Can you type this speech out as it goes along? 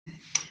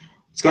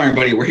What's going on,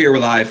 everybody? We're here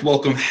live.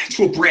 Welcome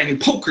to a brand new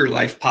Poker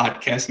Life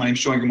podcast. My name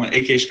is Joey,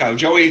 aka Chicago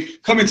Joey,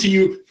 coming to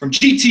you from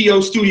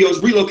GTO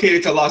Studios,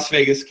 relocated to Las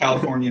Vegas,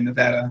 California, and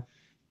Nevada.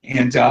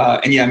 And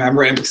yeah, man, I'm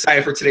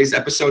excited for today's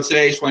episode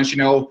today. Just want to let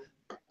you know,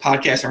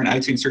 podcasts are on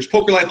iTunes. Search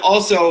Poker Life.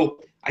 Also,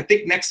 I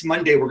think next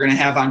Monday we're going to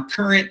have on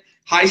current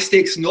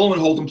high-stakes Nolan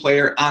Hold'em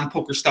player on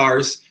Poker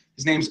Stars.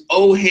 His name's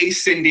Oh Hey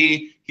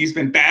Cindy. He's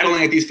been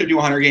battling at these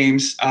 5100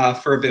 games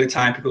for a bit of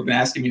time. People have been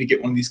asking me to get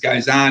one of these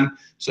guys on.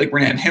 So like we're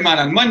gonna have him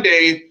on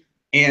Monday.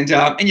 And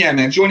yeah,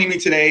 man, joining me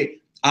today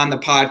on the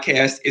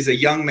podcast is a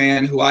young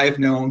man who I have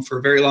known for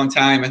a very long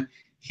time.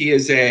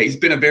 He's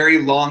been a very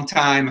long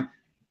time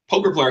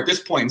poker player at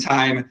this point in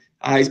time.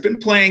 He's been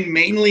playing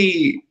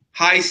mainly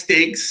high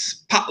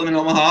stakes Pot Limit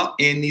Omaha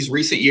in these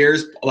recent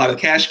years. A lot of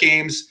cash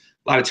games,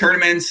 a lot of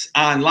tournaments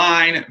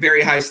online,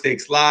 very high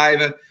stakes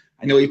live.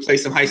 I know he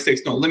plays some high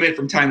stakes no limit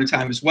from time to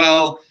time as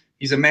well.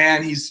 He's a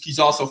man. He's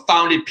also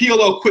founded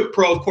PLO Quick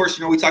Pro. Of course,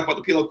 you know, we talk about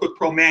the PLO Quick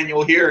Pro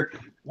manual here.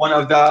 One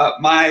of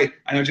I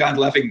know John's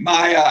laughing.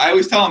 I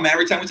always tell him, man,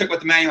 every time we talk about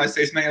the manual, I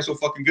say this manual's so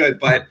fucking good.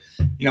 But,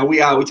 you know, we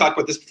talked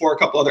about this before, a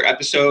couple other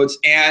episodes.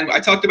 And I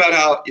talked about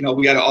how, you know,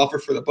 we got an offer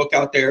for the book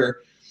out there.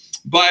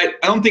 But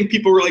I don't think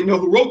people really know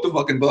who wrote the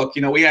fucking book.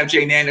 You know, we have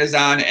Jay Nandez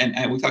on,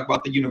 and we talk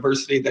about the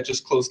university that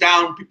just closed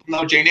down. People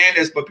know Jay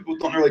Nandez, but people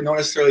don't really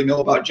necessarily know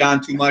about John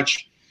too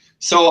much.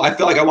 So I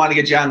feel like I want to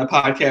get John on the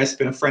podcast. He's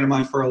been a friend of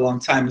mine for a long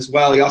time as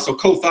well. He also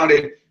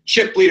co-founded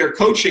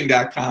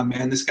ChipLeaderCoaching.com,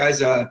 man. This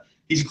guy's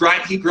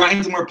he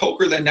grinds more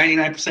poker than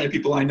 99% of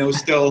people I know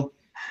still.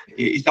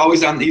 He's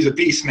always he's a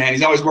beast, man.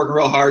 He's always working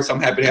real hard, so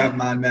I'm happy to have him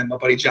on, man. My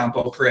buddy John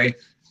Beauprez.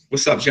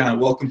 What's up, John?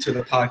 Welcome to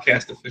the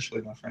podcast officially,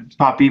 my friend.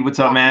 Poppy, what's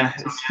up, man?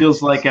 It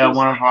feels like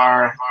one of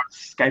our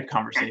Skype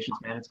conversations,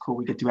 man. It's cool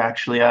we get to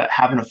actually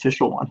have an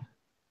official one.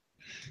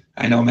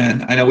 I know,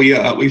 man. I know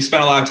we've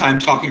spent a lot of time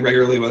talking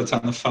regularly, whether it's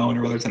on the phone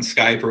or whether it's on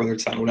Skype or whether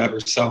it's on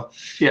whatever. So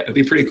yeah, it'd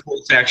be pretty cool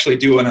to actually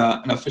do an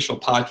official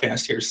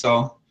podcast here.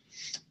 So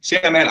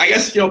yeah, man. I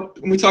guess, you know,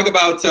 when we talk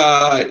about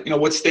you know,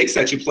 what stakes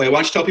that you play, why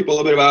don't you tell people a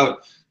little bit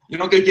about, you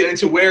know, get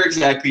into where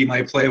exactly you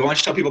might play. Why don't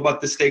you tell people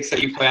about the stakes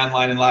that you play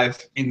online and live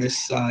in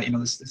this you know,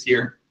 this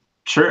year?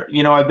 Sure.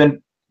 You know, I've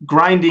been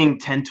grinding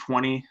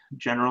 10-20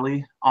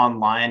 generally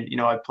online. You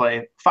know, I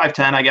play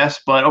 5-10, I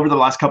guess, but over the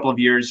last couple of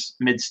years,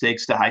 mid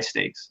stakes to high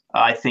stakes.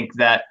 I think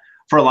that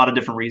for a lot of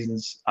different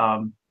reasons,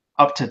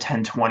 up to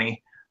 10-20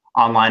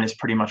 online is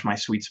pretty much my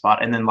sweet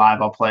spot. And then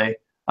live, I'll play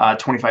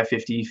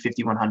 25-50,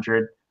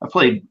 50-100. I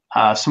played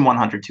some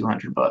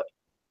 100-200, but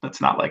that's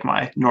not like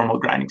my normal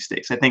grinding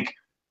stakes. I think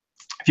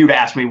if you would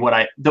ask me what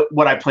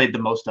I played the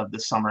most of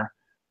this summer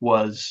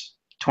was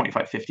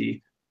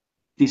 25-50,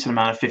 decent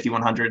amount of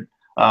 50-100.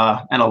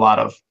 And a lot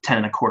of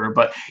 10.25.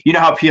 But you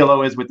know how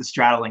PLO is with the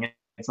straddling.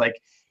 It's like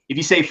if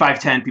you say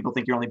 5-10, people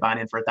think you're only buying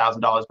in for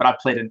 $1,000. But I've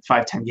played in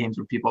 5-10 games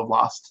where people have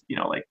lost, you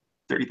know, like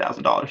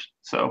 $30,000.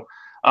 So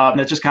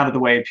that's just kind of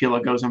the way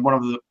PLO goes. And one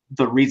of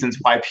the reasons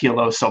why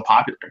PLO is so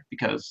popular,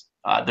 because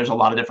there's a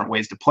lot of different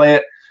ways to play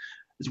it.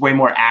 There's way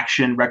more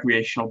action.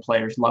 Recreational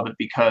players love it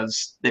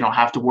because they don't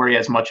have to worry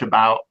as much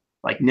about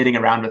like knitting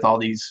around with all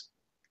these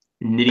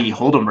nitty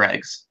hold'em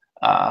regs.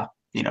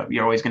 You know,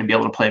 you're always going to be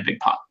able to play a big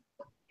pot.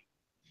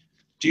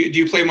 Do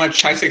you play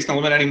much high stakes no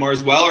limit anymore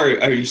as well, or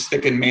are you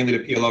sticking mainly to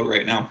PLO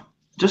right now?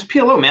 Just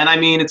PLO, man. I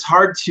mean, it's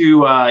hard to,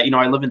 you know,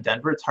 I live in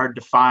Denver. It's hard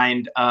to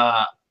find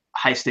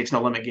high stakes no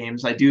limit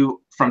games. I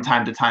do from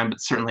time to time,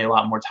 but certainly a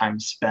lot more time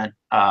spent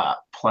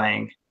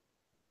playing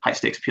high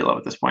stakes PLO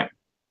at this point.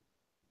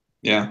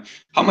 Yeah.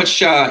 How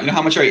much, you know,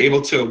 how much are you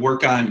able to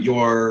work on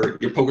your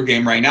poker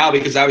game right now?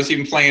 Because obviously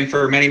you've been playing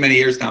for many, many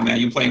years now, man.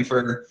 You've been playing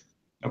for,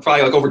 you know,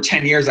 probably like over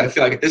 10 years, I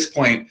feel like, at this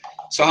point.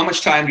 So how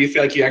much time do you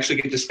feel like you actually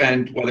get to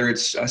spend, whether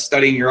it's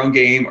studying your own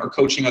game or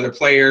coaching other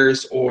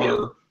players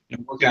or, you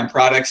know, working on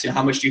products? You know,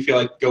 how much do you feel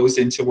like goes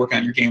into working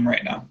on your game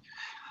right now?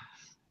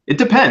 It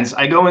depends.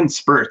 I go in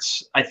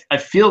spurts. I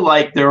feel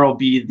like there will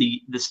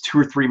be this 2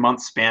 or 3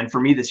 month span. For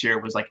me this year,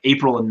 it was like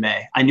April and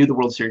May. I knew the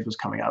World Series was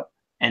coming up.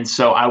 And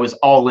so I was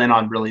all in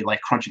on really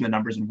like crunching the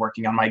numbers and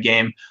working on my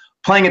game,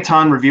 playing a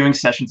ton, reviewing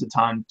sessions a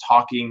ton,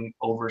 talking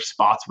over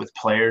spots with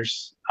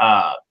players.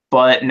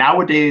 But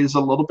nowadays,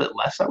 a little bit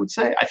less, I would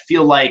say. I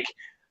feel like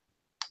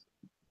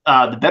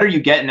the better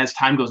you get and as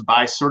time goes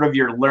by, sort of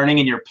your learning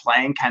and your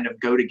playing kind of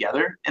go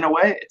together in a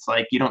way. It's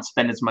like you don't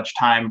spend as much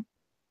time,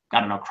 I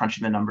don't know,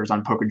 crunching the numbers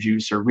on Poker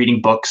Juice or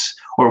reading books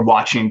or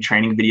watching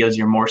training videos.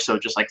 You're more so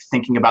just like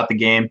thinking about the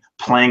game,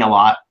 playing a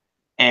lot,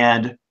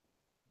 and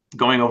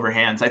going over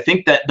hands. I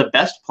think that the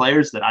best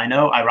players that I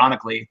know,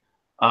 ironically,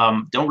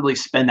 don't really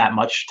spend that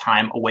much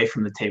time away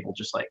from the table,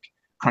 just like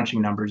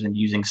crunching numbers and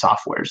using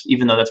softwares,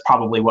 even though that's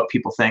probably what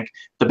people think.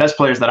 The best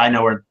players that I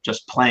know are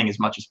just playing as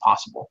much as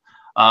possible.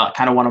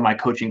 Kind of one of my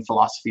coaching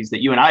philosophies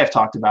that you and I have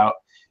talked about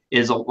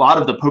is a lot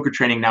of the poker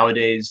training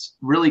nowadays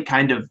really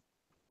kind of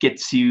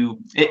gets you,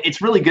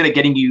 it's really good at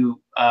getting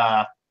you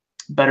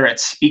better at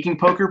speaking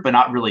poker, but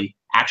not really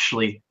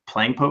actually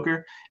playing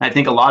poker. And I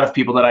think a lot of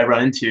people that I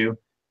run into,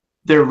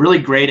 they're really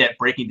great at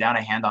breaking down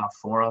a hand on a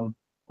forum,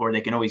 or they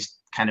can always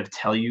kind of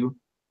tell you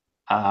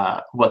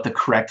what the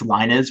correct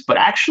line is, but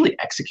actually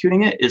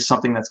executing it is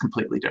something that's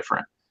completely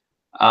different.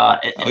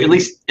 At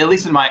least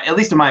in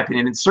my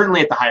opinion, and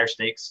certainly at the higher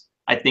stakes,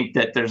 I think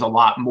that there's a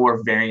lot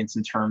more variance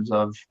in terms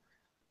of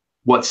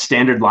what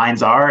standard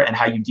lines are and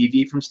how you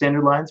deviate from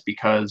standard lines,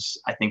 because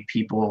I think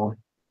people,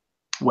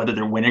 whether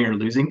they're winning or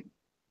losing,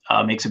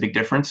 makes a big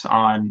difference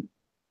on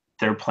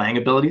their playing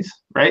abilities,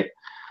 right?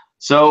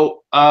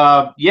 So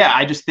yeah,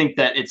 I just think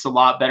that it's a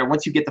lot better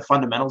once you get the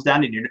fundamentals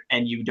down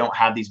and you don't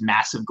have these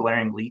massive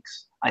glaring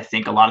leaks. I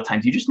think a lot of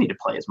times you just need to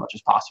play as much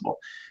as possible.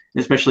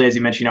 Especially as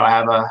you mentioned, I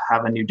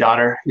have a new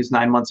daughter who's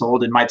 9 months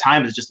old, and my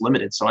time is just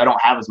limited, so I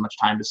don't have as much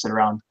time to sit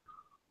around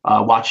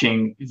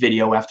watching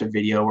video after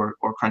video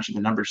or crunching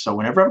the numbers. So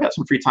whenever I've got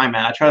some free time,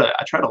 man, I try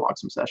to log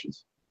some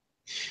sessions.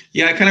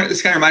 Yeah,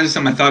 this kind of reminds me of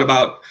something I thought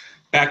about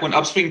back when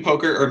Upswing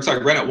Poker, or I'm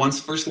sorry, Reddit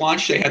once first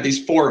launched. They had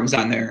these forums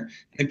on there,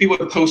 and people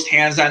would post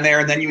hands on there,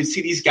 and then you would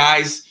see these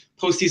guys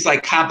post these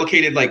like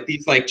complicated, like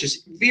these like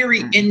just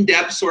very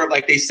in-depth sort of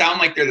like they sound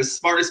like they're the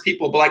smartest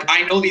people, but like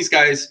I know these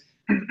guys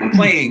are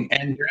playing,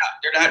 and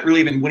they're not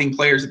really even winning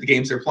players at the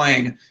games they're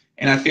playing.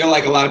 And I feel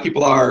like a lot of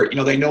people are,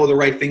 they know the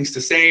right things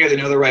to say, or they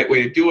know the right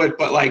way to do it,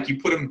 but like you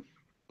put them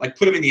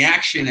in the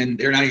action, and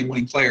they're not even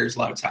winning players a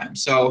lot of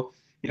times. So,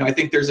 I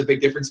think there's a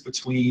big difference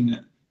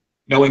between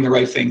knowing the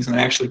right things and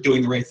actually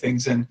doing the right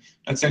things. And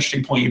that's an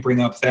interesting point you bring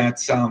up, that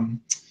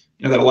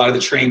that a lot of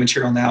the training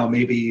material now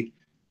maybe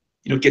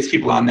gets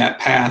people on that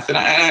path. And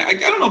I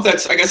don't know if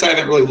that's, I guess I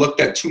haven't really looked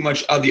at too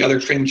much of the other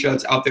training material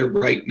that's out there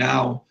right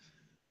now,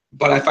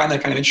 but I find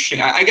that kind of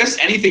interesting. I guess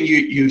anything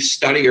you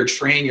study or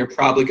train, you're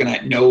probably going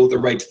to know the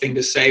right thing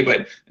to say,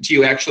 but until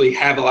you actually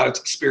have a lot of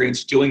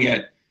experience doing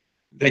it,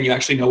 then you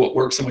actually know what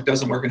works and what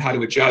doesn't work and how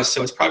to adjust.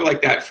 So it's probably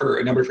like that for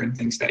a number of different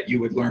things that you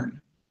would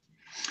learn.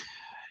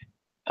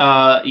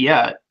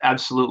 Yeah,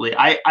 absolutely.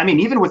 I mean,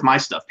 even with my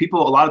stuff,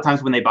 people, a lot of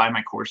times when they buy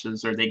my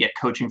courses or they get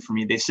coaching from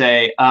me, they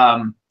say,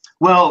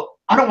 well,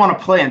 I don't want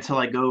to play until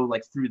I go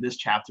like through this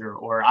chapter,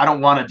 or I don't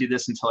want to do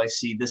this until I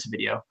see this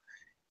video.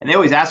 And they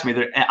always ask me,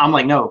 I'm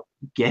like, no,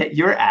 get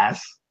your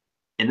ass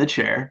in the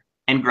chair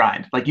and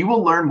grind. Like, you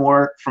will learn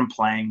more from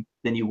playing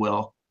than you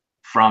will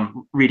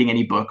from reading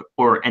any book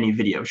or any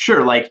video.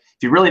 Sure, like if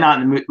you're really not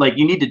in the mood, like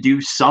you need to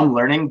do some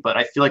learning, but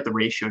I feel like the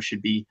ratio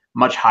should be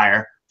much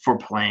higher for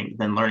playing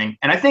than learning.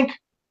 And I think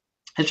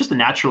it's just a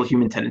natural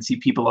human tendency.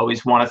 People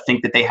always want to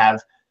think that they have,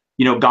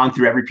 gone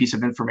through every piece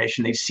of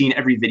information. They've seen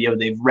every video,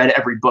 they've read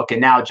every book,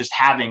 and now just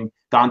having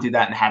gone through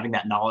that and having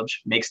that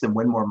knowledge makes them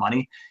win more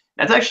money.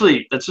 That's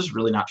just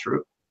really not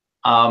true.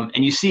 And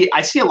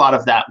I see a lot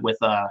of that with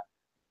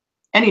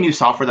any new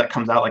software that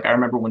comes out. Like I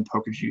remember when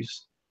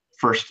PokerJuice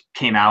first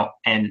came out,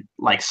 and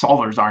like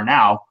solvers are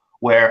now,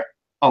 where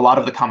a lot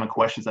of the common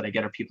questions that I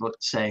get are people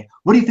that say,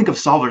 what do you think of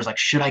solvers? Like,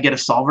 should I get a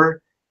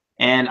solver?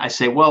 And I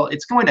say, well,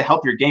 it's going to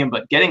help your game,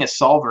 but getting a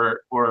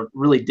solver or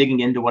really digging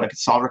into what a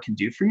solver can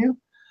do for you,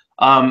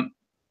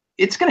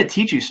 it's going to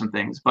teach you some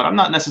things, but I'm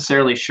not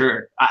necessarily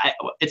sure.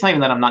 It's not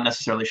even that I'm not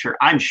necessarily sure.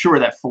 I'm sure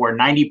that for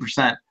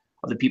 90%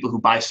 of the people who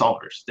buy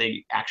solvers,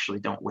 they actually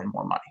don't win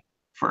more money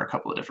for a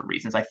couple of different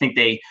reasons. I think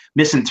they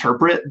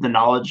misinterpret the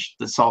knowledge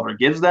the solver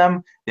gives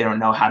them. They don't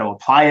know how to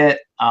apply it.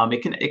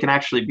 It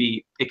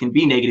can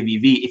be negative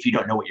EV if you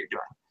don't know what you're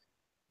doing.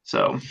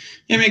 So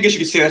yeah, I mean, I guess you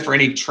could say that for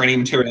any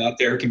training material out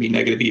there. It can be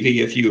negative EV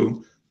if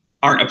you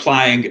aren't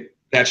applying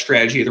that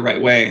strategy the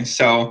right way.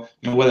 So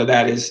whether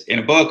that is in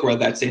a book, whether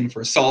that's in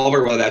for a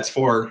solver, whether that's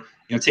for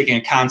taking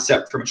a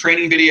concept from a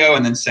training video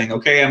and then saying,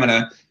 okay,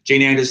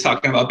 Jane Ann is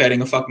talking about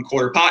betting a fucking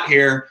quarter pot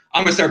here.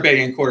 I'm gonna start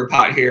betting a quarter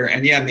pot here.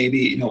 And yeah,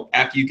 maybe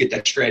after you get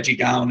that strategy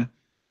down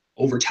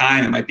over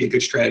time, it might be a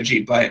good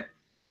strategy. But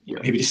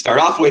maybe to start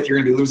off with, you're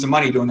gonna be losing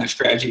money doing that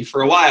strategy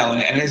for a while,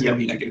 and it is gonna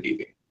be negative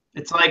EV.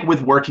 It's like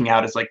with working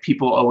out. It's like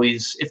people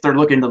always, if they're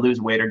looking to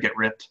lose weight or get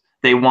ripped,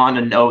 they want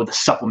to know the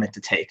supplement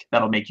to take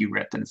that'll make you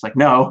ripped. And it's like,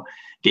 no,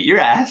 get your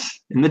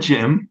ass in the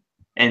gym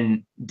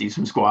and do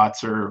some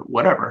squats or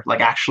whatever. Like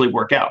actually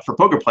work out. For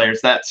poker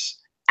players, that's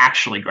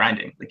actually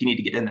grinding. Like you need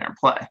to get in there and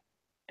play,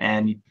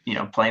 and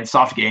playing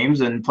soft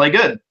games and play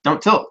good.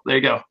 Don't tilt. There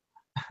you go.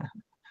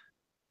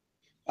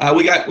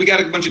 We got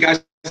a bunch of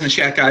guys in the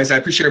chat, guys. I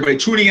appreciate everybody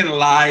tuning in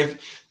live.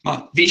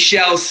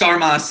 Vishal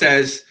Sarma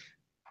says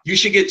you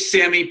should get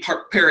Sammy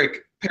Parekh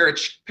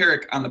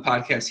on the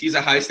podcast. He's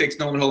a high stakes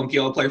no one holding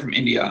PLO player from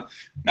India.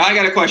 Now I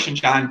got a question,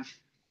 John.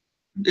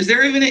 Is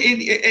there even an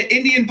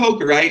Indian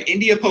poker, right?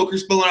 India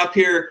poker's blowing up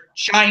here.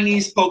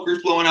 Chinese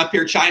poker's blowing up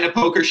here. China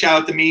poker,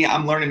 shout out to me.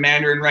 I'm learning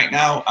Mandarin right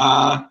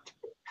now.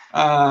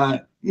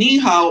 Ni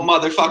hao,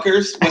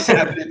 motherfuckers. What's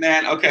happening,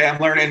 man? Okay,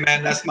 I'm learning,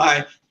 man. That's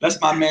my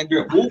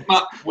Mandarin.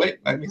 Wait,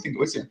 let me think.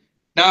 What's here?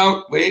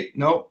 No, wait,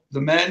 no.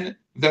 The men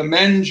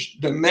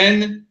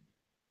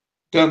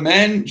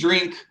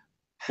drink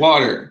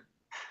water.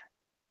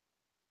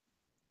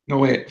 No,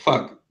 wait,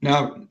 fuck.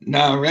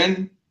 Now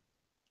ren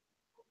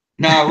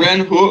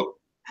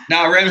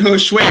hu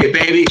shui,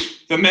 baby.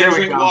 The men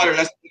drink water.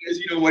 That's what it is.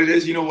 You know what it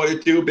is. You know what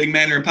it do. Big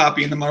Mandarin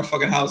Poppy in the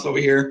motherfucking house over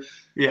here.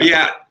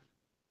 Yeah.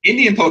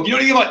 Indian poker. You know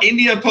anything about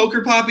India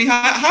poker, Poppy?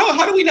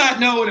 How do we not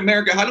know in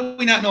America? How do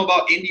we not know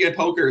about India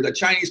poker, the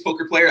Chinese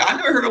poker player? I've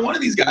never heard of one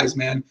of these guys,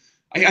 man.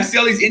 I see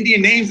all these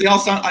Indian names. They all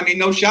sound, I mean,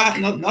 no shot,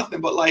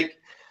 nothing, but like,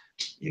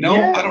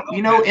 Yeah, I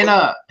don't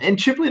know. in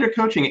chip leader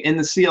coaching in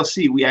the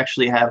CLC, we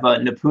actually have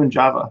Nipun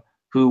Java,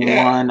 who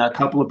won a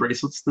couple of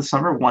bracelets this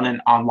summer, one in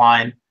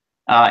online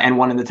and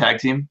one in the tag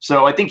team.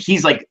 So I think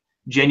he's like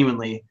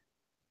genuinely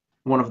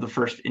one of the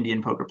first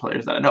Indian poker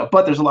players that I know.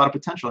 But there's a lot of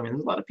potential. I mean,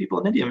 there's a lot of people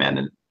in India, man,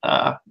 and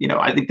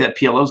I think that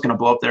PLO is going to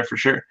blow up there for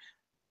sure.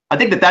 I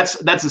think that's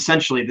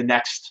essentially the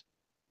next.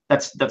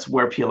 That's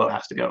where PLO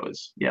has to go.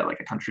 Is like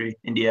a country,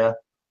 India,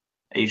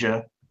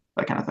 Asia,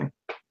 that kind of thing.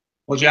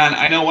 Well, John,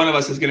 I know one of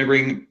us is going to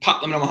bring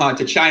Pot Limit Omaha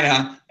to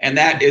China, and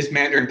that is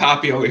Mandarin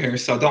Poppy over here.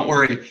 So don't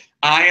worry.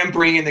 I am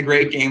bringing the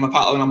great game of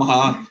Pot Limit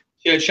Omaha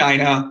to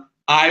China.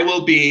 I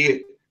will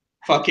be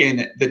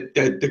fucking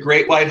the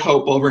great white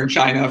hope over in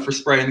China for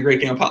spreading the great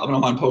game of Pot Limit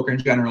Omaha and poker in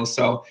general.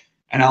 So,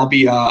 and I'll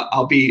be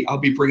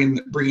bringing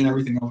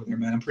everything over there,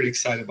 man. I'm pretty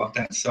excited about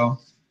that. So,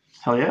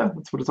 hell yeah,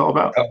 that's what it's all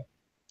about.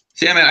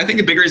 So yeah, man, I think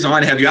the bigger reason I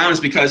want to have you on is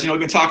because we've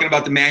been talking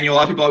about the manual. A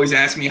lot of people always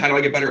ask me, how do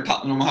I get better at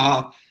Pot Limit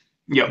Omaha?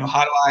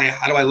 How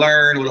do I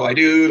learn? What do I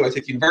do? Do I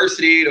take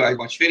university? Do I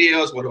watch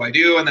videos? What do I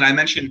do? And then I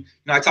mentioned,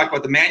 I talked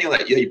about the manual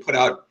that you put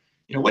out.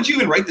 When did you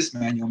even write this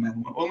manual,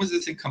 man? When was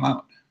this thing come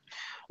out?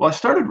 Well, I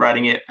started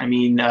writing it. I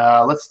mean,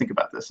 let's think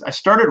about this. I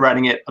started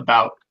writing it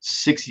about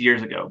 6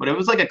 years ago, but it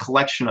was like a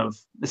collection of.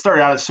 It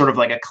started out as sort of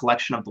like a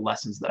collection of the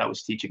lessons that I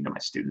was teaching to my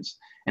students,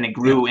 and it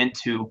grew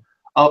into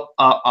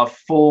a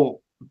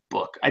full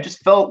book. I just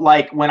felt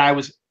like when I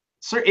was.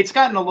 It's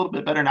gotten a little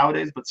bit better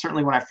nowadays, but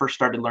certainly when I first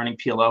started learning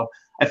PLO,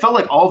 I felt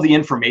like all the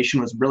information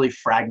was really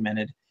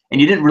fragmented, and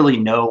you didn't really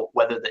know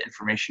whether the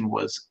information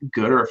was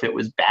good or if it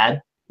was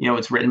bad.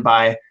 It's written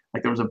by,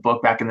 like, there was a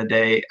book back in the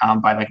day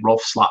by like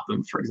Rolf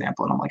Slotboom, for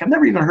example, and I'm like, I've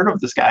never even heard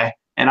of this guy,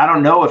 and I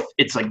don't know if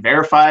it's like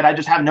verified. I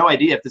just have no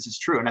idea if this is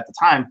true. And at the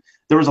time,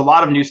 there was a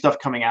lot of new stuff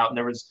coming out, and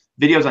there was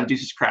videos on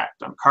Deuces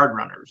Cracked, on Card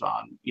Runners,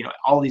 on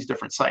all these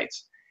different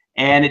sites.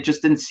 And it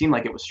just didn't seem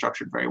like it was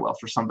structured very well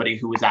for somebody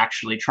who was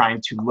actually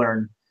trying to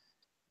learn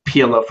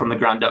PLO from the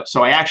ground up.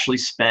 So I actually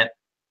spent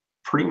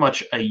pretty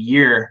much a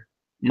year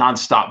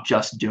nonstop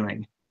just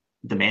doing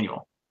the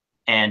manual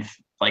and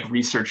like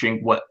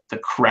researching what the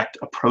correct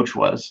approach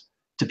was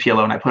to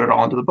PLO, and I put it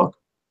all into the book.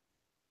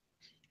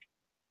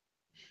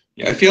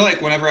 Yeah, I feel like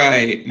whenever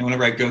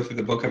I go through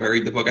the book, if I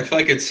read the book, I feel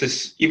like it's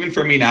just, even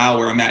for me now,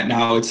 where I'm at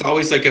now, it's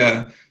always like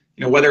a,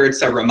 whether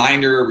it's a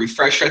reminder or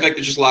refresher. I think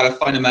there's just a lot of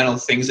fundamental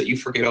things that you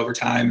forget over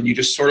time, and you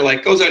just sort of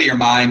like goes out of your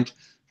mind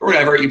or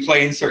whatever. You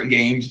play in certain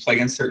games, you play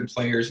against certain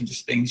players, and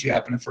just things you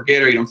happen to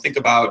forget or you don't think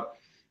about.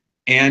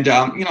 And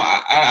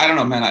I don't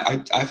know, man.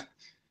 I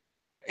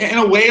in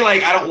a way,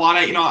 like, I don't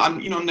want to,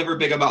 I'm never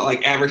big about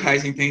like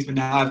advertising things, but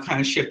now I've kind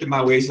of shifted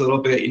my ways a little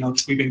bit,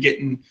 because we've been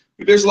getting,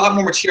 there's a lot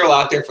more material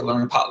out there for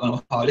learning Pot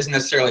Limit Omaha. It isn't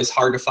necessarily as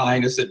hard to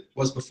find as it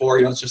was before.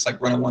 It's just like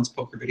running once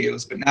poker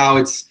videos, but now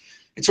it's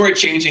already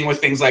changing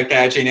with things like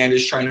that. Jane Ann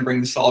is trying to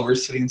bring the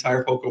solvers to the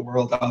entire poker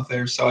world out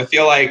there. So I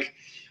feel like,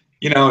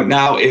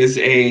 now is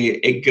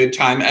a good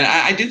time. And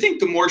I do think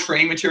the more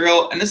training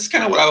material, and this is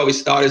kind of what I've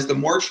always thought, is the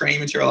more training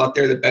material out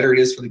there, the better it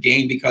is for the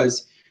game,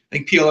 because I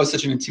think PLO is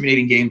such an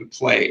intimidating game to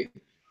play.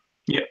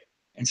 Yeah.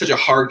 And such a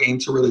hard game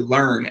to really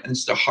learn, and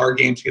it's a hard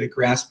game to get a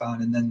grasp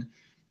on. And then,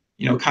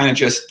 kind of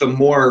just the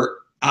more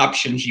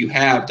options you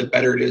have, the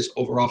better it is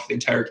overall for the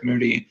entire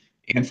community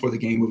and for the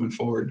game moving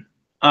forward.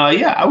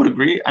 Yeah, I would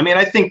agree. I mean,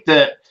 I think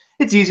that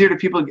it's easier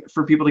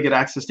for people to get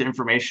access to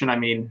information. I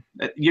mean,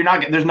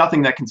 there's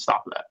nothing that can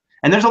stop that.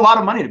 And there's a lot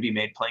of money to be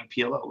made playing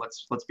PLO.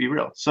 Let's be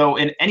real. So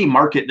in any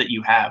market that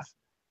you have,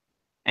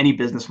 any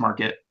business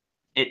market,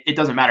 it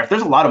doesn't matter. If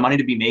there's a lot of money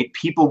to be made,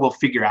 people will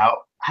figure out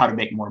how to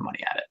make more money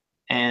at it.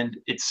 And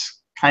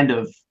it's kind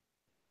of,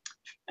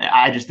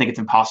 I just think it's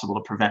impossible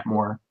to prevent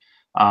more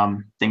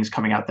things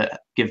coming out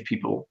that give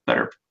people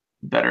better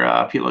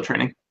PLO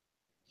training.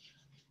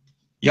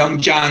 Young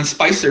John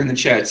Spicer in the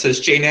chat says,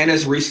 Jay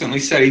Nana's recently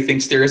said he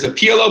thinks there is a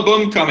PLO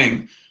boom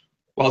coming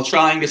while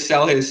trying to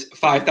sell his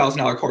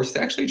 $5,000 course. Is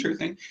that actually a true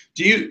thing?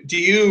 Do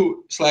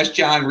you /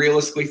 John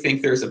realistically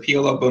think there's a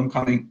PLO boom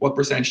coming? What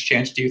percentage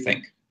chance do you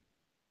think?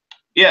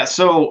 Yeah,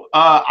 so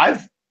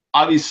I've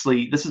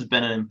obviously, this has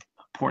been an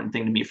important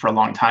thing to me for a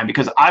long time,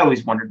 because I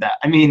always wondered that.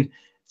 I mean,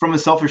 from a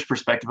selfish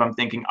perspective, I'm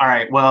thinking, all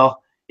right,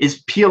 well,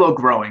 is PLO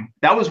growing?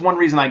 That was one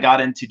reason I got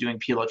into doing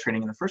PLO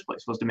training in the first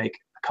place, was to make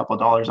a couple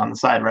of dollars on the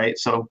side, right?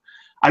 So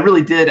I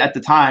really did at the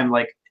time,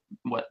 like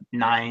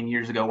 9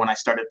 years ago when I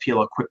started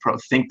PLO Quick Pro,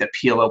 think that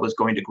PLO was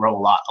going to grow a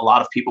lot. A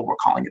lot of people were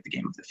calling it the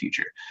game of the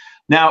future.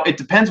 Now, it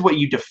depends what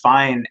you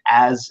define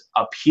as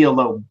a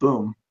PLO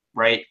boom,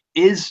 right?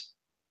 Is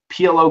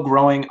PLO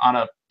growing on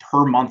a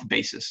per month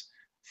basis?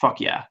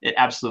 Fuck yeah, it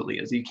absolutely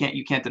is. You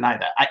can't deny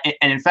that.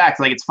 And in fact,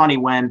 like, it's funny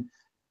when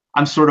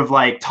I'm sort of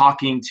like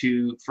talking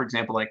to, for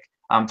example, like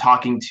I'm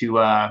talking to,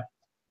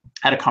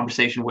 had a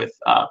conversation with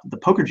the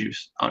Poker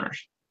Juice owners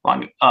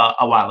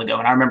a while ago,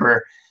 and I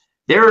remember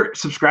their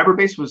subscriber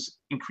base was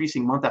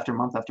increasing month after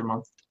month after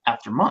month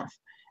after month.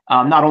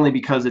 not only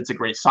because it's a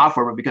great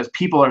software, but because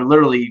people are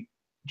literally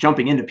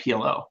jumping into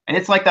PLO. And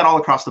it's like that all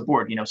across the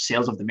board.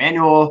 Sales of the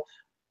manual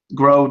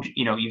grow.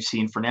 You've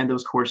seen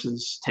Fernando's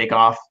courses take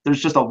off.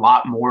 There's just a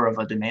lot more of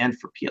a demand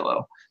for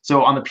PLO.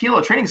 So on the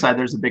PLO training side,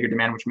 there's a bigger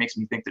demand, which makes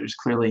me think there's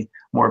clearly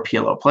more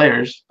PLO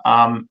players.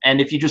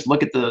 And if you just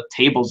look at the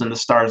tables in the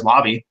Stars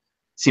lobby, it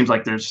seems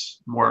like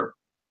there's more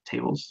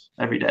tables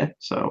every day.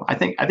 So I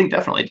think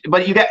definitely.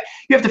 But you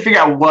have to figure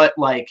out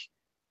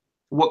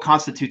what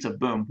constitutes a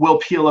boom. Will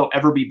PLO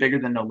ever be bigger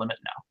than No Limit?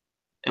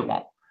 No, it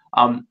won't.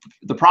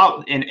 The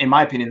problem, in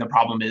my opinion, the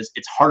problem is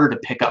it's harder to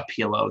pick up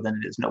PLO than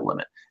it is No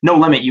Limit. No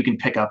Limit you can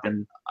pick up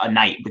in a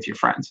night with your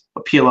friends,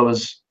 but PLO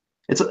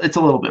it's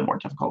a little bit more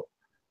difficult.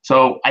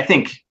 So I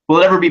think,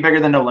 will it ever be bigger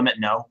than No Limit?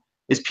 No.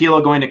 Is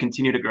PLO going to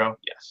continue to grow?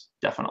 Yes,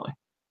 definitely.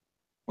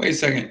 Wait a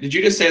second. Did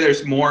you just say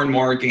there's more and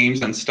more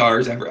games on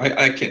Stars ever?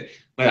 I can't.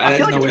 I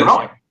feel like it's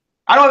growing.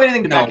 I don't have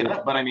anything to back it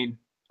up, but I mean,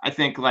 I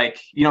think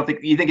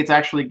you think it's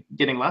actually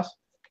getting less?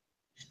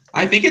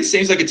 I think it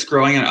seems like it's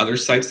growing on other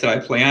sites that I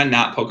play on,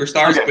 not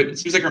PokerStars, but it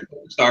seems like on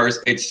PokerStars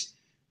it's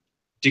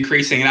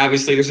decreasing. And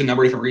obviously there's a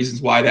number of different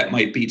reasons why that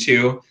might be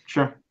too.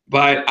 Sure.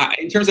 But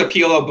in terms of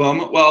PLO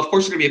boom, well, of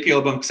course there's going to be a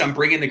PLO boom because I'm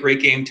bringing the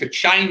great game to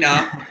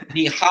China.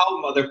 Ni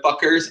hao,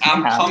 motherfuckers.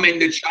 I'm coming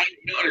to China.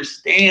 You don't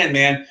understand,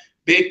 man.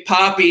 Big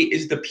Poppy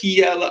is the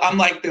PLO. I'm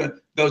like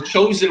the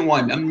chosen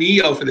one. I'm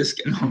Neo for this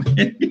game.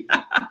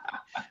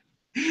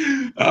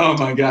 Oh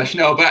my gosh,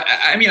 no, but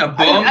I mean a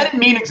boom. I didn't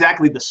mean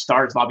exactly the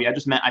Stars lobby. I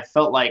just meant I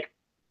felt like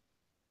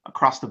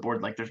across the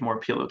board, like there's more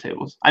PLO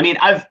tables. I mean,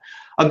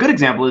 a good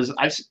example is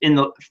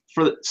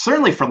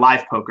certainly for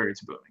live poker,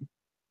 it's booming.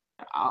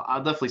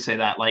 I'll definitely say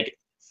that. Like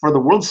for the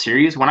World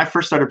Series, when I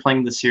first started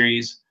playing the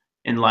series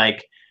in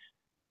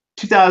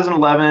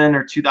 2011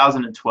 or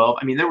 2012,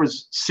 I mean, there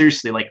was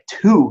seriously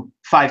 2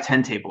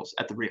 5-10 tables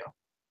at the Rio.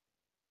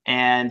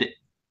 And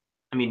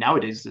I mean,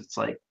 nowadays it's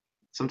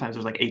sometimes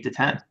there's 8 to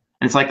 10.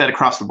 And it's like that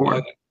across the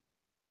board.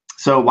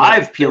 So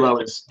live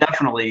PLO is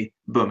definitely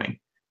booming,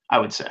 I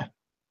would say.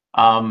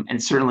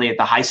 And certainly at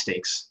the high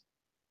stakes,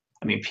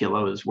 I mean,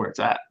 PLO is where it's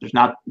at. There's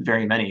not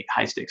very many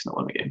high stakes No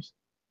Limit games.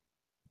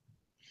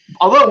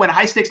 Although when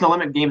high stakes No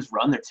Limit games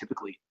run, they're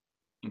typically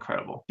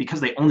incredible because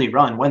they only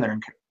run when they're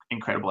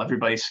incredible.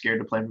 Everybody's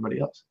scared to play everybody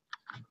else.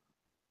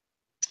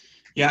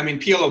 Yeah, I mean,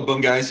 PLO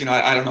boom, guys,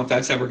 I don't know if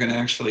that's ever going to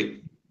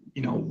actually,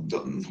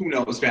 who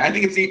knows, man. I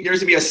think there's going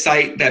to be a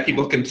site that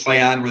people can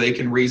play on where they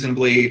can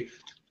reasonably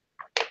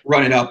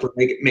run it up or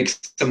make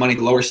some money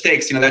to lower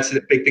stakes. That's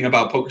the big thing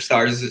about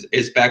PokerStars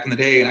is back in the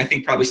day, and I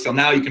think probably still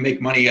now, you can make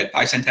money at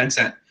 5 cent, 10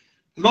 cent.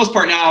 For the most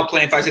part now,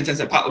 playing 5 cent, 10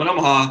 cent Pot Limit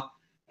Omaha,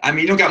 I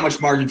mean, you don't got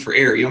much margin for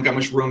error. You don't got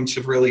much room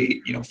to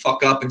really,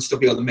 fuck up and still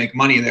be able to make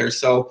money there.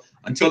 So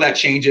until that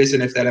changes,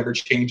 and if that ever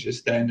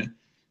changes, then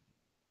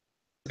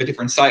a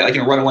different site,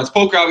 Run It Once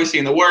Poker, obviously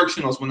in the works,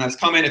 who knows when that's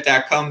coming. If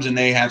that comes and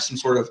they have some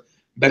sort of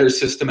better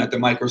system at the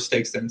micro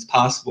stakes, then it's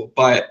possible.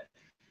 But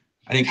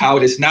I think how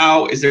it is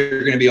now, is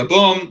there going to be a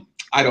boom?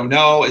 I don't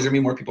know. Is there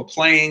going to be more people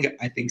playing?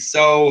 I think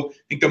so. I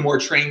think the more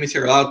training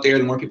material out there,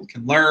 the more people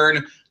can learn,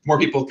 the more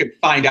people can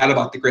find out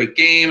about the great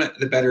game,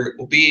 the better it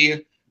will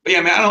be. But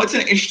yeah, man, I don't know. It's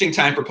an interesting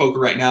time for poker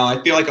right now. I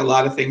feel like a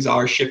lot of things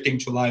are shifting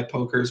to live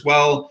poker as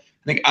well.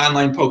 I think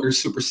online poker is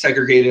super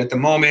segregated at the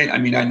moment. I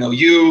mean, I know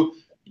you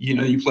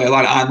play a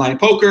lot of online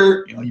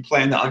poker. You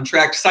play on the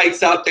untracked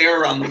sites out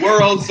there around the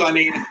world. So I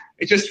mean,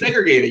 it's just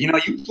segregated.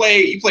 You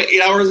play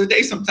 8 hours a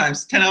day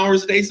sometimes, 10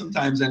 hours a day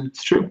sometimes, and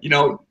it's true.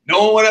 No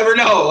one would ever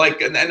know.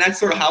 And that's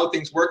sort of how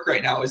things work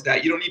right now. Is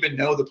that you don't even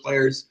know the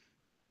players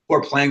who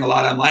are playing a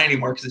lot online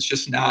anymore because it's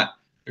just not,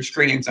 their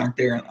screenings aren't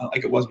there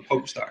like it was with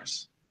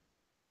PokerStars.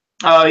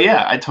 Oh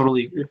yeah, I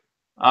totally agree.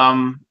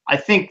 I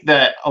think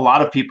that a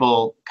lot of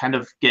people kind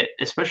of get,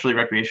 especially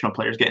recreational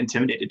players, get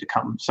intimidated to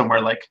come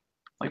somewhere like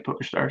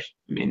PokerStars.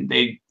 I mean,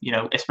 they,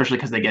 especially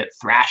because they get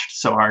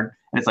thrashed so hard,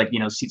 and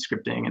it's seat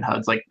scripting and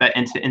HUDs that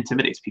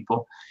intimidates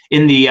people.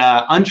 In the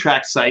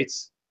untracked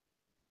sites,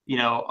 a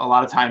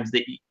lot of times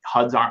the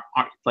HUDs aren't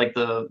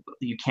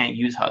you can't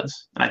use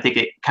HUDs, and I think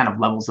it kind of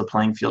levels the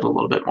playing field a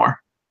little bit more.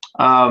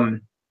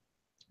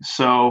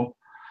 So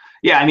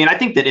yeah, I mean, I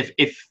think that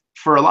if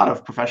for a lot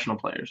of professional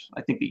players,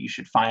 I think that you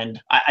should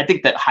find, I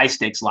think that high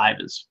stakes live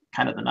is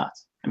kind of the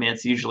nuts. I mean,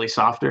 it's usually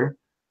softer.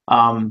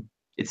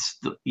 It's,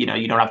 you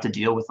don't have to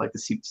deal with the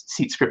seat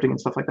scripting and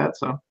stuff like that.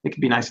 So it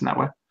can be nice in that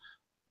way.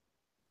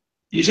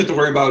 You just have to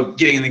worry about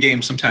getting in the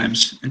game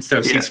sometimes instead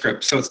of seat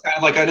script. So it's kind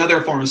of like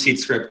another form of seat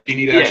script. You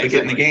need to actually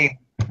get in the game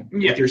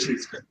with your seat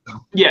script. So.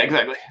 Yeah,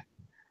 exactly.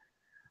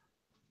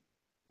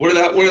 What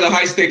are the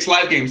high stakes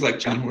live games like,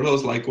 John? What are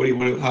those like? How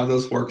do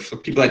those work for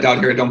people that out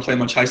here don't play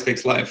much high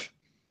stakes live?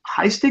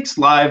 High stakes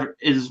live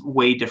is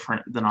way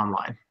different than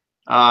online.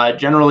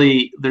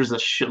 Generally, there's a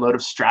shitload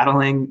of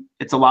straddling.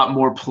 It's a lot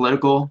more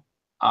political.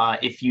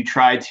 If you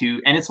try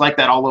to, and it's like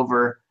that all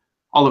over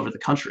the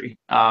country,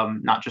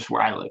 not just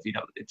where I live.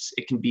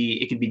 It can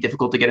be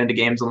difficult to get into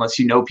games unless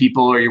you know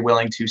people or you're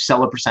willing to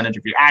sell a percentage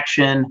of your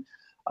action.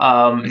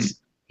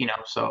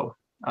 So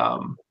I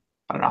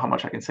don't know how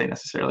much I can say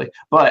necessarily,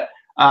 but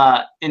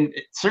And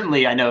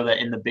certainly I know that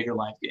in the bigger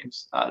live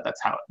games,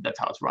 that's how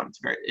it's run.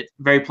 It's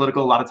very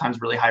political. A lot of times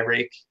really high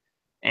rake,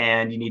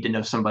 and you need to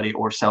know somebody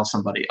or sell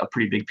somebody a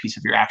pretty big piece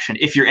of your action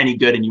if you're any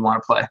good and you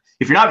want to play.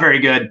 If you're not very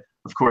good,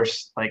 of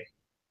course, like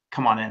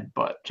come on in.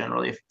 But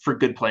generally, for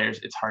good players,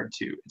 it's hard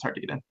to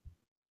get in.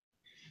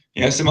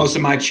 Yeah, so most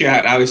of my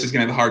chat obviously is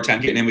going to have a hard time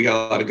getting in. We got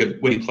a lot of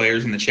good winning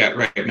players in the chat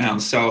right now.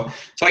 So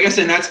I guess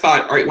in that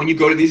spot, all right, when you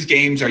go to these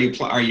games, are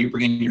you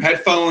bringing your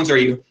headphones? Are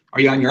you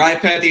on your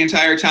iPad the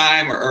entire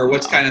time, or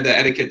what's kind of the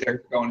etiquette there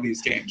for going to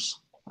these games?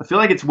 I feel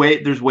like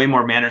there's way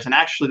more manners, and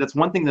actually that's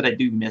one thing that I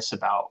do miss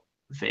about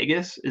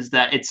Vegas is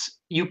that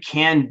you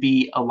can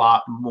be a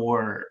lot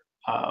more.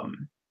 I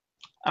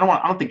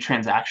don't think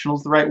transactional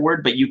is the right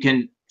word, but you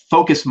can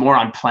focus more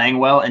on playing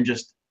well and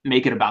just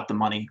make it about the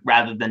money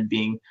rather than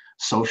being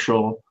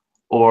social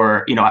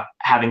or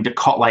having to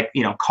call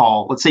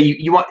let's say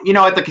you want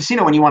at the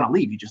casino when you want to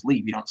leave, you just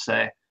leave. You don't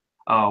say,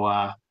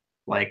 I'm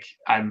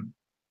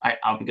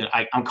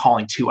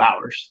calling 2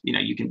 hours.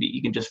 You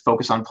can just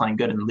focus on playing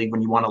good and leave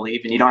when you want to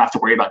leave, and you don't have to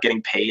worry about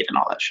getting paid and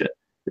all that shit.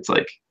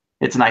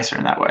 It's nicer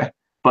in that way.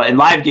 But in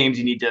live games,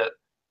 you need to,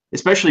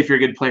 especially if you're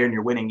a good player and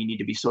you're winning, you need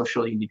to be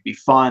social, you need to be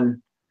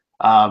fun,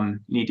 you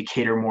need to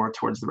cater more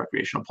towards the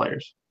recreational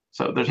players.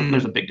 So there's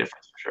a big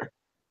difference for sure,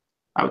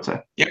 I would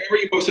say. Yeah, I remember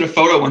you posted a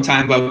photo one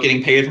time about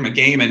getting paid from a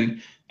game,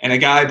 and a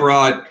guy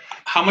brought,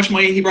 how much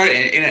money he brought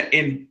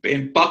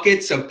in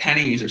buckets of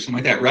pennies or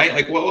something like that, right?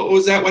 Like what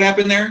was that? What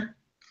happened there?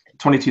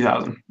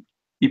 22,000.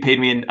 He paid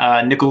me in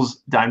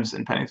nickels, dimes,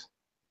 and pennies.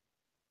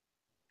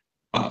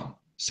 Wow.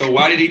 So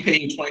why did he pay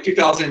you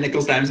 22,000 in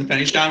nickels, dimes, and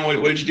pennies, John?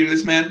 What did you do to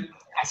this man?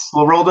 I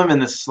slow rolled him in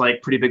this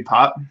like pretty big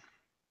pot,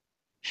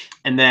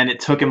 and then it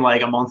took him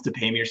like a month to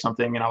pay me or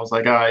something, and I was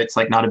like, oh, it's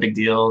like not a big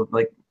deal,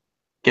 like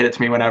get it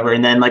to me whenever.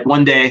 And then like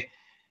one day,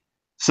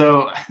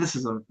 so this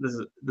is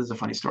a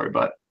funny story,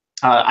 but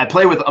I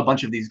play with a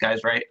bunch of these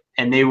guys, right?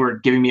 And they were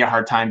giving me a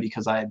hard time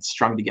because I had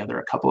strung together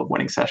a couple of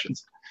winning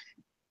sessions.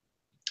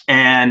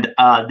 And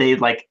they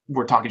like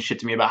were talking shit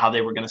to me about how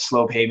they were going to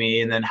slow pay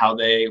me, and then how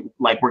they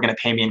like were going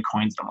to pay me in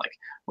coins. And I'm like,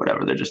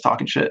 whatever, they're just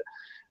talking shit.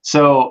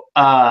 So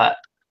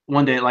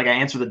one day, like I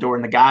answered the door,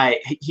 and the guy,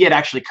 he had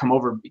actually come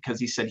over because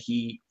he said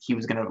he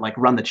was going to like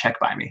run the check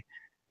by me.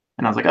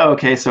 And I was like, oh,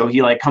 okay. So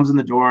he like comes in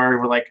the door,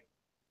 we're like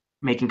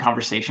making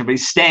conversation, but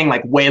he's staying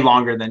like way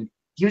longer than,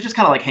 he was just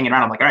kind of like hanging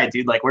around. I'm like, all right,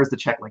 dude, like where's the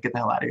check? Like get the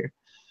hell out of here.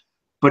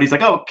 But he's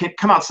like, oh,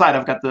 come outside.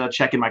 I've got the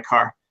check in my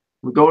car.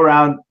 We go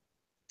around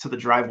to the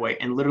driveway,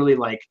 and literally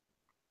like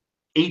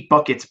 8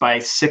 buckets by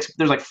 6,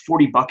 there's like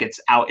 40 buckets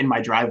out in my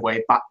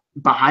driveway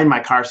behind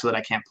my car so that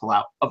I can't pull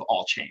out of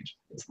all change.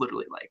 It's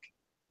literally like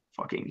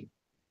fucking,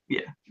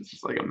 yeah, it's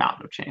just like a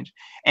mountain of change.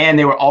 And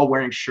they were all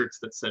wearing shirts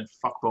that said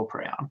fuck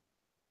Beauprez on,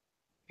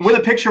 with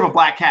a picture of a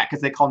black cat,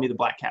 because they called me the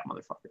black cat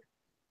motherfucker.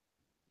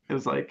 It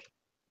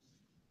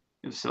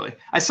was silly.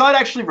 I saw it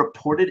actually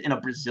reported in a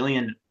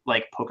Brazilian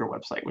like poker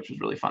website, which was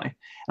really funny.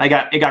 And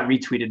it got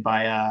retweeted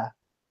by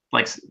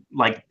Mike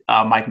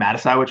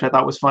Mattisau, which I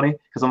thought was funny,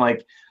 because I'm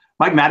like,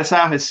 Mike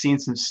Mattisau has seen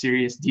some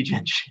serious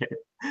degen shit.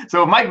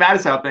 So if Mike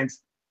Mattisau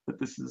thinks that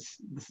this is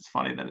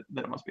funny, then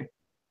it must be.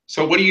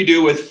 So what do you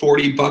do with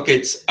 40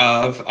 buckets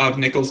of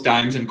nickels,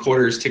 dimes, and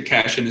quarters to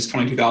cash in this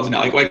 $22,000?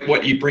 Like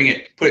what you bring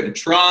it, put it in the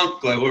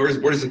trunk? Like where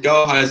does it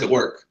go? How does it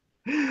work?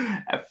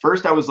 At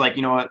first I was like,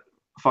 you know what?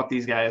 Fuck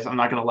these guys. I'm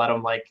not going to let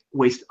them like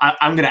waste.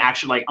 I'm going to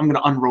actually like, I'm going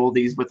to unroll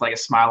these with like a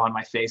smile on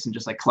my face and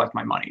just like collect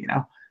my money,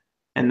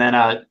 And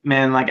then,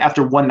 man, like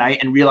after one night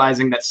and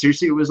realizing that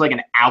seriously it was like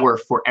an hour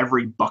for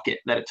every bucket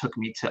that it took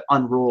me to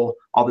unroll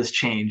all this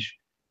change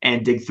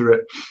and dig through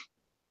it,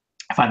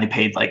 I finally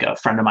paid like a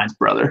friend of mine's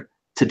brother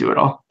to do it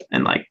all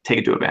and like take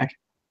it to a bank.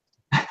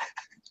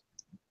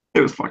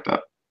 It was fucked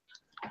up.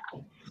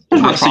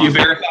 There's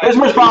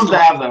worse problems to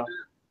have though.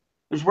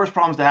 There's worse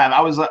problems to have.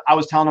 I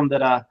was telling them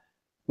that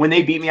when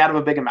they beat me out of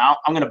a big amount,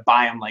 I'm gonna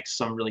buy them like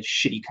some really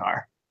shitty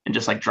car and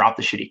just like drop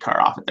the shitty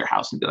car off at their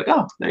house and be like,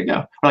 oh, there you go.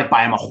 Or like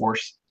buy them a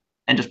horse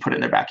and just put it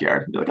in their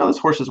backyard and be like, oh, this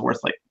horse is worth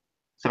like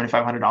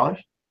 $7,500.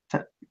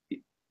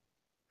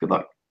 Good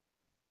luck.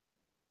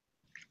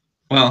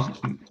 Well,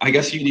 I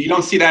guess you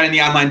don't see that in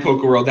the online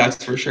poker world,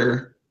 that's for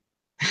sure.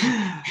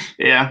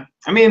 Yeah,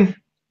 I mean,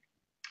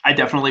 I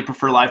definitely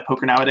prefer live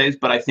poker nowadays,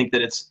 but I think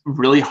that it's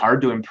really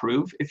hard to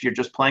improve if you're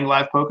just playing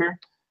live poker.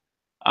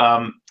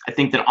 I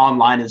think that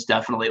online is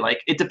definitely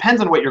like, it depends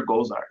on what your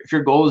goals are. If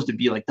your goal is to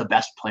be like the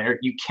best player,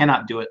 you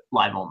cannot do it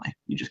live only.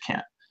 You just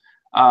can't.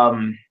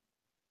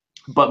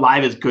 But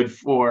live is good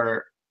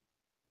for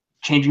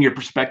changing your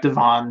perspective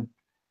on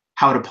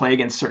how to play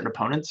against certain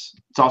opponents.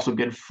 It's also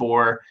good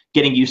for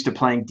getting used to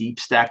playing deep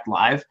stacked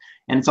live.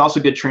 And it's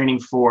also good training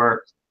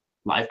for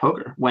live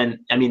poker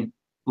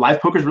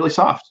live poker is really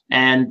soft.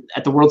 And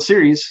at the World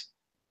Series,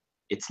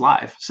 it's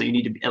live. So you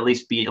need to at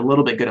least be a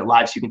little bit good at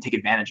live so you can take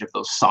advantage of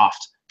those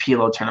soft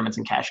PLO tournaments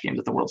and cash games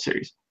at the World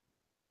Series.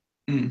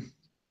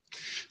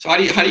 So how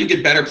do you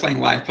get better playing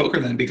live poker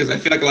then? Because I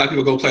feel like a lot of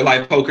people go play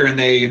live poker and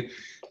they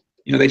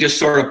just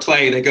sort of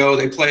play. They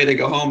play, they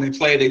go home, they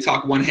play, they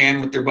talk one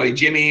hand with their buddy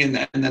Jimmy, and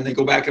then they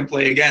go back and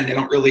play again. They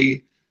don't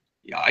really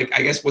yeah, I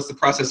guess what's the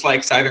process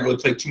like? 'Cause I haven't really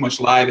played too much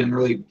live and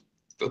really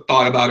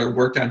thought about or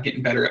worked on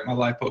getting better at my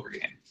live poker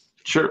game.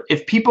 Sure.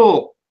 If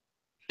people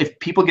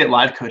get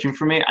live coaching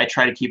from me, I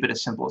try to keep it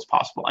as simple as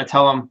possible. I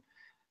tell them,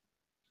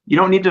 you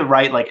don't need to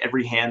write like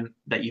every hand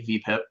that you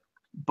VPIP,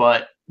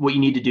 but what you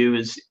need to do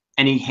is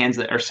any hands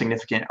that are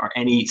significant or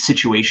any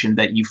situation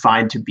that you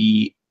find to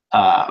be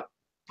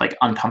like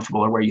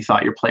uncomfortable or where you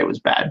thought your play was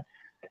bad,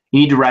 you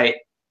need to write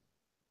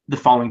the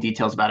following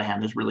details about a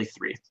hand. There's really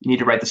three. You need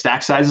to write the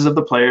stack sizes of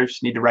the players,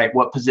 you need to write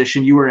what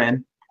position you were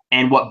in,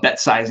 and what bet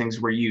sizings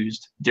were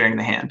used during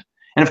the hand.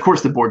 And of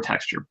course the board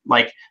texture,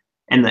 like,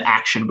 and the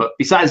action. But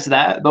besides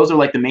that, those are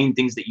like the main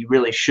things that you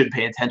really should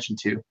pay attention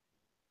to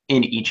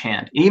in each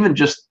hand. And even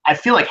just, I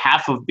feel like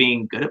half of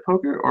being good at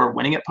poker or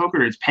winning at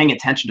poker is paying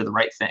attention to the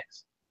right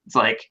things. It's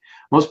like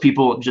most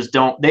people just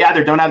don't, they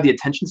either don't have the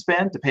attention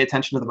span to pay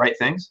attention to the right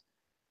things,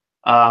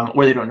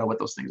 or they don't know what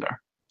those things are.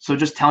 So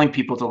just telling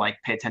people to like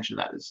pay attention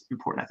to that is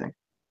important, I think.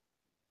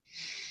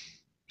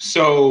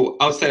 So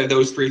outside of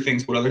those three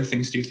things, what other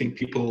things do you think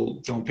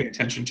people don't pay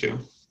attention to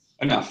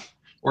enough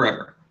or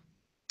ever?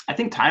 I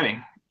think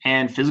timing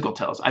and physical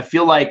tells. I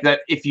feel like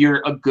that if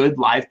you're a good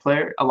live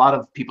player, a lot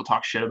of people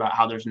talk shit about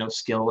how there's no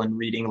skill in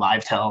reading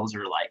live tells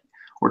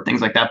or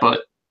things like that.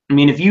 But I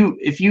mean, if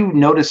you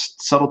notice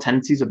subtle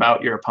tendencies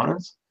about your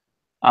opponents,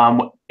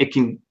 it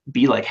can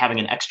be like having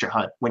an extra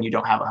HUD when you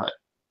don't have a HUD.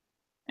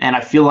 And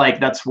I feel like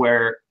that's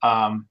where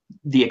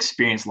the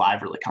experience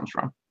live really comes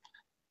from.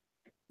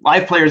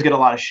 Live players get a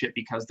lot of shit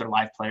because they're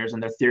live players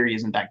and their theory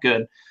isn't that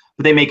good,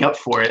 but they make up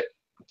for it,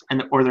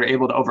 or they're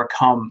able to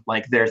overcome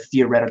like their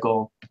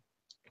theoretical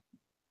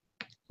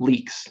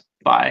leaks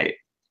by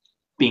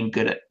being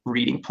good at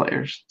reading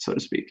players, so to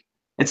speak.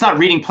 It's not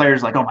reading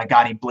players like, oh my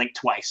God, he blinked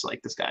twice,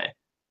 like this guy.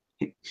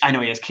 I know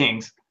he has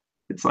kings.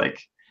 It's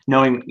like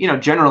knowing,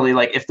 generally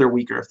like if they're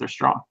weak or if they're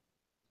strong.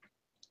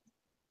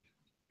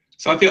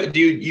 So I feel, do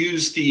you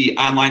use the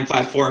online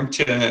platform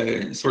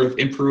to sort of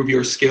improve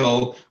your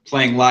skill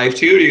playing live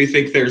too? Do you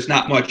think there's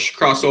not much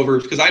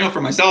crossover? Because I know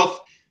for myself,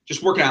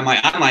 just working on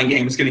my online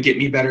game is going to get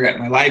me better at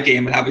my live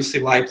game. And obviously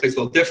live plays a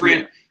little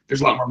different.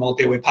 There's a lot more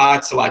multi-way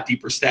pots, a lot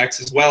deeper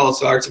stacks as well.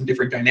 So there are some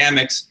different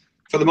dynamics.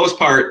 For the most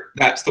part,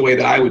 that's the way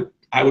that I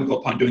would go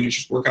upon doing it,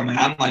 just work on my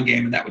online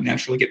game, and that would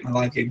naturally get my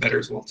live game better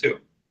as well too.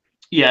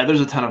 Yeah, there's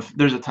a ton of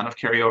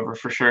carryover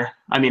for sure.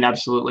 I mean,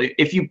 absolutely.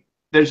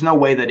 There's no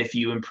way that if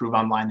you improve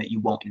online that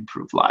you won't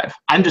improve live.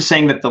 I'm just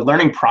saying that the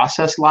learning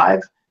process live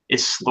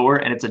is slower,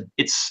 and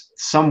it's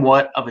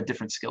somewhat of a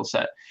different skill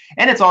set.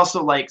 And it's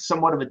also like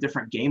somewhat of a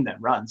different game that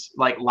runs.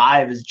 Like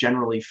live is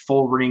generally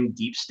full ring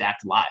deep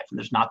stacked live. And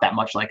there's not that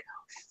much like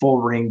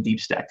full ring deep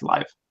stacked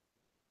live.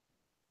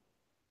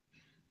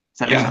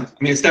 Yeah,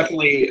 I mean, it's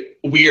definitely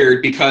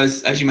weird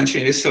because, as you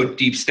mentioned, it is so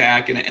deep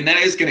stack, and that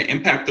is going to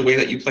impact the way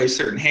that you play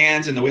certain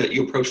hands and the way that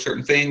you approach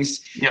certain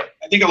things. Yep.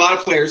 I think a lot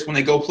of players, when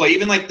they go play,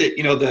 even like the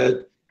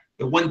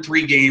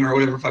 1-3 game or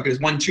whatever the fuck it is,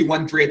 1-2,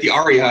 1-3 at the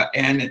Aria,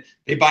 and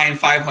they buy in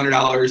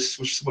 $500,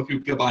 which is what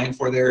people buying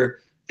for there.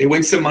 They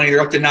win some money.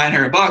 They're up to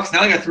 $900.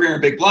 Now they got 300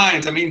 big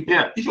blinds. I mean,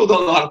 people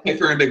don't know how to play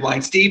 300 big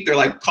blinds deep. They're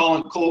like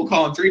calling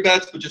 3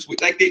 bets, but just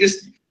like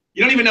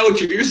you don't even know what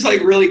you're just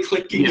like really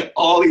clicking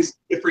all these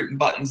different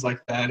buttons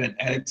like that. And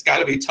it's got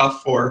to be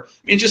tough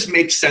it just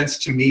makes sense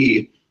to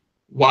me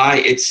why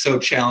it's so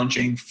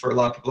challenging for a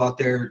lot of people out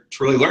there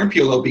to really learn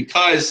PLO,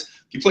 because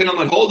you play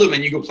Nolan Hold'em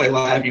and you go play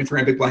live, you're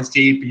 300 big blinds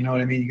deep, you know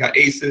what I mean? You got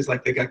aces,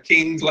 like they got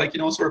kings, like,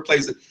 sort of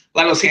plays. A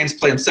lot of those hands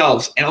play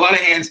themselves. And a lot of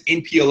hands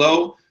in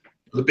PLO,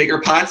 the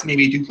bigger pots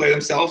maybe do play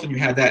themselves, and you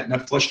have that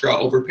nut flush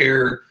draw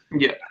overpair,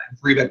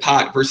 3-bet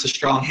pot versus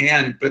strong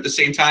hand. But at the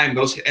same time,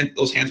 those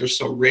hands are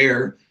so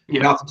rare.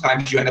 And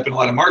oftentimes you end up in a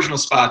lot of marginal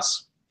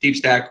spots, deep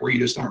stack, where you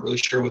just aren't really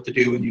sure what to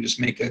do, and you just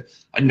make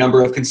a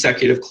number of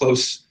consecutive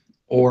close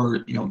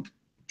or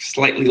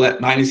slightly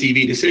minus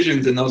EV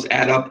decisions, and those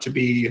add up to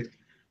be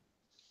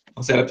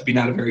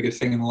not a very good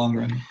thing in the long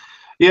run.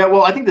 Yeah,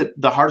 well, I think that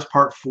the hardest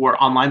part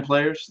for online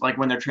players, like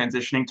when they're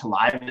transitioning to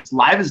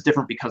live is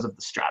different because of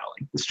the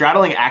straddling. The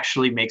straddling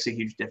actually makes a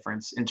huge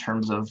difference in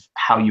terms of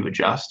how you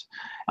adjust.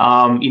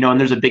 And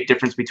there's a big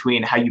difference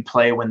between how you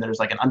play when there's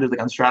like an under the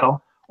gun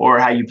straddle, or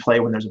how you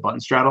play when there's a button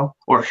straddle,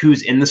 or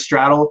who's in the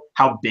straddle,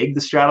 how big the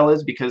straddle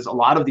is, because a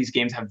lot of these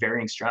games have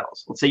varying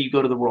straddles. Let's say you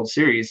go to the World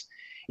Series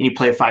and you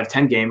play a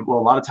 5-10 game. Well,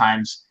 a lot of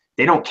times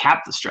they don't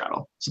cap the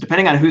straddle. So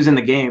depending on who's in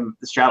the game,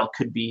 the straddle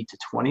could be to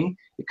 20,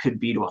 it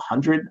could be to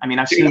 100. I mean,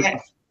 I've seen.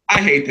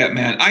 I hate that,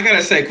 man. I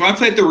gotta say, when I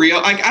play at the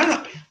Rio, like I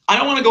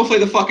don't want to go play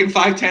the fucking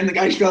 5-10. The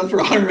guy straddling for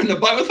 100 in the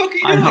butt. What the fuck are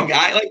you doing,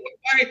 guy?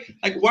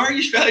 Why are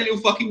you straddling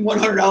fucking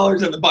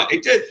 $100 in the butt?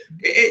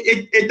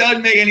 It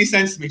doesn't make any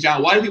sense to me,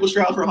 John. Why do people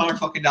straddle for $100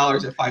 fucking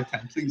dollars at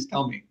 5-10? Please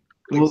tell me.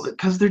 Please. Well,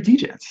 because they're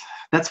degens.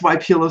 That's why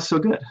PLO is so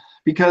good.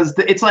 Because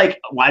it's like,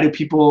 why do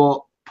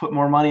people put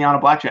more money on a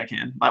blackjack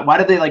hand? Like, why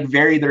do they like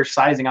vary their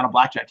sizing on a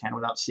blackjack hand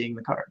without seeing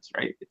the cards?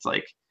 Right? It's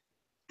like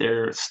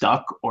they're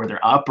stuck, or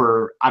they're up,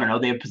 or I don't know,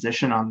 they have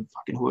position on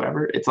fucking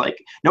whoever. It's like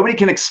nobody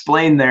can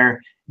explain their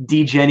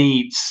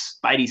degen-y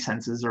spidey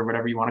senses or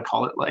whatever you want to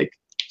call it. Like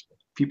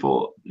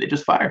people, they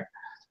just fire.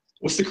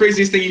 What's the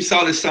craziest thing you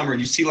saw this summer?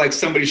 You see like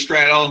somebody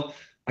straddle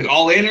like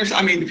all in, or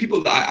I mean,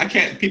 people I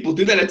can't. People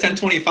do that at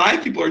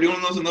 10-25. People are doing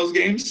those in those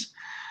games.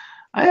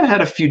 I have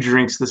had a few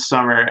drinks this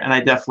summer, and I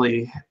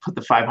definitely put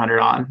the 500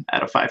 on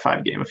at a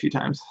 5-5 game a few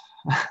times.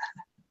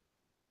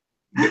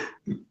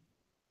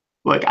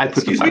 Like I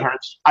put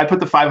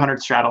the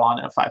 500 straddle on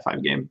at a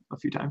 5-5 game a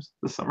few times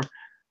this summer.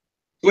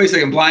 Wait a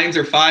second, blinds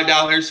are $5.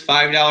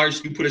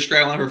 $5. You put a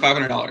straddle on for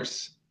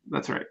 $500.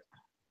 That's right.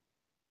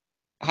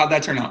 How'd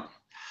that turn out?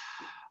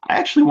 I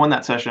actually won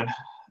that session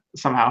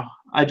somehow.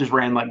 I just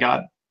ran like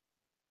God.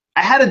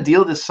 I had a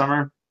deal this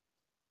summer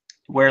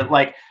where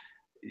like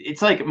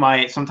it's like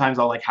sometimes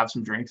I'll like have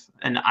some drinks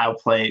and I'll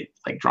play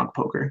like drunk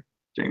poker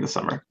during the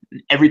summer.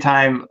 Every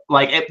time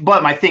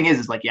but my thing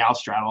is like, yeah, I'll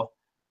straddle.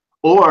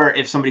 Or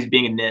if somebody's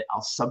being a nit,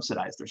 I'll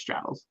subsidize their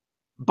straddles.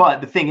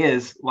 But the thing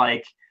is,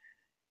 like,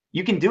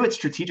 you can do it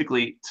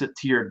strategically to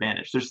your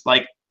advantage. There's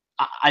like,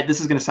 this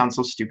is going to sound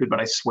so stupid, but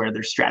I swear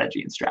there's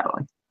strategy in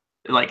straddling.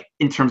 Like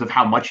in terms of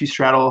how much you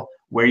straddle,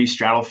 where you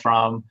straddle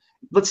from.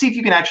 Let's see if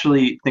you can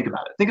actually think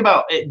about it. Think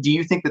about it. Do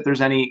you think that there's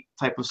any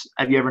type of,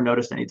 have you ever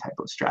noticed any type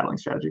of straddling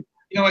strategy?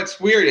 You know, it's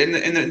weird.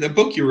 In the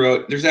book you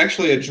wrote, there's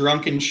actually a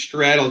drunken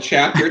straddle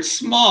chapter. It's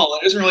small.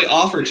 It doesn't really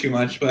offer too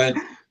much, but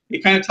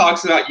it kind of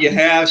talks about you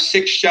have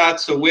 6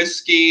 shots of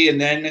whiskey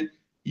and then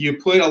you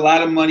put a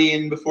lot of money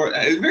in before.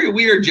 It's a very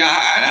weird,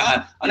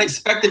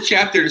 unexpected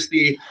chapter to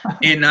see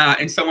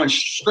in someone's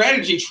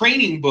strategy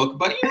training book.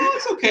 But you know,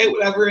 it's okay,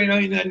 whatever. You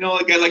know,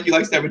 a guy like you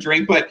likes to have a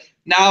drink. But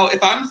now,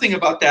 if I'm thinking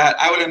about that,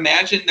 I would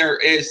imagine there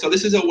is. So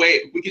this is a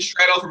way we can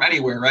straddle from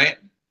anywhere, right?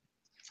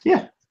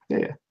 Yeah.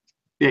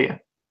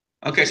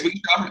 Okay, so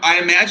I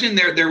imagine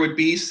there would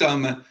be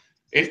some.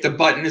 If the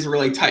button is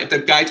really tight, the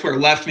guy to our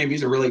left maybe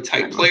is a really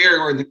tight player,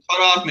 or in the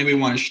cutoff, maybe we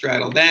want to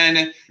straddle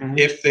then. Mm-hmm.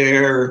 If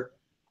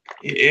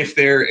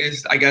there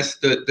is, I guess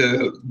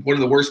the one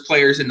of the worst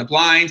players in the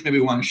blinds, maybe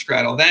we want to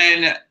straddle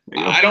then.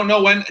 I don't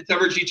know when it's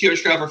ever GTO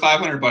straddle for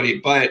 500, buddy,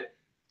 but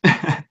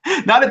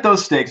not at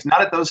those stakes.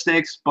 Not at those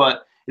stakes,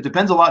 but it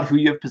depends a lot who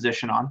you have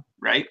position on,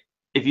 right?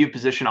 If you have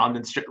position on,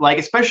 then like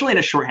especially in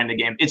a short-handed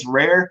game, it's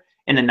rare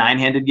in a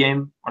 9-handed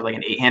game or like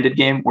an 8-handed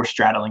game where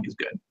straddling is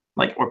good,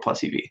 like or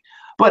plus EV.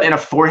 But in a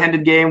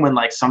 4-handed game, when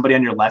like somebody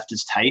on your left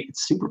is tight,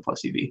 it's super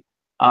plus EV.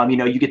 You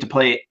know, you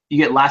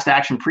get last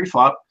action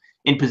pre-flop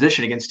in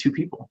position against 2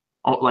 people,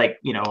 like,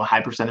 you know, a high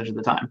percentage of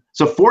the time.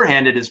 So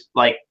 4-handed is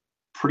like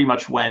pretty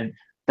much when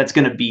that's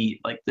going to be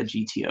like the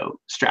GTO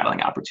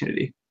straddling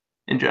opportunity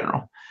in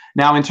general.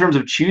 Now, in terms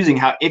of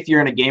choosing if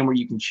you're in a game where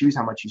you can choose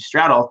how much you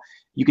straddle,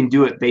 you can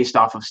do it based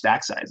off of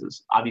stack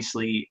sizes.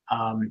 Obviously,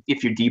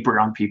 if you're deeper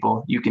on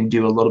people, you can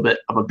do a little bit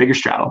of a bigger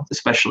straddle,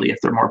 especially if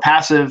they're more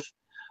passive.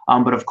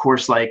 But of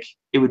course, like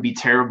it would be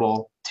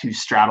terrible to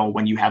straddle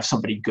when you have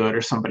somebody good or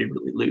somebody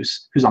really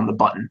loose who's on the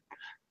button.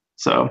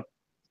 So,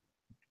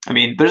 I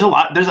mean, there's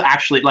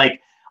actually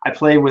like I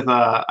play with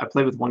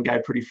one guy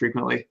pretty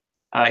frequently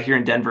here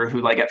in Denver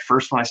who like at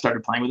first when I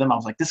started playing with him, I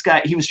was like, this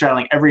guy, he was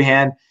straddling every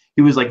hand.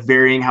 He was like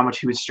varying how much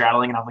he was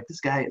straddling, and I was like, this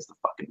guy is the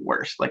fucking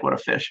worst. Like, what a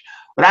fish.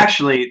 But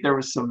actually, there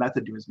was some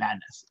method to his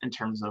madness in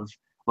terms of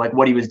like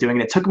what he was doing,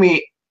 and it took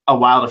me a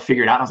while to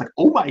figure it out. I was like,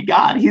 oh my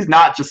god, he's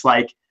not just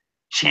like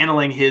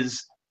channeling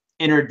his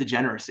inner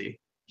degeneracy.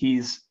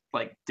 He's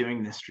like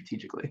doing this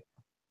strategically,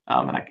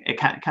 and it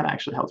kind of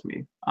actually helps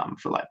me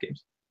for live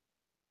games.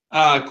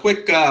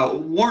 Quick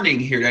warning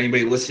here to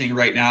anybody listening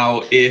right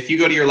now: if you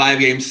go to your live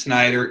games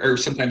tonight or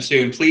sometime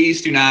soon,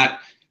 please do not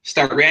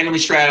start randomly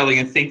straddling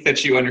and think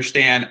that you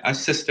understand a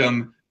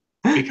system,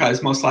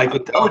 because most likely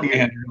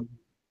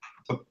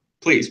so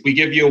please, we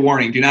give you a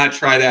warning. Do not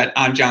try that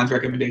on John's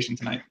recommendation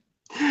tonight.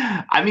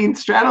 I mean,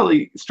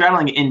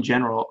 straddling in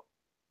general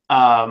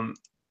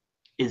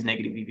is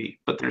negative EV,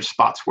 but there's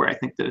spots where I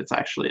think that it's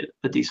actually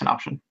a decent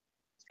option.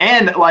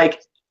 And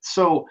like,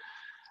 so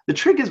the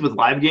trick is with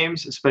live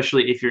games,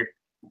 especially if you're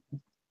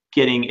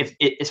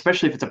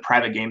especially if it's a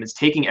private game, is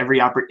taking every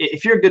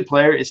if you're a good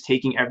player, is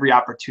taking every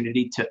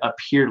opportunity to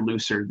appear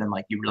looser than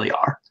like you really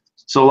are.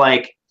 So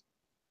like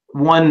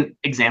one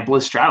example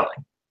is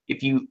straddling.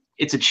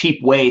 It's a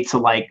cheap way to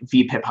like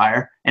VPIP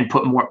higher and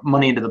put more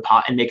money into the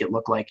pot and make it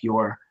look like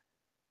you're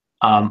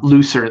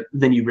looser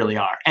than you really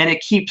are. And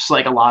it keeps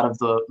like a lot of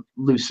the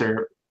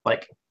looser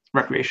like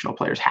recreational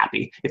players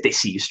happy if they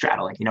see you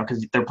straddling, you know,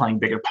 because they're playing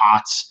bigger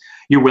pots.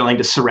 You're willing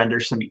to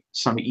surrender some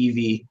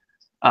EV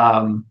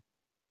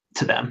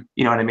to them,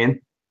 you know what I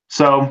mean?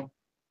 So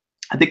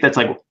I think that's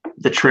like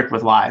the trick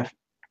with live,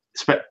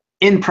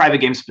 in private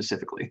games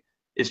specifically,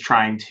 is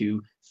trying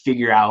to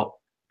figure out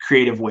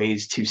creative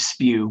ways to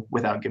spew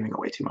without giving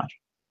away too much.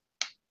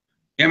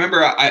 Yeah, I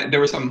remember there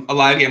was a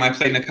live game I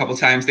played in a couple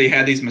times. They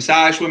had these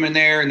massage women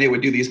there, and they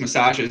would do these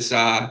massages.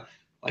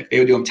 Like they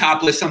would do them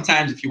topless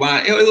sometimes if you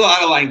want. It was a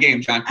lot of line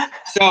game, John.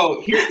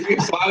 So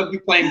so I would be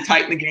playing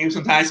tight in the game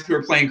sometimes if you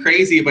were playing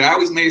crazy, but I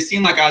always made it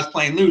seem like I was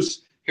playing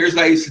loose. Here's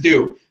what I used to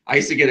do. I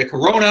used to get a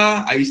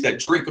Corona. I used to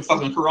drink a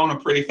fucking Corona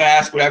pretty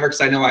fast, whatever,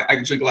 because I know I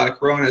can drink a lot of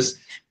Coronas.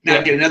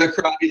 Now get another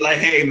Corona, be like,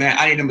 hey, man,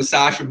 I need a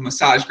massage from a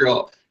massage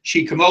girl.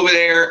 she'd come over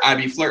there. I'd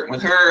be flirting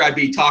with her. I'd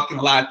be talking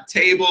a lot at the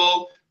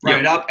table,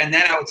 running up. And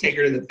then I would take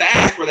her to the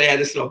back where they had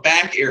this little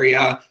back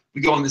area.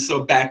 We go in this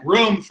little back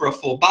room for a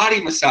full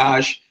body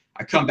massage.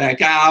 I come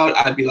back out.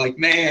 I'd be like,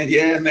 man,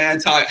 yeah, man,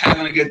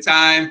 having a good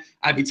time.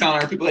 I'd be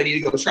telling our people they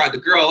need to go try the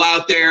girl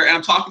out there. And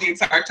I'm talking the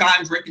entire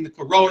time, drinking the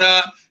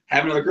Corona,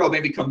 having another girl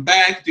maybe come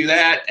back, do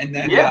that. And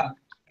then,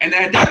 and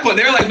then at that point,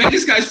 they're like, man,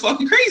 this guy's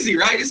fucking crazy,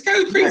 right? This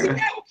guy's crazy.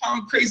 Yeah, what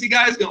kind of crazy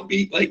guy's going to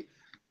be like?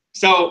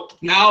 So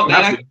now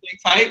I can stay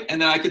tight,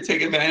 and then I could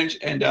take advantage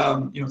and,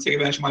 take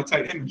advantage of my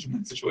tight image in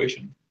that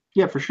situation.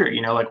 Yeah, for sure.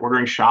 Like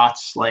ordering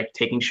shots, like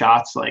taking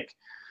shots, like,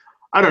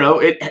 I don't know.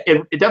 It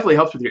definitely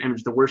helps with your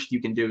image. The worst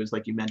you can do is,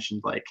 like you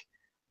mentioned, like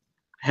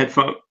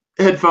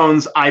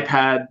headphones,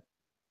 iPad,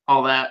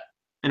 all that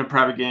in a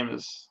private game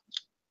is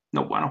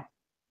no bueno.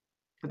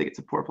 I think it's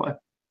a poor play.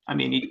 I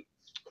mean,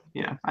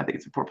 I think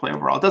it's a poor play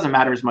overall. It doesn't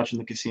matter as much in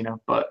the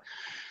casino, but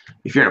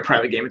if you're in a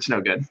private game, it's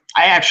no good.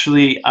 I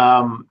actually,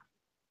 I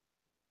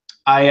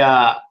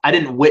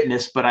didn't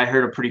witness, but I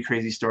heard a pretty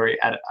crazy story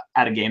at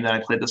a game that I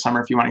played this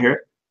summer. If you want to hear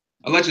it.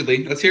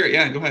 Allegedly, let's hear it.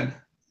 Yeah, go ahead.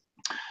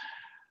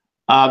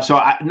 So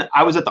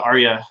I was at the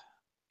Aria,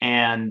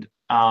 and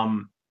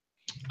I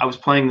was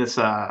playing this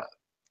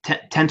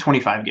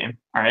 10-25 game.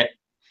 All right,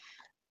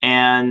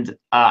 and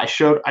I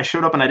showed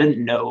up, and I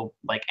didn't know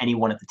like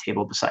anyone at the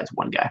table besides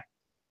one guy,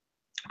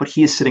 but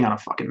he is sitting on a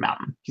fucking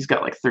mountain. He's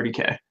got like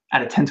 30K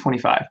at a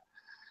 10-25.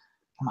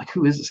 I'm like,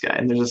 who is this guy?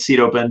 And there's a seat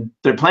open.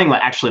 They're playing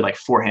like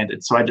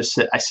four-handed, so I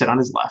sit on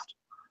his left,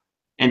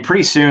 and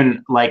pretty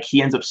soon like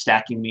he ends up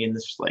stacking me in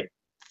this like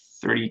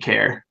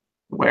 30K.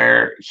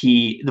 Where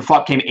the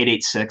flop came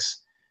 8-8-6,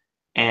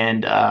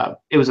 and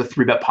it was a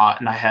 3-bet pot,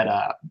 and I had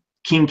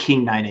king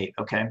 9-8,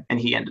 okay, and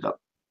he ended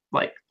up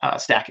like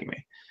stacking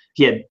me.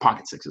 He had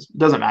pocket sixes.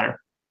 Doesn't matter.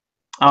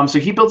 So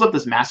he builds up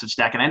this massive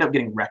stack, and I end up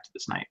getting wrecked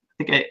this night.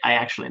 I think I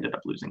actually ended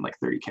up losing like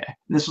 30K. And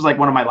this was like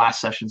one of my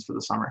last sessions for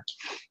the summer,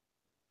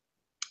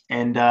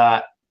 and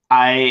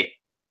I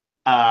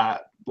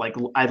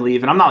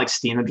leave, and I'm not like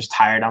steamed. I'm just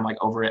tired. I'm like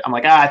over it. I'm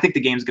like, I think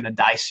the game's gonna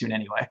die soon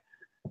anyway.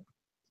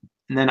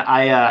 And then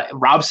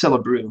Rob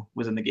Celebrew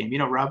was in the game. You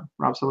know Rob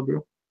Celebrew?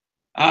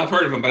 I've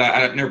heard of him, but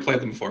I've never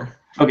played them before.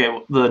 Okay,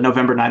 well, the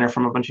November Niner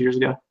from a bunch of years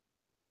ago.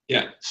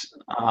 Yeah.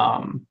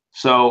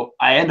 So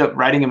I end up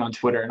writing him on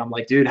Twitter, and I'm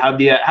like, dude, how'd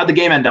the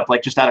game end up?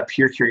 Like, just out of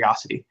pure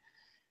curiosity.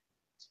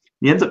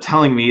 He ends up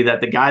telling me that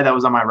the guy that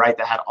was on my right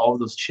that had all of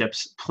those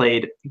chips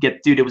dude,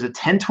 it was a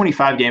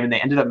 10-25 game, and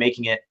they ended up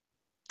making it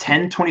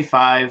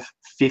 10-25,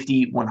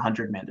 50,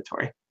 100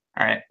 mandatory.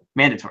 All right,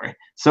 mandatory.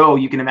 So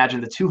you can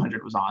imagine the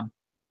 200 was on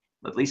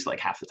at least like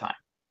half the time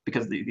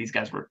because these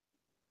guys were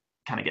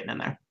kind of getting in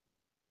there.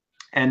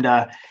 And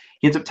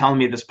he ends up telling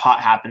me this pot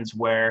happens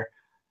where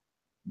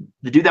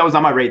the dude that was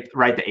on my right,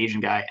 the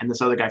Asian guy, and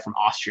this other guy from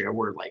Austria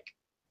were like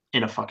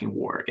in a fucking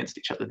war against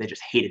each other. They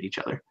just hated each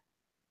other.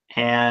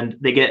 And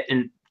they get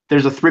in,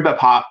 there's a 3-bet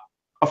pot,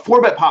 a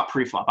 4-bet pot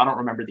pre-flop. I don't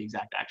remember the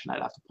exact action.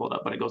 I'd have to pull it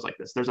up, but it goes like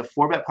this. There's a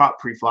 4-bet pot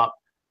pre-flop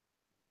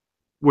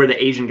where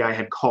the Asian guy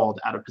had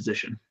called out of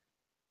position.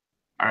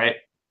 All right.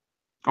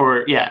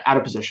 Or yeah, out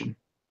of position.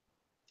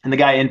 And the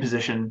guy in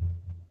position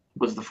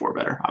was the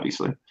 4-better,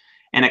 obviously.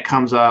 And it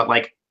comes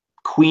like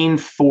queen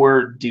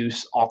 4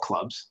 deuce all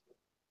clubs.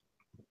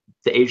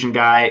 The Asian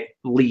guy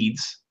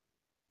leads,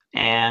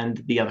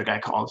 and the other guy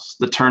calls.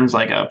 The turn's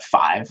like a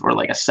 5 or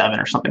like a 7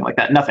 or something like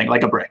that. Nothing,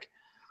 like a brick.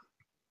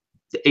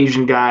 The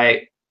Asian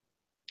guy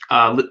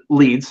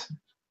leads.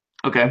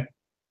 Okay.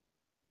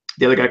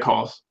 The other guy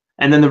calls.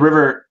 And then the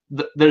river,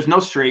 there's no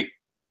straight.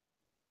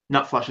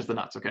 Nut flushes the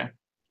nuts, okay?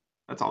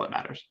 That's all that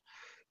matters.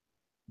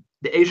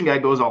 The Asian guy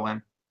goes all in,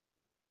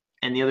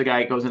 and the other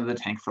guy goes into the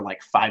tank for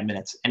like 5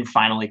 minutes and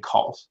finally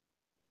calls.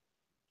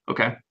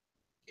 Okay.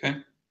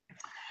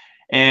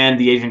 And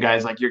the Asian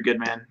guy's like, "You're good,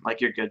 man. Like,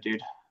 you're good,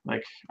 dude.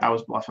 Like, I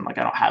was bluffing. Like,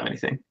 I don't have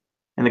anything."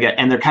 And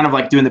they're kind of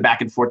like doing the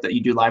back and forth that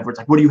you do live, where it's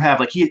like, "What do you have?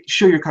 Like,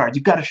 show your cards.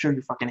 You got to show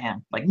your fucking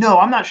hand." Like, "No,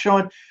 I'm not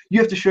showing. You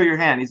have to show your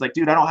hand." He's like,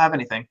 "Dude, I don't have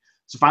anything."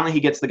 So finally, he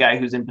gets the guy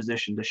who's in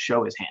position to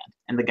show his hand,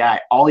 and the guy,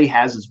 all he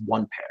has is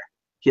one pair.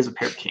 He has a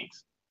pair of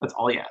kings. That's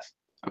all he has.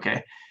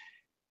 Okay.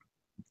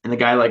 And the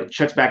guy like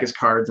checks back his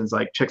cards, and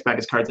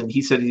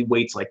he said he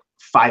waits like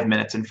 5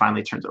 minutes and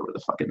finally turns over the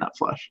fucking nut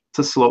flush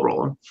to slow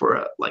roll him for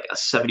a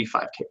 75K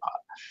pot.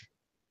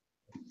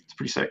 It's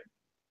pretty sick.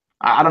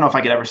 I don't know if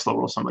I could ever slow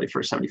roll somebody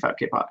for a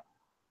 75K pot.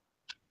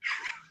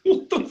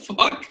 What the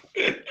fuck?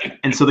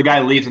 And so the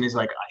guy leaves, and he's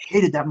like, "I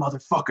hated that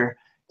motherfucker."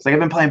 He's like, "I've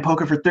been playing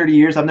poker for 30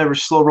 years. I've never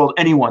slow rolled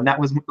anyone. That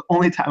was the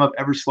only time I've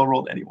ever slow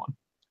rolled anyone."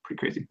 Pretty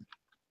crazy.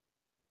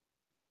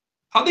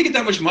 How'd they get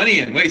that much money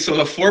in? Wait, so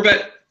the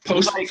 4-bet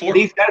post like, 4?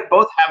 These guys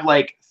both have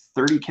like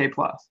 30K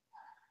plus,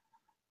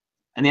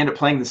 and they end up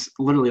playing this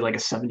literally like a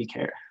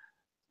 70K.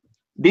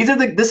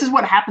 This is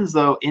what happens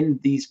though in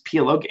these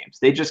PLO games.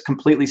 They just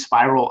completely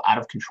spiral out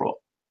of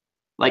control.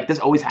 Like this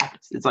always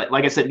happens. It's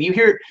like I said, you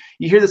hear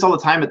this all the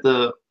time at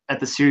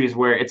the series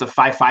where it's a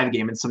 5-5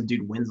 game and some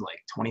dude wins like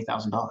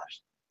 $20,000.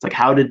 It's like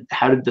how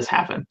did this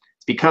happen?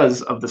 It's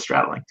because of the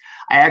straddling.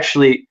 I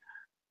actually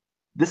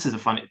this is a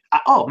funny.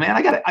 Oh man,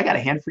 I got a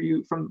hand for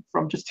you from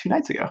just 2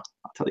 nights ago.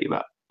 I'll tell you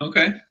about.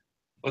 Okay,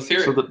 let's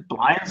hear So it. the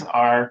blinds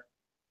are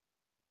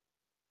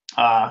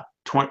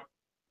 20,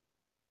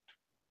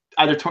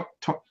 either 20,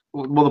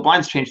 well, the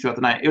blinds changed throughout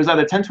the night. It was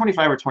either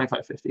 10-25 or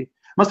 25-50.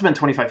 Must have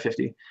been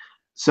 25-50.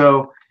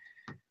 So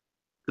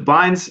the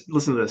blinds,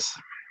 listen to this.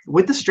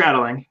 With the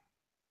straddling,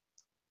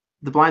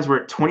 the blinds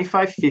were at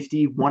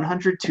 25-50,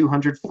 100,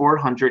 200,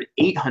 400,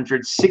 800,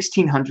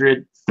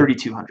 1600,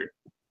 3200.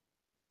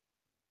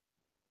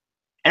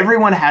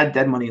 Everyone had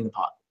dead money in the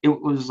pot. It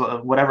was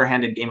whatever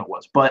handed game it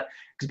was. But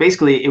because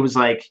basically it was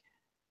like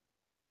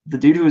the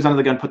dude who was under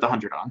the gun put the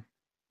 100 on,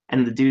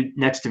 and the dude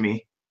next to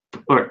me,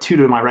 or two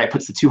to my right,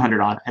 puts the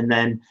 200 on, and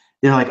then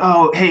they're like,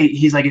 "Oh, hey,"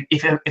 he's like,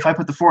 "If I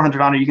put the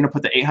 400 on, are you gonna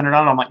put the 800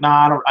 on?" I'm like,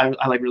 "Nah,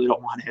 I like really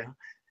don't want to."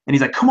 And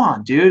he's like, "Come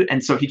on, dude!"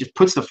 And so he just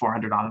puts the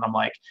 400 on, and I'm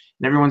like,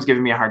 and everyone's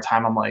giving me a hard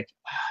time. I'm like,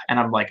 and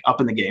I'm like up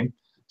in the game,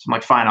 so I'm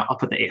like, fine, I'll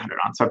put the 800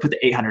 on. So I put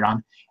the 800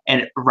 on,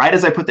 and right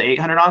as I put the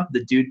 800 on,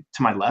 the dude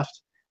to my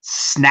left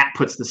snap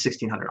puts the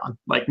 1600 on,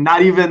 like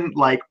not even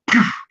like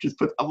just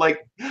put. I'm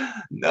like,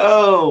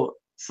 no.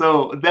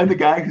 So then the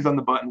guy who's on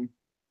the button,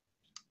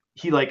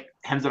 he like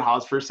hems and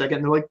haws for a second.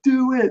 And they're like,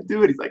 do it.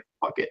 He's like,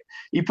 fuck it.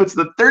 He puts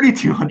the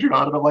 3200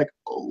 on, and I'm like,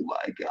 oh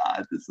my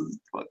god, this is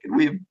fucking.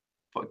 We have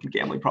fucking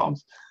gambling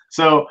problems.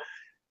 So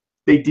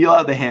they deal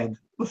out the hand.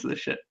 Listen to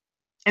this shit.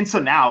 And so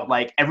now,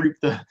 like I'm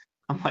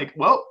like,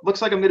 well,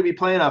 looks like I'm going to be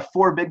playing a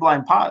 4 big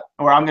blind pot,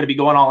 or I'm going to be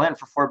going all in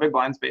for 4 big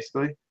blinds,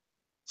 basically.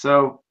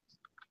 So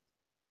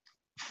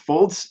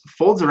folds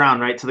around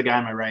right to the guy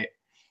on my right.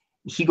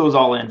 He goes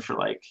all in for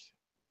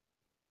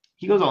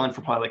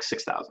probably like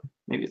 6,000.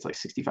 Maybe it's like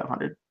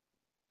 6,500.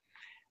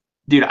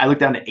 Dude, I look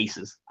down to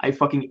aces. I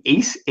fucking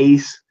ace,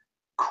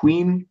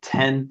 queen,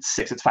 10,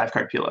 6. It's 5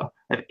 card PLO.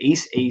 I have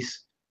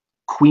ace,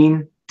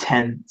 queen,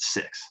 10,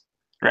 6.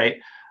 Right?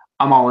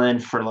 I'm all in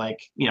for like,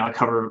 I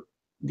cover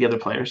the other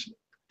players.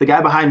 The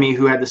guy behind me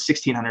who had the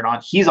 1,600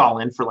 on, he's all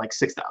in for like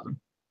 6,000.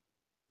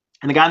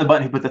 And the guy on the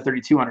button who put the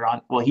 3,200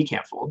 on, well, he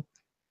can't fold.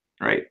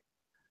 Right?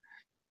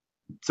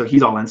 So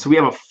he's all in. So we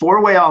have a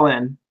 4-way all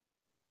in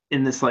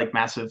this like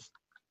massive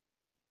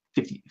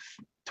 50,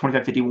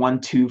 25, 50,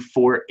 1, 2,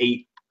 4,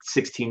 8,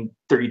 16,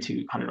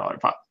 $3,200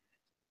 pot.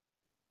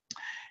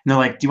 And they're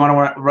like, you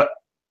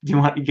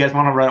guys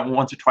want to run it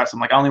once or twice? I'm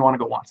like, I only want to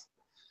go once.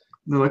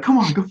 And they're like, come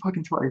on, go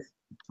fucking twice.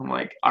 I'm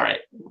like, all right,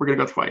 we're going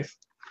to go twice.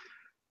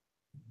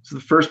 So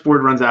the first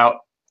board runs out,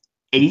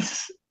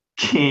 ace,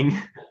 king,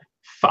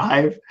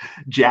 5,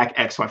 jack,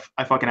 X. So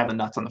I fucking have the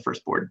nuts on the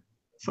first board.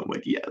 So I'm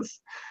like, yes.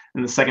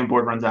 And the second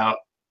board runs out.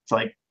 It's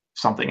like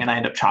something. And I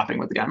end up chopping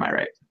with the guy on my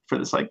right for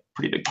this like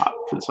pretty big pot,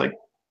 for this like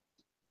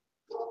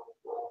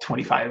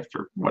 25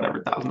 or whatever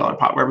 $1,000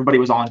 pot where everybody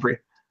was all in free.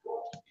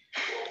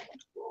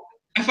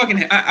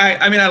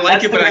 I mean, I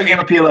like it, but I hate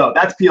PLO.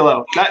 That's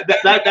PLO.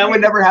 That would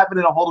never happen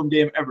in a hold'em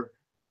game ever.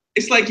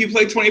 It's like you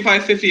play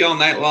 25-50 all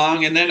night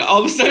long, and then all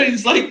of a sudden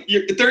it's like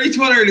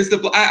 3,200 is the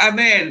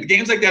man.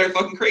 Games like that are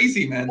fucking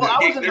crazy, man. Well,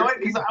 I was annoyed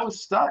because I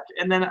was stuck,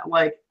 and then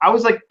like I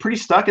was like pretty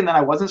stuck, and then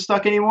I wasn't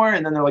stuck anymore,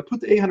 and then they're like, put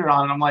the 800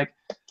 on, and I'm like,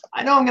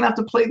 I know I'm gonna have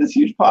to play this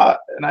huge pot,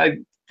 and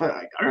all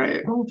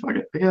right, oh fuck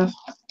it, I guess.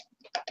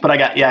 But I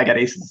got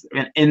aces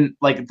in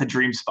like the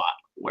dream spot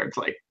where it's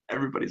like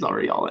everybody's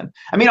already all in.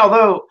 I mean,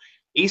 although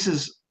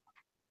aces,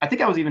 I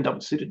think I was even double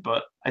suited,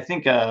 but I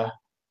think I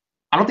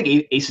don't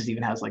think aces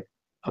even has like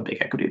a big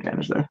equity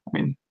advantage there. I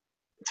mean,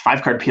 it's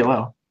 5 card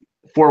PLO,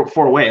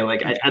 four away.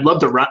 Like I'd love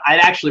to run. I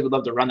actually would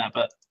love to run that,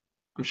 but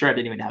I'm sure I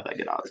didn't even have that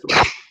good odds.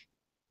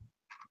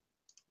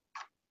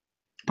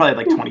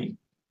 Probably like 27.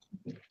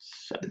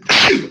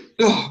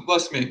 Oh,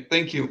 bless me.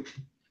 Thank you.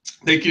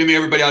 Thank you to me,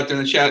 everybody out there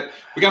in the chat.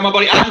 We got my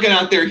buddy Amgan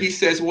out there. He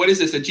says, what is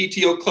this, a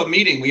GTO club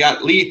meeting? We got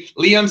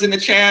Liam's in the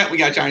chat. We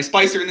got Johnny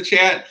Spicer in the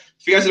chat.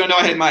 If you guys don't know,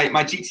 I had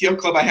my GTO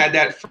club. I had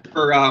that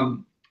for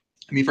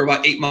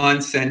about 8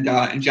 months, and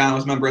John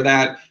was a member of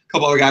that. A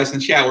couple other guys in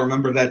the chat were a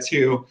member of that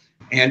too.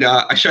 And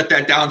I shut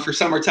that down for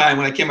summertime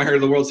when I came here to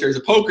the World Series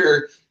of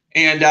Poker.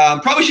 And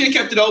probably should have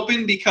kept it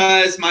open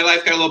because my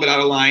life got a little bit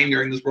out of line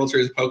during this World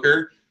Series of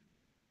Poker.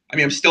 I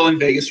mean, I'm still in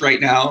Vegas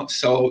right now,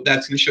 so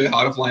that's going to show you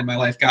how out of line my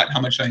life got and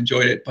how much I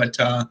enjoyed it. But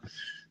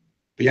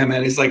yeah,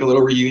 man, it's like a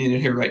little reunion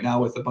in here right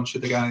now with a bunch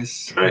of the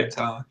guys. Right.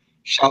 And,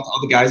 shout out to all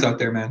the guys out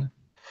there, man.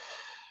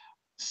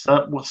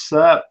 What's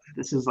up?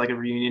 This is like a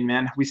reunion,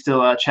 man. We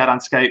still chat on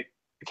Skype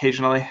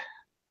occasionally.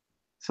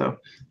 So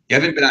yeah,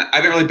 I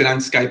haven't really been on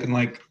Skype in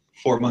like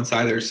 4 months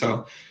either.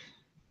 So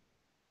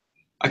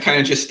I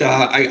kind of just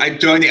I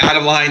joined the out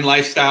of line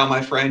lifestyle,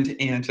 my friend,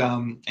 and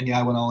yeah,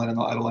 I went all in on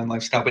the out of line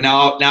lifestyle. But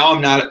now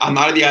I'm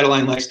out of the out of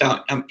line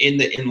lifestyle. I'm in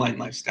the inline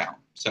lifestyle.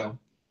 So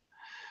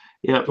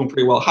yeah, doing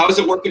pretty well. How is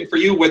it working for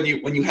you when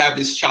you have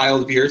this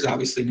child of yours,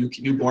 obviously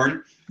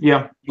newborn?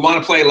 Yeah. You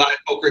want to play live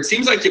poker. It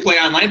seems like you play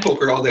online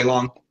poker all day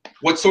long.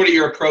 What's sort of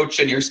your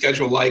approach and your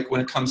schedule like when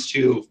it comes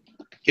to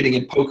getting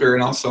in poker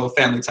and also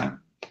family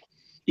time?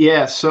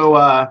 Yeah,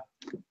 so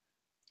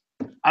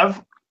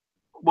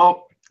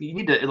you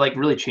need to, it like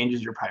really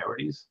changes your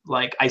priorities.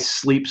 Like I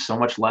sleep so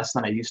much less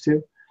than I used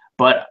to,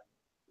 but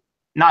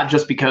not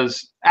just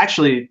because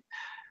actually,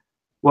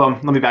 well,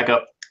 let me back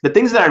up. The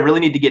things that I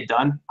really need to get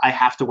done, I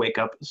have to wake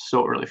up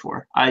so early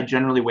for. I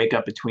generally wake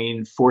up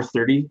between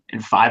 4:30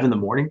 and 5 in the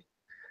morning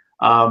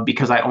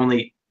because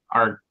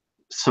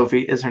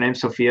Sophie is her name.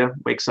 Sophia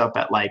wakes up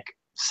at like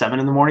 7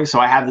 in the morning. So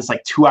I have this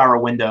like 2-hour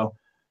window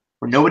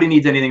where nobody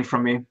needs anything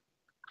from me,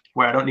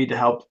 where I don't need to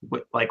help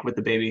with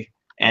the baby.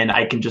 And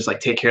I can just like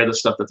take care of the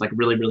stuff that's like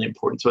really, really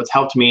important. So it's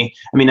helped me.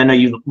 I mean, I know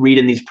you read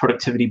in these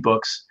productivity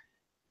books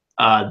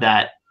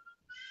that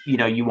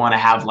you want to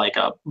have like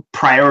a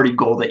priority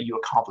goal that you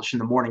accomplish in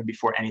the morning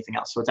before anything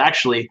else. So it's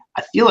actually,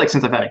 I feel like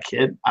since I've had a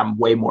kid, I'm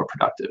way more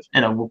productive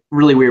in a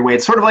really weird way.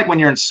 It's sort of like when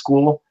you're in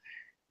school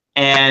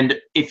and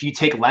if you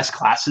take less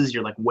classes,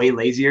 you're like way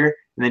lazier.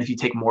 And then if you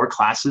take more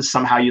classes,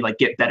 somehow you like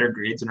get better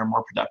grades and are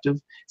more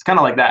productive. It's kind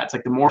of like that. It's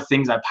like the more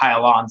things I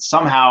pile on,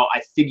 somehow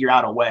I figure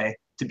out a way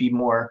to be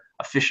more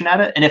efficient at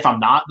it. And if I'm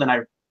not,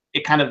 then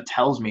it kind of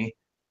tells me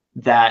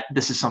that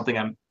this is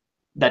something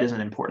that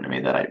isn't important to me,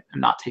 that I am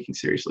not taking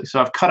seriously.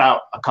 So I've cut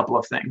out a couple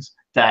of things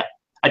that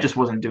I just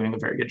wasn't doing a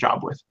very good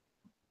job with.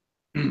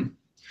 So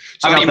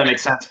I don't know if that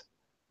makes sense.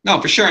 No,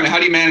 for sure. I mean, how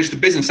do you manage the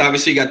business?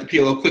 Obviously, you got the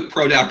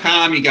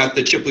PLOQuickPro.com, you got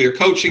the Chip Leader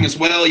coaching as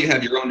well. You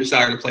have your own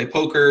desire to play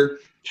poker.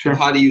 Sure. So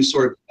how do you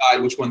sort of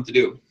decide which one to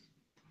do?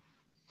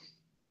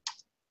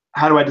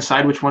 How do I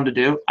decide which one to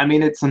do? I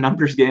mean, it's a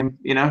numbers game,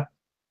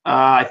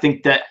 I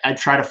think that I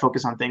try to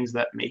focus on things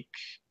that make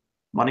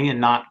money and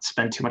not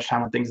spend too much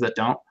time on things that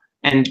don't.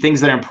 And things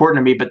that are important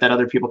to me, but that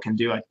other people can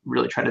do, I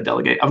really try to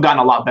delegate. I've gotten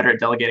a lot better at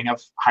delegating.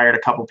 I've hired a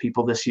couple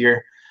people this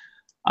year.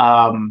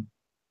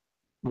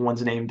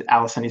 One's named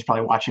Allison. He's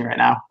probably watching right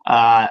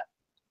now,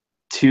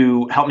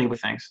 to help me with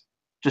things,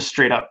 just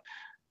straight up.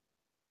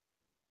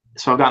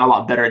 So I've gotten a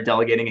lot better at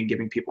delegating and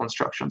giving people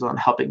instructions on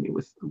helping me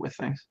with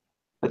things.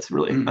 That's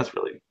really,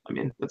 I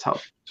mean, that's how.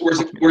 So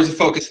where's the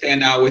focus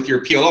stand now with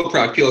your PLO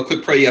product? PLO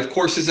Quick Pro, you have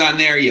courses on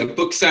there, you have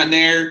books on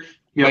there,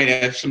 you might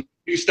have some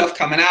new stuff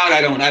coming out. I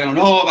don't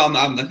know.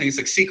 I think it's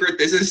like secret.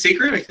 Is it a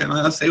secret? I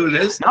can't say what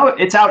it is. No,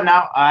 it's out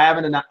now. I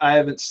haven't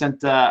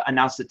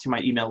announced it to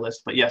my email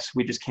list, but yes,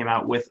 we just came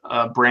out with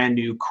a brand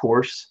new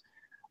course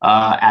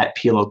at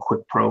PLO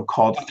Quick Pro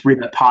called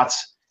 3-Bet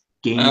Pots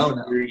Game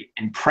Theory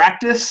and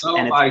Practice. Oh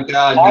and it's my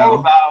God! all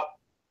about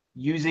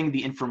using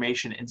the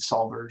information in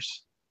solvers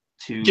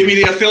to give me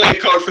the affiliate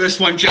code for this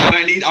one, John.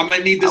 I'm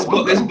gonna need this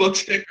book. This book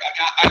sticker.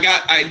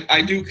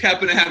 I do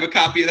happen to have a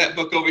copy of that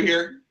book over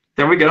here.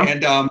 There we go.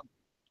 And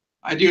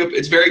I do.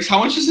 It's very. How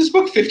much is this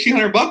book?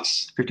 $1,500.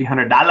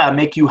 $1,500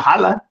 make you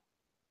holla.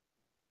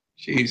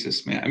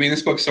 Jesus, man. I mean,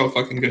 this book's so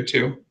fucking good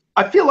too.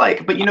 I feel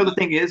like, but the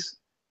thing is,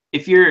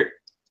 if you're,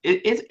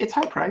 it's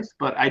high priced,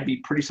 but I'd be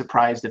pretty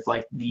surprised if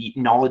like the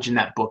knowledge in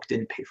that book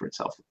didn't pay for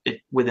itself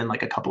within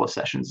like a couple of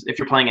sessions. If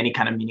you're playing any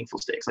kind of meaningful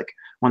stakes, like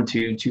 1,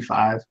 2, 2,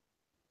 5.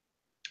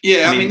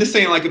 Yeah, I mean, this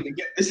ain't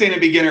a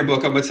beginner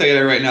book. I'm gonna tell you that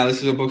right now.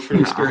 This is a book for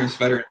an experienced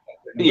veteran.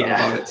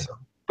 Yeah. About it, so.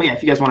 But yeah,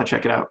 if you guys want to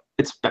check it out,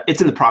 it's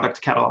in the product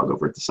catalog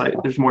over at the site.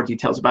 There's more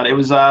details about it. It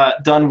was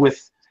done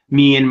with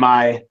me and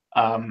my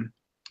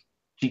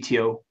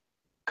GTO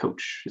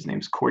coach. His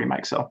name's Corey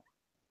Mikesell.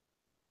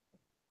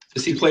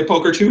 Does he play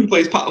poker too? He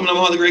plays Pot Limit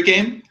Omaha, the great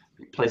game?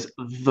 He plays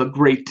the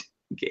great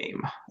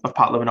game of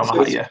Pot Limit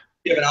Omaha, yeah.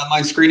 You have an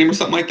online screening or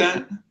something like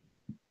that?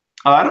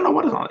 I don't know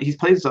what is on. He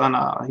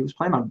was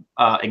playing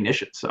on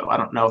Ignition, so I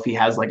don't know if he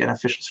has like an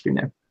official screen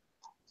name.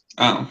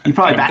 Oh. You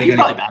probably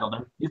battled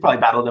him. You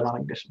probably battled him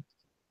on Ignition.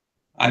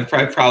 I've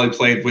probably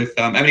played with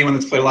anyone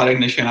that's played a lot of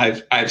Ignition.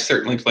 I've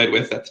certainly played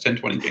with at the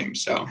 10-20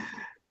 games. So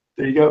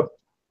there you go.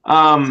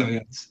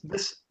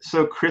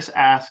 So Chris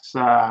asks,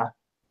 how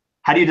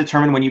do you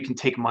determine when you can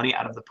take money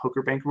out of the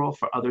poker bankroll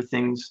for other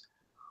things,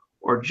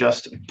 or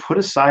just put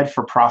aside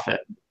for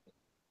profit?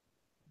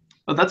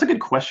 Well, that's a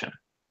good question.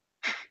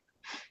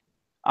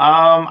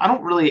 I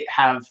don't really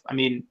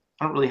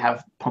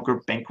have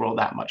poker bankroll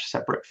that much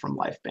separate from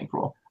life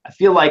bankroll. I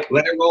feel like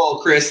let it roll,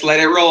 Chris. Let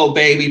it roll,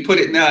 baby. Put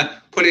it in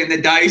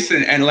the dice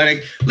and let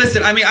it.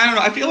 Listen, I mean, I don't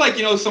know. I feel like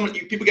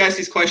people ask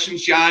these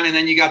questions, John, and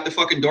then you got the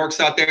fucking dorks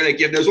out there that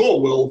give those. Oh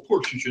well, of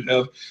course you should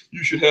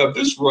have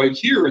this right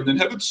here, and then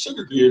have it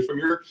segregated from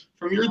your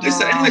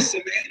this. And listen,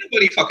 man,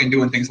 nobody fucking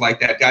doing things like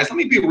that, guys. Let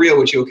me be real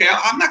with you, okay?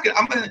 I'm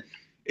gonna.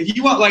 If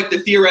you want like the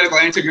theoretical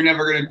answer you're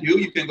never gonna do,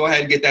 you can go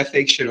ahead and get that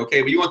fake shit,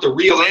 okay? But you want the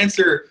real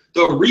answer.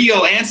 The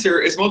real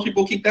answer is most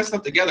people keep that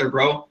stuff together,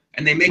 bro,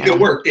 and they make it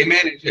work. They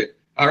manage it.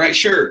 All right,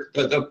 sure.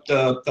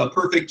 The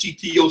perfect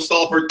GTO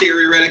solver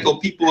theoretical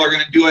people are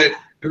going to do it.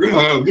 They're going to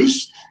have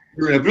this.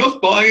 You're going to have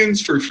enough buy-ins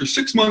for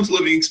 6 months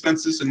living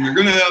expenses, and you're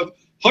going to have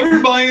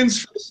 100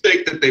 buy-ins for the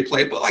stake that they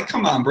play. But like,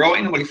 come on, bro,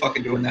 ain't nobody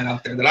fucking doing that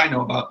out there that I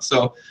know about.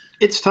 So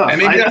it's tough. And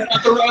maybe that's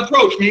not the right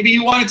approach. Maybe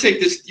you want to take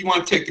this. You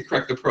want to take the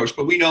correct approach.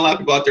 But we know a lot of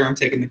people out there aren't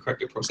taking the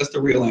correct approach. That's the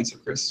real answer,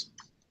 Chris.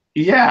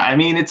 Yeah, I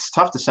mean, it's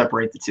tough to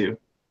separate the two.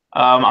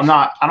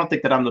 I don't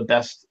think that I'm the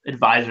best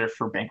advisor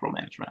for bankroll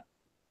management.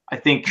 I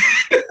think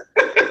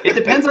it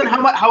depends on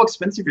how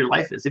expensive your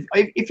life is.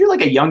 If you're like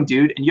a young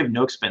dude and you have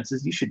no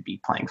expenses, you should be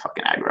playing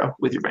fucking aggro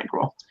with your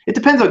bankroll. It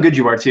depends how good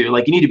you are too.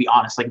 Like, you need to be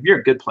honest. Like, if you're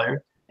a good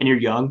player and you're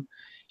young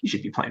you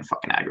should be playing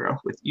fucking aggro.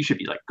 You should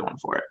be like going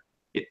for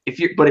it. If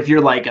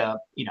you're like a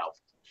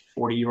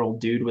 40-year-old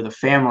dude with a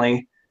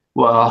family,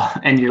 well,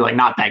 and you're like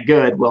not that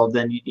good, well,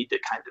 then you need to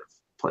kind of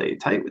play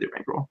tight with your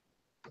bankroll.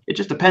 It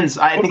just depends.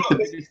 I think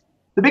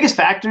the biggest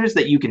factors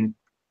that you can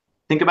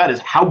think about is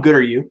how good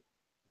are you,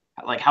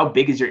 like how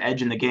big is your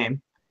edge in the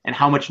game, and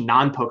how much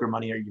non-poker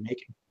money are you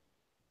making.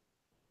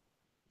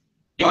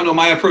 You all know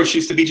my approach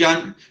used to be,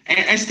 John,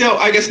 and still,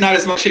 I guess not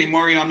as much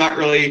anymore. I'm not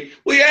really.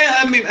 Well, yeah.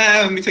 I mean,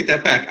 let me take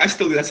that back. I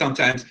still do that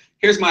sometimes.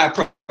 Here's my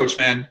approach,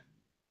 man.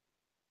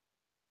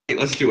 Hey,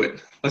 let's do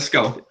it. Let's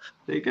go.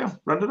 There you go.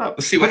 Run it up.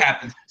 Let's see what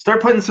happens.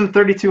 Start putting some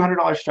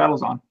 $3,200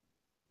 straddles on.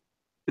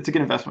 It's a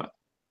good investment.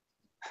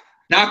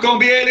 Not gonna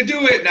be able to do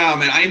it now,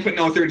 man. I ain't putting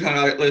no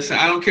 $3,200. Listen,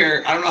 I don't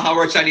care. I don't know how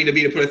rich I need to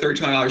be to put a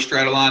 $3,200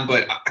 straddle on,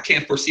 but I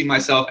can't foresee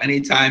myself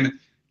anytime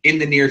in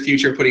the near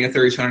future putting a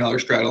 $3,200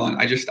 straddle on.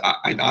 I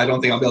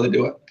don't think I'll be able to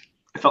do it.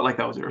 I felt like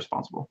that was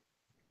irresponsible.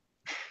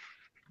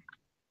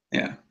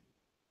 Yeah.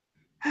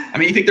 I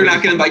mean, you think they're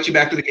not going to invite you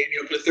back to the game?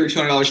 You put a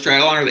 $3,200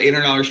 straddle on or the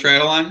 $800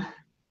 straddle on?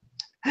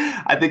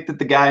 I think that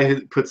the guy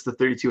who puts the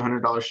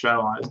 $3,200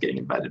 straddle on is getting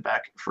invited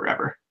back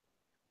forever.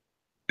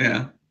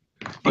 Yeah.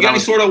 You got any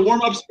sort of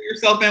warm ups for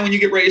yourself, man? When you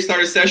get ready to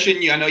start a session,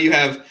 I know you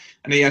have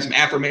some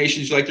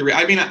affirmations you like to read.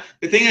 I mean,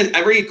 the thing is,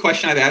 every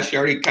question I've asked you,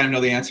 I already kind of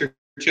know the answer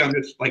to. I'm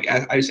just like,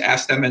 I just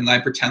ask them and I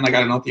pretend like I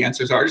don't know what the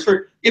answers are, just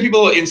for give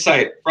people a little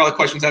insight. For all the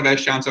questions I've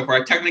asked John so far,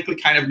 I technically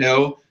kind of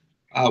know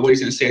what he's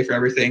going to say for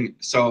everything.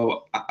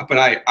 So, but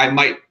I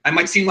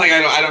might seem like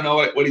I don't know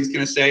what he's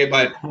going to say,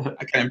 but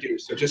I kind of do.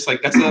 So just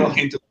like that's a little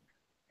hint of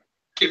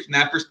from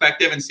that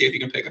perspective and see if you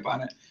can pick up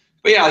on it.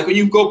 But yeah, like when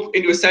you go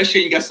into a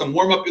session, you got some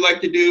warm up you like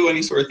to do,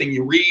 any sort of thing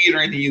you read or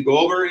anything you go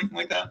over, anything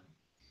like that?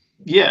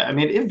 Yeah, I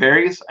mean, it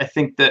varies. I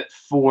think that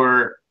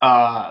for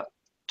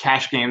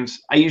cash games,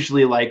 I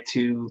usually like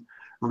to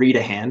read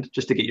a hand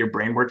just to get your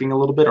brain working a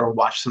little bit, or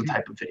watch some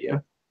type of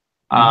video.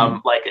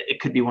 Like it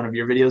could be one of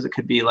your videos, it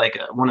could be like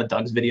one of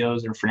Doug's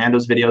videos or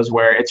Fernando's videos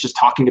where it's just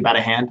talking about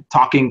a hand,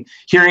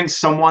 hearing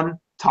someone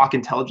talk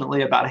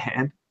intelligently about a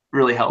hand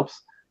really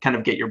helps kind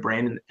of get your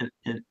brain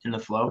in the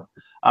flow.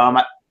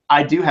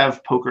 I do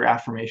have poker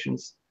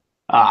affirmations.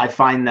 I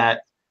find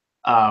that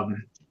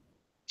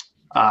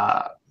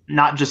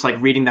not just like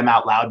reading them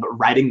out loud, but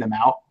writing them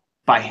out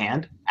by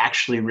hand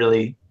actually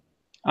really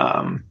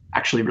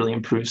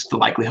improves the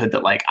likelihood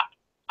that like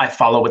I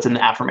follow what's in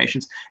the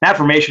affirmations. And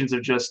affirmations are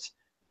just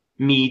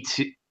me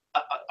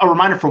a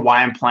reminder for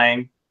why I'm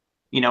playing,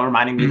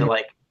 reminding me to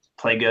like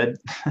play good,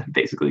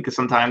 basically, because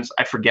sometimes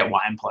I forget why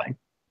I'm playing.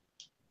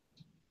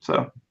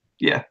 So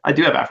yeah, I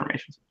do have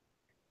affirmations.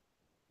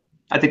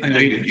 I think I know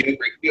you do.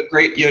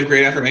 You have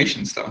great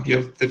affirmations, though.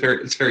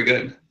 It's very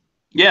good.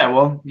 Yeah,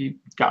 well, you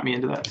got me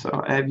into that,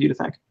 so I have you to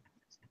thank.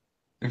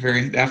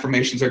 The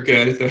affirmations are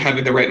good. They're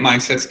having the right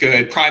mindset's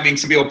good. Priming,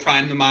 some people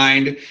prime the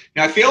mind.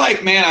 I feel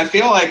like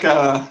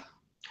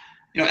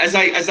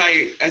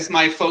as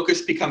my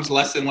focus becomes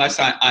less and less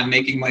on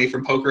making money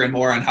from poker and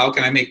more on how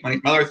can I make money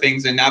from other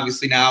things, and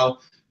obviously now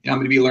I'm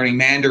going to be learning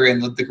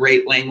Mandarin, the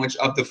great language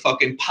of the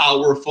fucking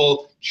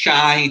powerful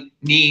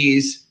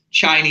Chinese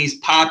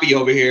poppy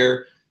over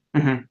here.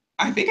 Mm-hmm.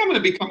 I think I'm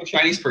going to become a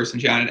Chinese person,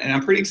 John, and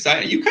I'm pretty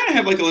excited. You kind of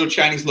have like a little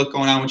Chinese look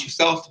going on with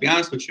yourself, to be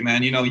honest with you,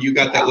 man. You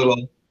got that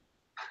little.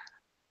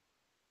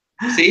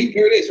 See,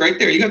 there it is, right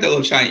there. You got that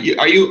little Chinese.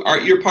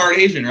 You're part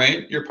Asian,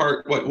 right? You're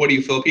part what are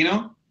you,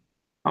 Filipino?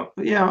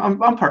 Yeah,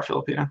 I'm part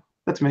Filipino.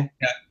 That's me.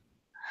 Yeah.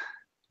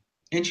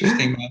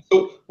 Interesting, man.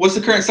 So what's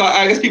the current? So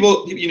I guess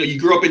people, you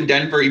grew up in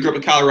Denver, you grew up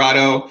in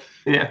Colorado.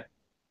 Yeah.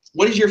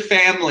 What does your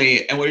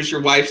family and what does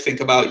your wife think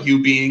about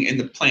you being in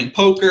the playing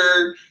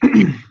poker,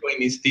 doing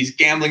these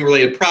gambling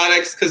related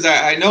products? Because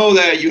I know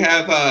that you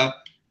have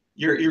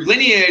your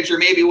lineage, or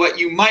maybe what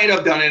you might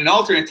have done in an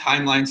alternate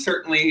timeline,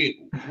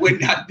 certainly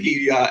would not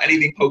be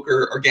anything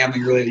poker or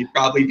gambling related. You'd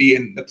probably be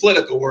in the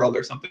political world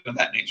or something of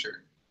that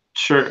nature.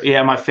 Sure.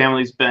 Yeah, my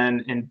family's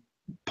been in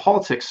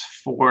politics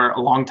for a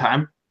long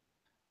time.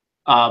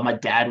 My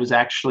dad was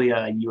actually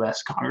a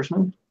U.S.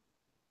 congressman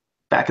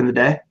back in the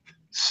day.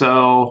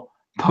 So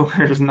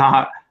poker is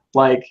not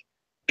like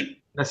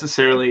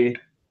necessarily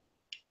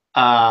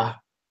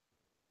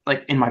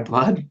like in my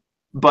blood,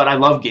 but I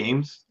love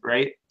games,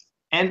 right?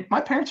 And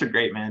my parents are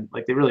great, man.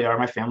 Like they really are.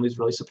 My family's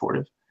really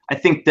supportive. I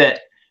think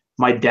that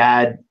my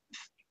dad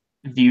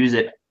views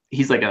it.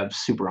 He's like a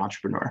super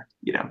entrepreneur.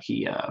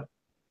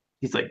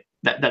 He's like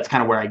that's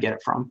kind of where I get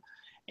it from.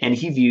 And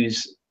he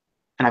views,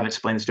 and I've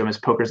explained this to him, as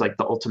poker is like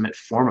the ultimate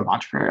form of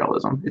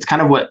entrepreneurialism. It's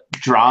kind of what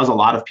draws a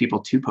lot of people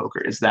to poker,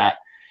 is that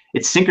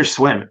it's sink or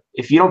swim.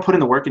 If you don't put in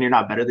the work and you're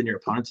not better than your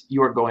opponents,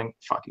 you are going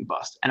fucking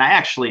bust. And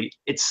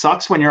it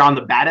sucks when you're on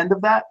the bad end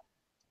of that,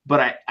 but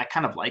I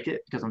kind of like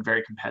it because I'm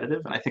very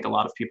competitive. And I think a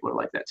lot of people are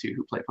like that too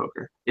who play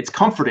poker. It's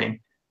comforting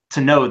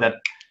to know that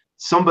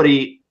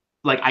somebody,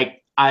 like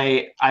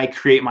I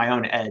create my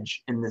own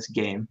edge in this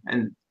game,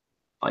 and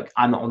like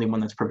I'm the only one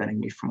that's preventing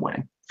me from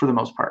winning for the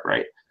most part,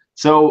 right?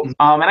 So, and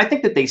I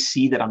think that they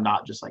see that I'm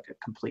not just like a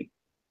complete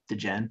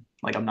degen.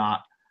 Like I'm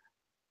not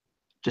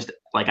just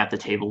like at the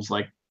tables,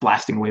 like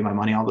blasting away my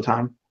money all the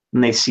time.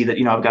 And they see that,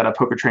 I've got a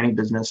poker training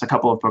business, a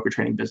couple of poker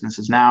training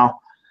businesses now,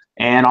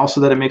 and also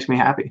that it makes me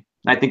happy.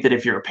 And I think that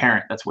if you're a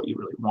parent, that's what you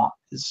really want,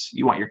 is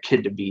you want your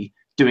kid to be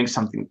doing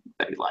something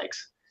that he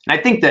likes. And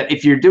I think that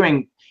if you're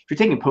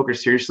taking poker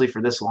seriously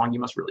for this long, you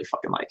must really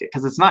fucking like it,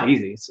 because it's not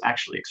easy. It's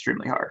actually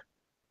extremely hard.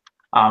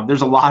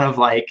 There's a lot of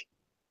like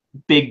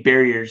big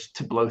barriers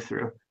to blow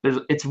through.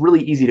 It's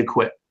really easy to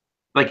quit.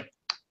 Like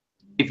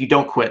if you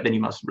don't quit, then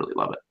you must really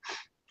love it.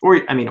 Or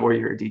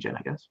you're a degen,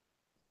 I guess.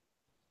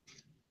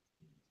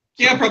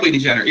 Yeah, probably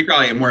degenerate. You're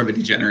probably more of a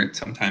degenerate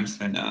sometimes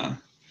than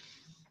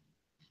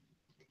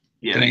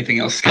anything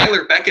else.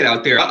 Skylar Beckett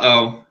out there.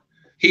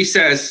 He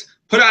says,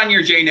 put on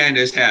your Jane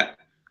Andez hat.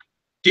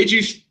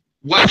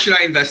 Why should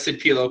I invest in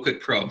PLO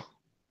Quick Pro?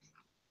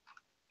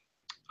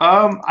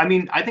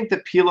 I think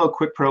that PLO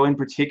Quick Pro in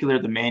particular,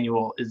 the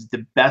manual, is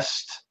the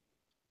best,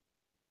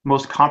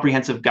 most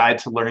comprehensive guide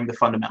to learning the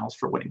fundamentals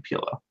for winning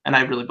PLO. And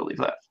I really believe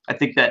that. I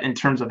think that in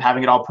terms of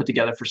having it all put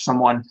together for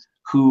someone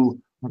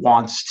who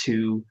wants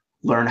to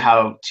learn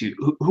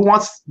who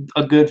wants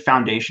a good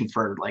foundation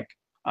for like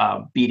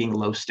beating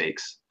low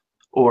stakes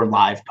or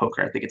live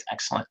poker, I think it's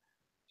excellent.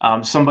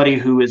 Somebody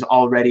who is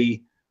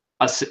already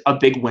a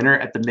big winner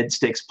at the mid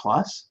stakes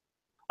plus,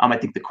 I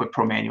think the Quick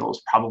Pro manual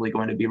is probably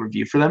going to be a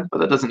review for them, but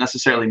that doesn't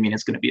necessarily mean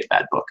it's going to be a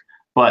bad book.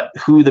 But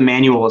who the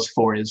manual is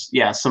for is,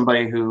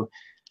 somebody who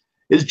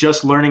is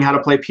just learning how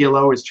to play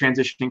PLO, is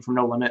transitioning from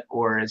no limit,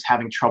 or is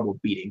having trouble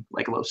beating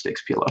like low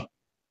stakes PLO.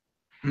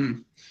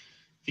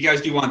 If you guys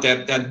do want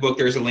that book,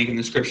 there's a link in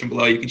the description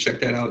below. You can check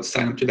that out,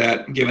 sign up to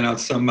that. I'm giving out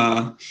some,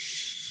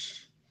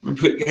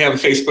 we have a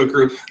Facebook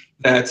group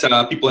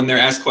that people in there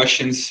ask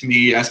questions to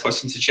me, ask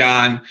questions to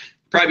John.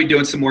 Probably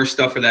doing some more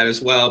stuff for that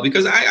as well,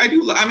 because I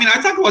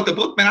talk about the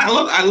book, man. I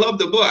love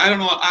the book. I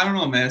don't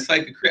know, man. It's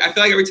like, I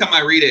feel like every time I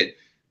read it,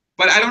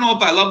 but I don't know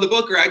if I love the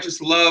book or if I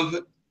just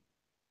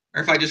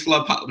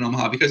love Pot Limit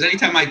Omaha, because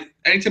anytime I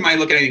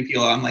look at anything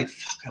PLO, I'm like,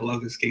 fuck, I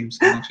love this game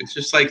so much. It's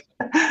just like,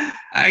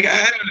 I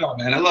don't know,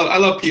 man. I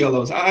love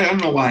PLOs. I don't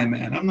know why,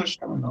 man. I'm not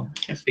sure. I don't know. I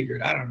can't figure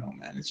it. I don't know,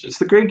 man.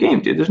 It's a great game,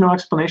 dude. There's no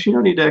explanation. You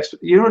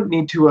don't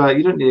need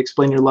to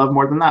explain your love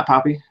more than that,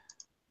 Poppy.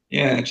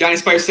 Yeah, Johnny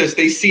Spice says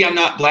they see I'm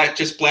not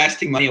just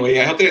blasting money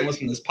away. I hope they didn't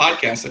listen to this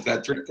podcast of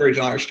that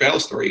 $30 straddle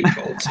story you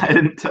told. So.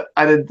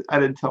 I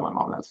didn't tell my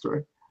mom that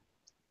story.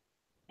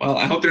 Well,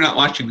 I hope they're not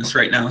watching this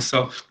right now.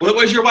 So, what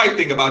was your wife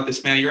think about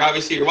this, man? You're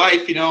obviously your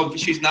wife.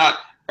 She's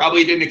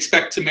probably didn't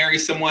expect to marry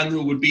someone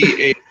who would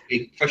be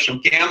a professional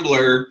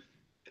gambler.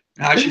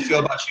 How does she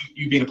feel about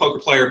you being a poker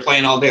player,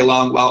 playing all day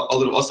long, while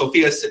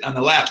Sophia's sitting on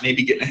the lap,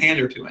 maybe getting a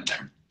hand or two in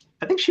there?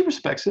 I think she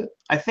respects it.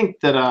 I think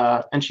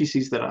that, and she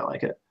sees that I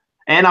like it.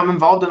 And I'm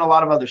involved in a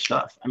lot of other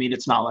stuff. I mean,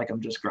 it's not like I'm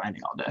just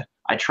grinding all day.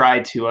 I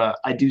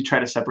do try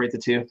to separate the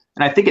two.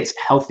 And I think it's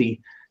healthy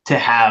to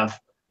have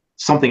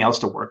something else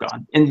to work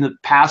on. In the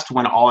past,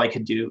 when all I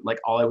could do, like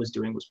all I was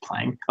doing was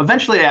playing,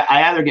 eventually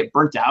I either get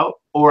burnt out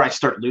or I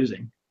start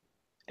losing.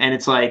 And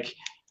it's like,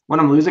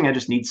 when I'm losing, I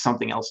just need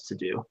something else to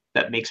do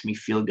that makes me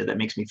feel good, that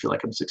makes me feel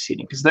like I'm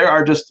succeeding. Because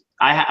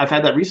I've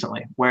had that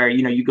recently where,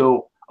 you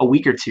go a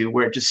week or two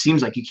where it just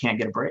seems like you can't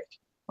get a break.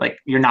 Like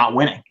you're not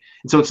winning.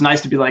 And so it's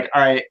nice to be like,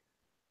 all right,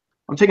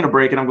 I'm taking a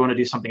break and I'm going to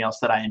do something else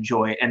that I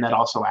enjoy and that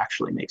also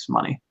actually makes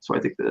money. So I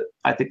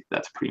think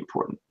that's pretty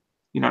important.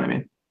 You know what I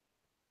mean?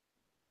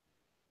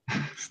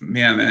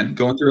 Yeah, man.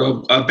 Going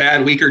through a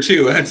bad week or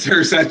two. That's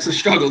a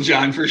struggle,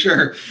 John, for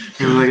sure.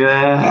 Like,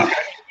 go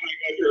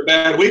through a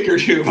bad week or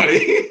two,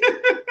 buddy.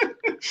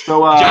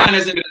 So John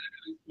hasn't been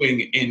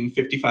swing in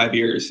 55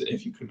 years,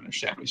 if you couldn't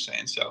understand what he's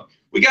saying. So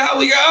we got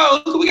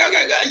Yayo.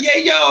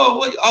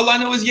 All I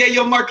know is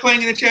Yayo. Mark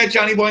Klang in the chat.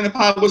 Johnny Boy in the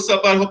pod. What's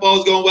up, bud? Hope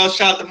all's going well.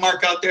 Shout out to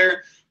Mark out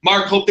there.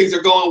 Mark, hope things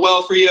are going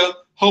well for you.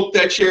 Hope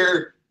that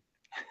you're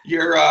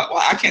well,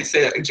 I can't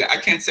say that. I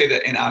can't say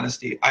that in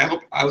honesty. I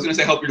was gonna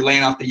say hope you're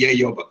laying off the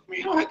Yayo, but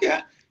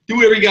do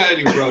whatever you gotta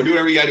do, bro. Do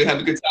whatever you gotta do. Have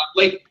a good time.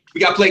 Blake,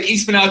 we got Blake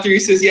Eastman out there. He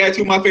says, yeah,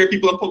 two of my favorite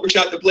people in poker.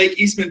 Shout out to Blake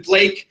Eastman.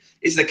 Blake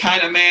is the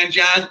kind of man,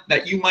 John,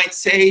 that you might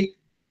say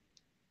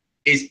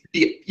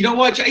you know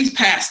what? He's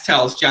past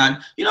tells,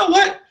 John. You know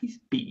what? He's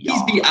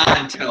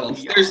beyond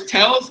tells. There's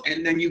tells,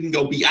 and then you can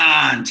go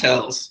beyond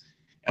tells.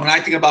 And when I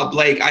think about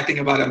Blake, I think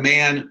about a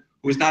man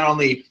who is not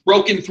only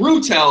broken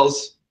through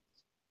tells,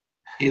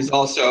 he is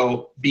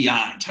also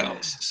beyond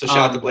tells. So shout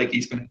out to Blake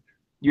Eastman.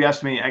 You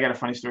asked me. I got a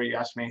funny story. You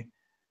asked me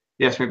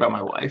about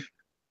my wife,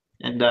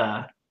 and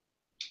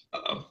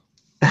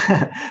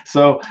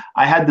so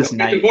I had this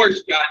night. Don't get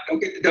divorced, John. Don't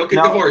get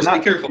divorced. Be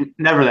careful.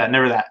 Never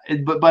that.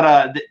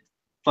 But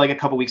like a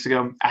couple weeks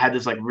ago, I had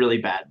this like really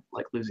bad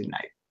like losing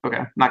night. Okay,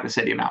 I'm not gonna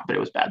say the amount, but it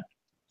was bad.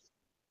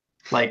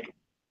 Like,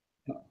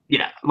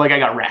 yeah, like I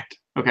got wrecked.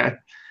 Okay,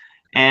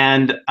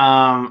 and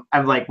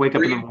I like wake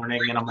up in the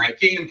morning and I'm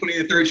like and putting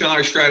the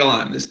 $30 straddle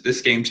on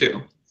this game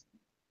too.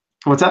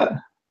 What's that?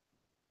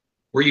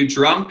 Were you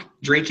drunk,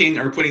 drinking,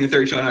 or putting the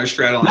 $30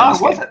 straddle on? No, I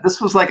wasn't.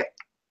 This was like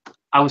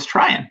I was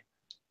trying.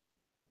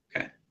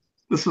 Okay.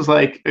 This was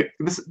like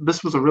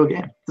this was a real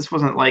game. This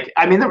wasn't like,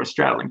 I mean, there was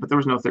straddling, but there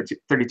was no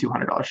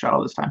 $3,200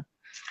 straddle this time.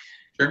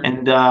 Sure.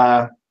 And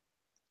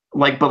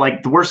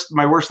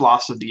my worst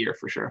loss of the year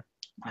for sure.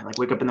 I like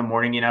wake up in the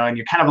morning, and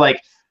you're kind of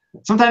like,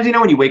 sometimes,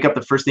 when you wake up,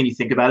 the first thing you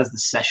think about is the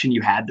session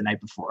you had the night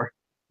before.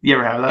 You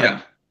ever have that?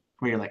 Yeah.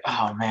 Where you're like,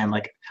 oh man,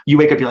 like you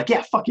wake up, you're like,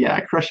 yeah, fuck yeah, I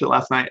crushed it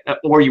last night.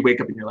 Or you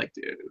wake up and you're like,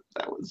 dude,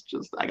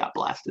 I got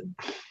blasted.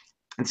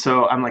 And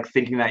so I'm like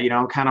thinking that,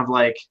 I'm kind of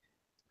like,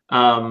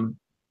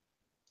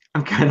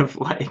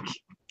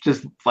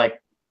 just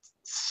like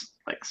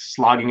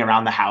slogging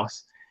around the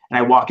house. And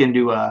I walk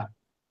into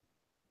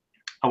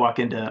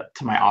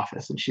my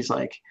office, and she's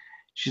like,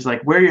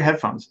 where are your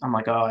headphones? I'm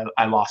like, oh,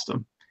 I lost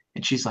them.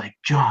 And she's like,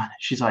 John,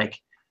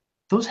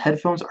 those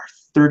headphones are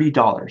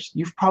 $30.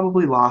 You've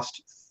probably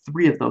lost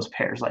 3 of those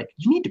pairs. Like,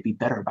 you need to be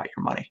better about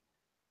your money.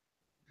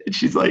 And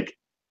she's like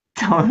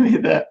telling me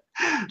that,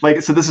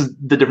 like, so this is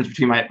the difference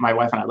between my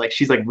wife and I. Like,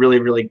 she's like really,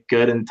 really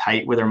good and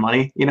tight with her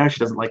money. She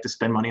doesn't like to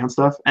spend money on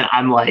stuff. And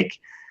I'm like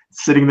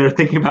sitting there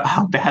thinking about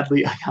how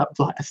badly I got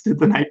blasted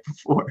the night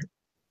before.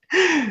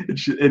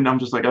 And I'm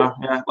just like, oh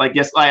yeah, like,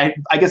 yes, I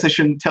guess I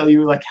shouldn't tell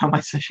you like how my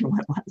session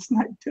went last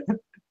night.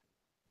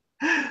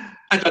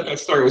 I thought that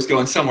story was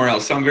going somewhere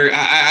else. So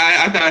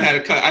I thought I had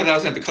to cut. I thought I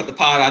was going to have to cut the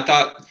pod. I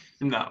thought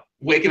no.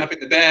 Waking up in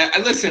the bed.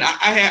 I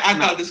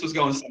thought this was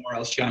going somewhere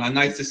else, John.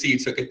 Nice to see you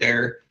took it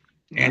there.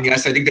 And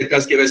yes, I think that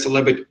does give us a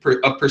little bit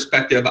of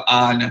perspective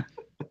on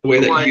the way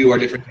that you are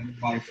different in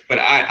life. But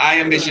I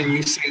envision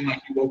you saying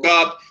like you woke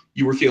up,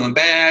 you were feeling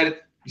bad,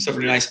 you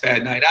suffered a nice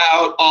bad night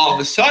out. All of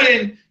a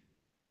sudden,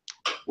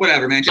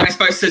 whatever, man. Johnny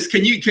Spice says,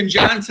 can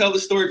John tell the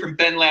story from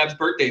Ben Lab's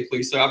birthday,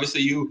 please? So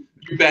obviously you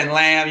Ben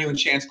Lamb, you and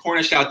Chance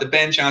Cornish. Out to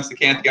Ben, Chance the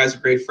Camp. You guys are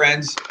great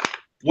friends.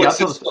 What's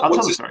the story, John?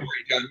 What's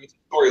the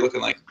story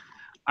looking like?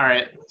 All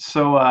right.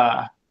 So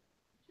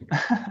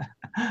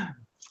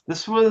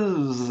this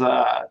was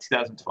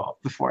 2012,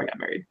 before I got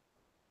married.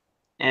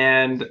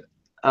 And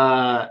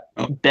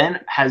Ben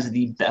has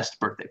the best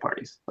birthday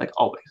parties, like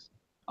always.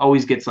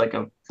 Always gets like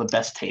the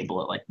best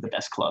table at like the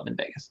best club in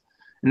Vegas.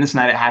 And this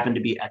night it happened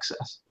to be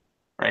Excess,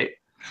 right?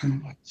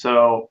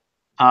 So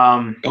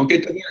don't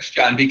get divorced,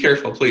 John. Be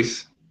careful,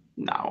 please.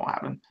 No, it won't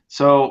happen.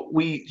 So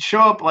we show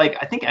up, like,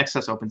 I think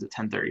Excess opens at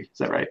 10:30. Is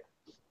that right?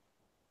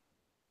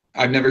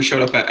 I've never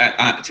showed up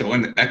to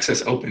when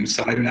Excess opens,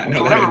 so I do not know.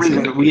 For whatever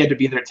reason, we had to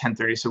be there at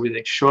 10:30, so we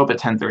like show up at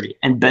 10:30.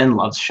 And Ben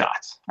loves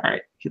shots. All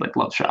right, he like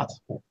loves shots.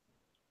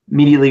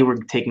 Immediately, we're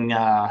taking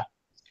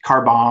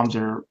car bombs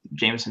or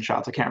Jameson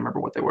shots. I can't remember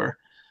what they were,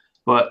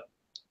 but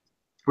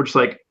we're just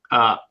like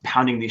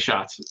pounding these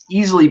shots.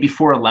 Easily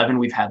before 11,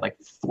 we've had like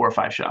 4 or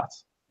 5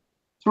 shots.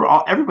 So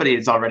everybody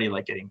is already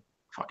like getting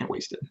fucking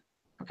wasted.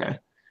 Okay.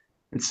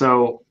 And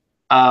so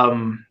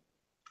my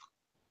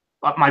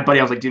buddy,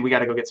 I was like, dude, we got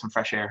to go get some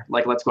fresh air.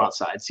 Like, let's go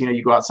outside. So,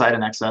 you go outside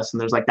in Excess, and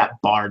there's like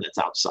that bar that's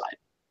outside.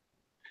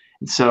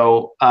 And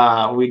so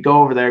we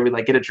go over there, we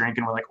like get a drink,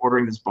 and we're like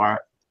ordering this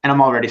bar, and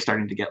I'm already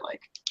starting to get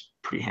like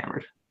pretty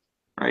hammered.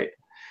 Right.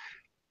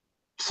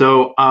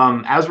 So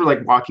as we're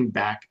like walking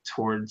back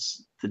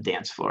towards the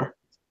dance floor,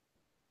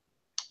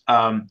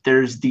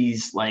 there's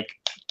these like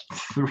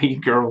 3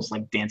 girls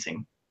like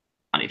dancing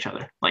on each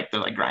other, like they're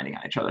like grinding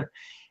on each other,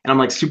 and I'm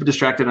like super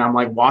distracted, and I'm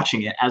like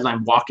watching it as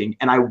I'm walking,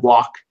 and I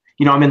walk,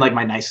 I'm in like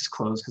my nicest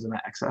clothes because I'm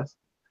at Excess,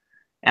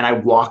 and I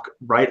walk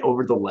right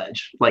over the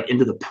ledge, like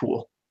into the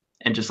pool,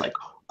 and just like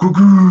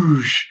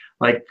goosh,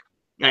 like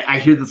I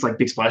hear this like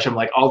big splash. I'm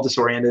like all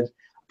disoriented,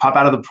 pop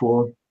out of the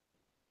pool,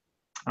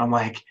 and I'm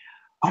like,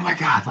 oh my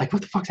God, like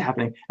what the fuck's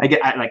happening? I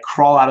like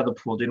crawl out of the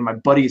pool, dude, and my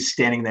buddy is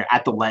standing there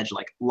at the ledge,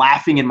 like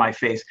laughing in my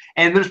face,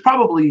 and there's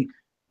probably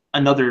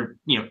another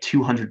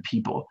 200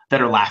 people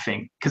that are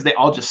laughing because they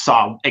all just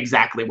saw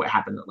exactly what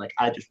happened. That like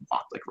I just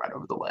walked like right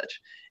over the ledge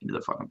into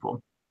the fucking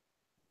pool.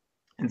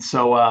 And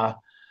so I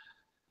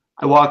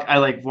walk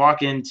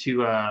into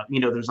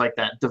there's like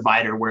that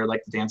divider where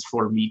like the dance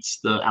floor meets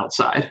the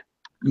outside.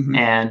 Mm-hmm.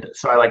 And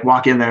so I like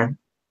walk in there,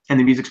 and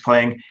the music's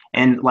playing,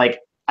 and like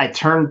I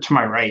turn to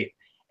my right,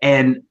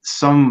 and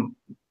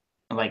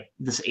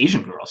this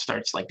Asian girl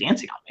starts like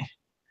dancing on me.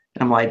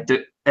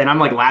 And I'm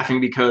like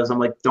laughing because I'm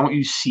like, don't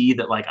you see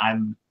that like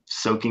I'm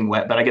soaking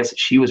wet? But I guess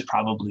she was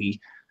probably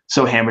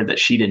so hammered that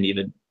she didn't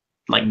even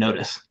like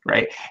notice,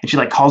 right? And she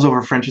like calls over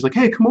her friend. She's like,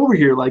 hey, come over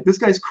here. Like, this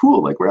guy's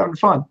cool. Like, we're having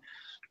fun.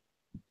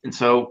 And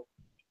so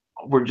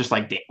we're just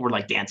like, we're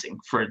like dancing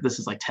for, this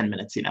is like 10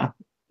 minutes,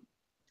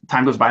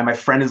 Time goes by. My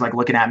friend is like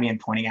looking at me and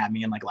pointing at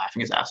me and like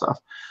laughing his ass off.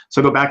 So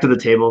I go back to the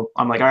table.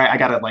 I'm like, all right, I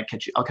gotta like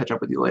I'll catch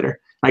up with you later.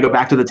 And I go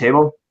back to the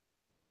table.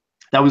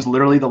 That was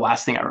literally the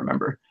last thing I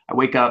remember. I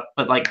wake up,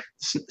 but like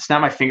snap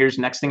my fingers.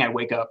 Next thing I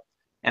wake up,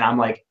 and I'm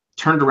like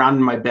turned around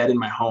in my bed in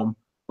my home.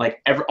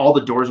 Like all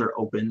the doors are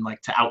open,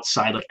 like to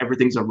outside, like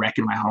everything's a wreck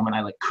in my home, and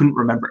I like couldn't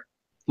remember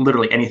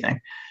literally anything.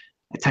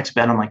 I text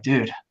Ben. I'm like,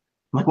 dude, I'm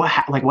like, what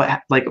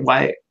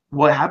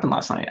happened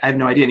last night? I have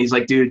no idea. And he's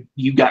like, dude,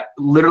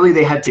 literally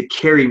they had to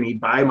carry me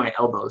by my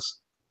elbows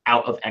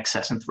out of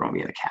Excess and throw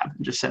me in a cab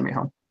and just send me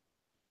home.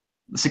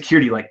 The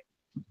security like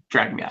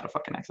dragged me out of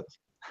fucking Excess.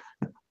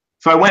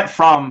 So I went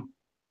from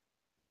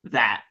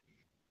that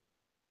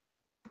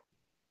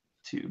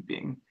to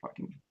being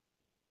fucking,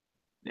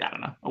 I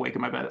don't know.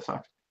 my bet. It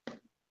sucked.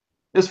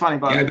 It was funny,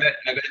 but Yeah,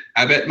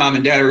 I bet mom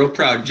and dad are real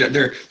proud.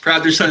 They're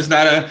proud their son's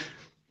not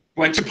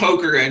went to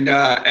poker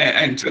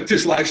and took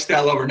this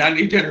lifestyle over, not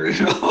any dinner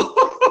at all.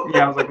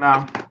 yeah, I was like,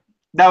 nah,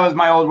 that was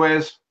my old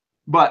ways.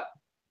 But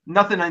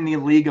nothing in the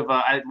league of.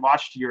 I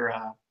watched your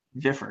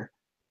Viffer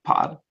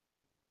pod.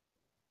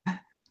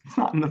 It's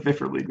not in the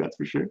Viffer league, that's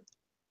for sure.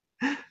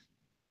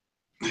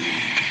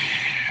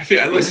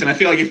 Listen, I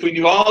feel like if we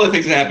knew all the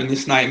things that happened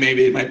this night,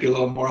 maybe it might be a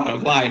little more out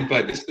of line.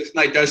 But this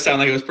night does sound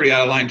like it was pretty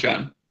out of line,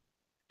 John.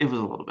 It was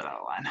a little bit out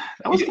of line.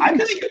 You kind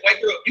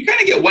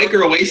of get white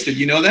girl wasted.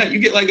 You know that? You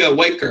get like a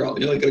white girl.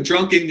 You're like a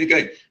drunken, you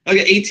get like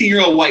an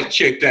 18-year-old white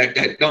chick that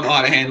don't know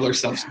how to handle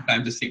herself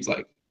sometimes, it seems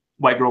like.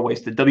 White girl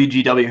wasted.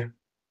 WGW.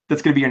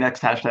 That's going to be your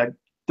next hashtag.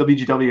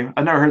 WGW.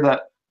 I've never heard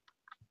that.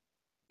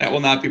 That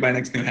will not be my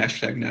next new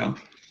hashtag, no.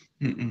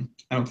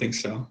 I don't think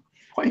so.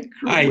 White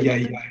girl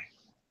wasted.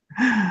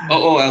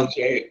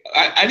 LJ.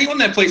 Anyone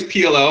that plays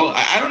PLO,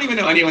 I don't even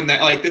know anyone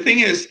that, like, the thing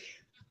is,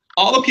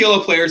 all the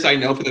PLO players I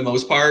know for the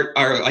most part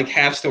are like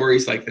have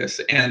stories like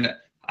this. And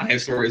I have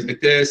stories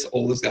like this.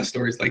 Ola's got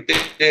stories like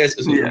this.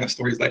 Azul got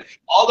stories like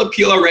all the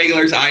PLO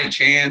regulars. I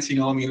Chance, Ben,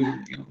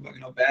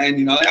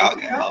 they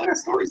all got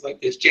stories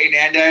like this. Jay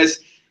Nandez,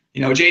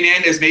 Jay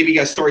Nandez maybe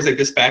got stories like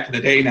this back in the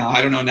day. Now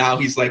I don't know. Now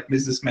he's like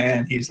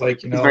businessman. He's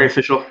like he's very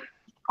official.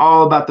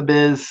 All about the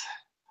biz.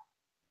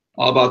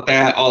 All about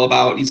that. All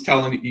about he's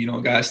telling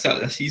guys.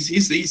 He's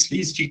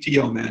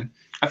GTO, man.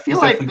 I feel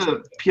like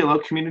the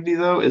PLO community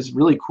though is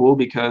really cool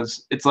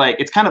because it's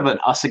kind of an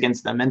us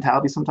against them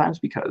mentality sometimes,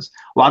 because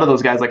a lot of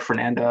those guys like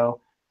Fernando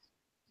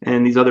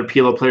and these other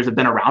PLO players have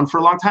been around for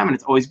a long time, and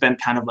it's always been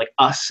kind of like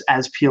us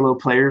as PLO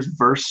players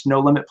versus no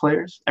limit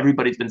players.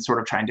 Everybody's been sort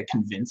of trying to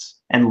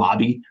convince and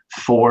lobby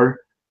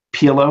for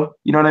PLO,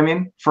 you know what I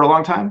mean, for a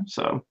long time.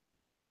 So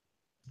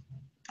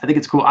I think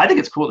it's cool. I think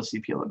it's cool to see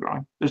PLO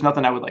growing. There's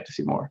nothing I would like to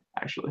see more,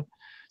 actually.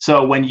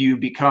 So when you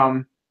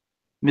become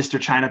Mr.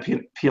 China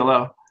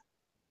PLO,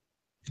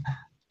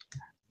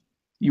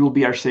 you will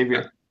be our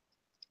savior.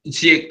 The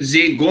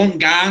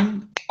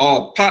Gongang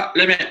or Pot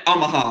Limit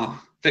Omaha.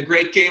 The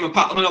great game of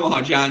Pot Limit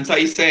Omaha, John. That's how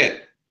you say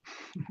it.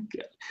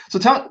 Okay. So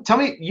tell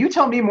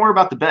me more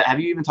about the bet. Have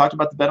you even talked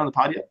about the bet on the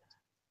pod yet?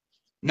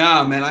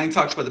 No, man, I ain't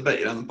talked about the bet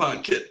yet on the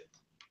pod, kid.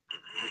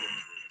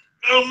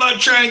 I'm not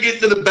trying to get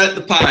to the bet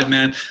the pod,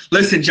 man.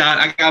 Listen, John,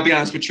 I gotta be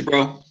honest with you,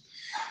 bro.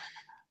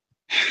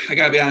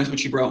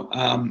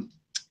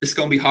 It's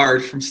gonna be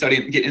hard from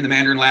getting in the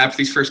Mandarin lab for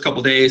these first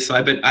couple days. So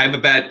I have a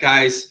bet,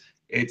 guys.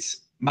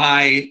 It's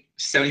my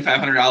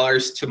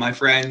 $7,500 to my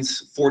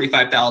friends,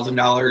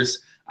 $45,000.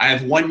 I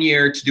have 1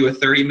 year to do a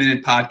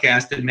 30-minute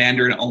podcast in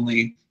Mandarin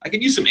only. I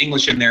can use some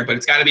English in there, but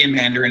it's got to be in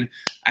Mandarin.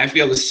 I have to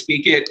be able to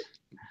speak it.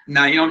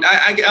 Now,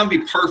 I don't be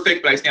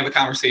perfect, but I just have a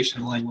conversation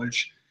in the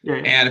language. Yeah.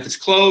 And if it's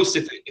close,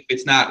 if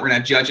it's not, we're gonna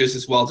have judges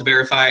as well to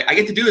verify. I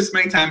get to do this as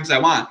many times as I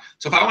want.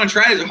 So if I want to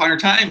try it 100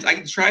 times, I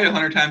can try it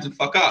 100 times and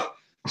fuck up.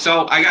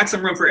 So I got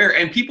some room for error.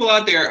 And people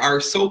out there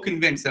are so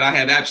convinced that I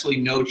have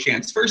absolutely no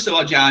chance. First of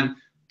all, John,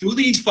 do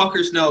these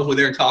fuckers know who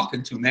they're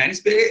talking to, man?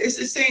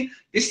 This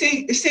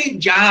ain't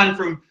John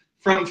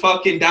from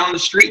fucking down the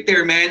street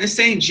there, man. This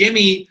ain't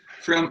Jimmy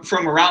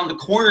from around the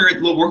corner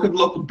at working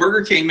local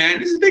Burger King, man.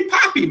 This is Big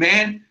Papi,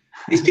 man.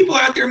 These people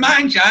are out their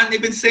mind, John.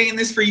 They've been saying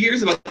this for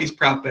years about these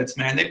prop bets,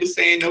 man. They've been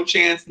saying no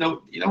chance,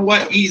 no. You know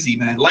what? Easy,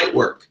 man. Light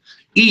work.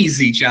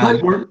 Easy,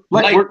 John.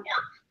 Light work.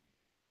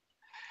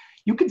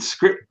 You can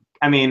script.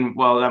 I mean,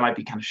 well, that might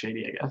be kind of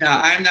shady, I guess. No,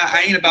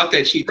 I ain't about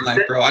that cheap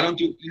life, bro. I don't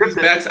do these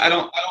bets. I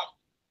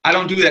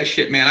don't do that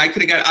shit, man. I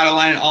could have got out of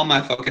line in all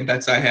my fucking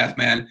bets I have,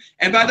 man.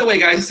 And by the way,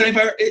 guys,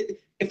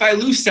 if I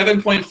lose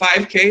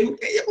 7.5K,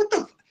 what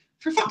the?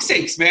 For fuck's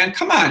sakes, man.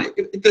 Come on.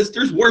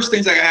 There's worse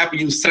things that can happen.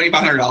 You lose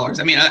 $7,500.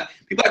 I mean,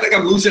 people act like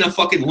I'm losing a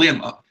fucking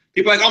limb.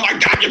 People are like, oh my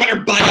God, you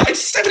better buy it.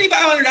 It's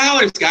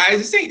 $7,500, guys.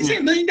 This ain't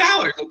 $1 million,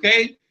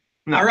 okay?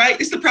 No. All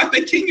right? It's the prop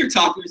bet king you're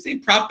talking. This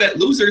ain't prop bet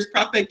losers,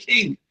 prop bet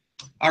king.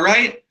 All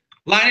right?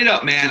 Line it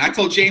up, man. I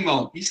told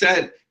J-Mo. He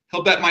said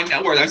he'll bet my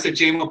net worth. I said,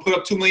 J-Mo, put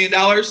up $2 million.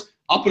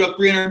 I'll put up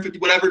 $350,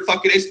 whatever the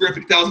fuck it is,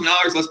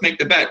 $350,000. Let's make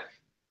the bet.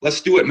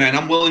 Let's do it, man.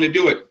 I'm willing to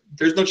do it.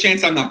 There's no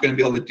chance I'm not going to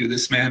be able to do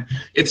this, man.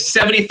 If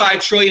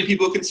 75 trillion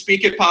people can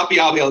speak it, Papi,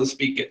 I'll be able to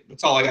speak it.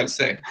 That's all I got to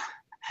say.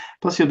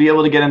 Plus, you'll be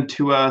able to get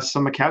into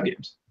some Macau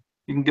games.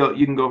 You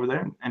can go over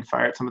there and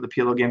fire at some of the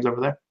PLO games over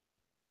there.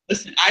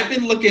 Listen, I've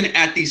been looking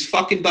at these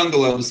fucking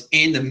bungalows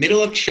in the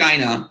middle of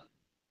China,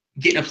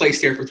 getting a place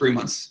there for 3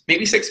 months,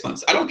 maybe 6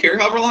 months. I don't care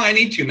however long I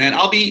need to, man.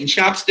 I'll be eating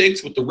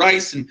chopsticks with the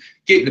rice and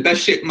getting the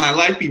best shit in my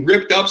life, be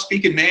ripped up,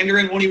 speaking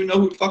Mandarin, won't even know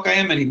who the fuck I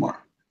am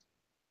anymore.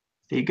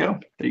 There you go.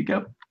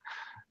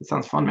 It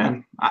sounds fun,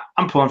 man.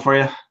 I'm pulling for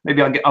you.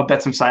 Maybe I'll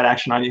bet some side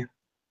action on you.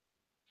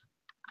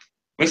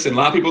 Listen, a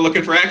lot of people are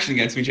looking for action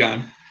against me,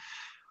 John.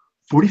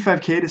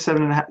 45K to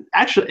 7.5.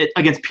 Actually,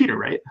 against Peter,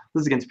 right?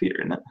 This is against Peter,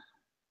 isn't it?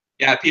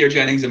 Yeah, Peter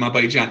Jennings and my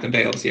buddy Jonathan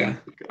Bales, yeah.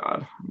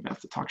 God, I'm going to have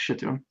to talk shit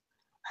to him.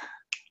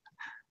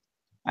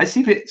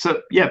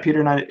 Peter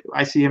and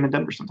I see him in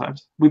Denver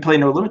sometimes. We play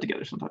No Limit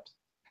together sometimes.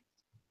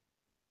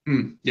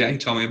 Yeah, he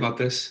told me about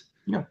this.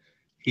 Yeah.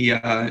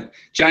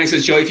 Johnny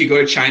says, Joey, if you go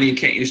to China, you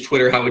can't use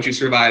Twitter. How would you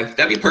survive?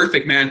 That'd be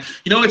perfect, man.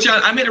 You know what,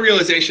 John? I made a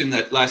realization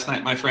that last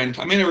night, my friend.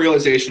 I made a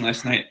realization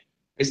last night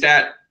is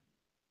that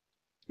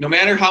no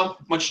matter how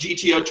much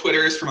GTO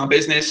Twitter is for my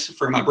business,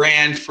 for my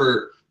brand,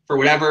 for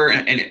whatever,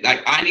 and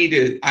like I need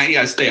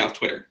to stay off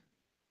Twitter.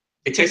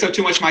 It takes up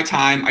too much of my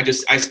time. I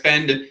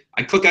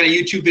click on a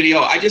YouTube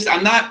video.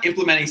 I'm not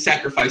implementing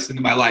sacrifice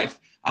into my life.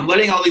 I'm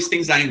letting all these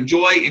things I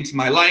enjoy into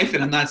my life,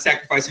 and I'm not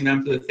sacrificing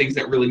them for the things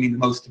that really mean the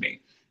most to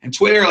me. And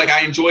Twitter, like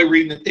I enjoy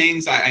reading the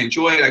things. I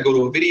enjoy it. I go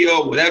to a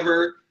video,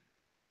 whatever.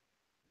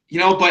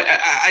 But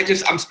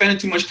I'm spending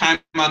too much time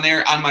on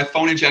there, on my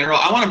phone in general.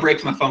 I want to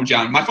break my phone,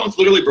 John. My phone's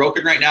literally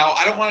broken right now.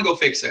 I don't want to go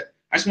fix it.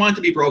 I just want it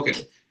to be broken.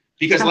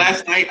 Because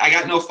last night I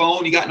got no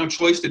phone. You got no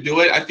choice to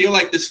do it. I feel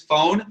like this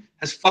phone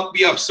has fucked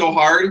me up so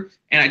hard,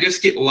 and I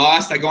just get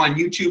lost. I go on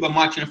YouTube. I'm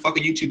watching a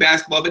fucking YouTube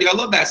basketball video. I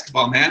love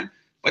basketball, man.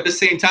 But at the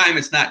same time,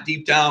 it's not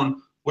deep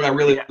down what I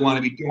really want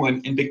to be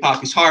doing in Big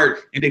Papi's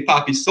heart, in Big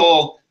Papi's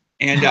soul.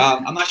 And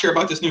I'm not sure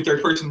about this new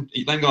third person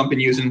lingo I've been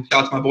using.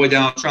 Shout out to my boy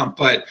Donald Trump.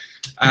 But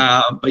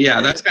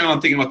yeah, that's kind of what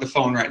I'm thinking about the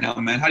phone right now,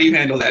 man. How do you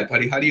handle that,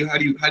 buddy? How do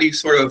you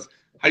sort of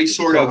It's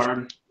so hard,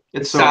 man.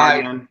 It's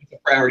a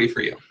priority for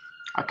you?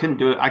 I couldn't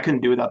do it. I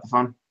couldn't do without the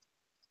phone.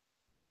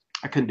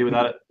 I couldn't do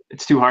without it.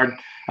 It's too hard.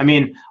 I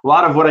mean, a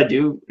lot of what I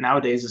do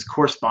nowadays is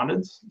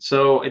correspondence,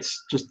 so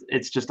it's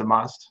just a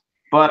must.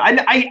 But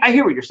I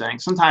hear what you're saying.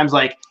 Sometimes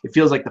like it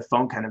feels like the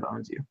phone kind of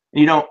owns you,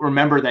 and you don't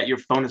remember that your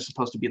phone is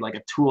supposed to be like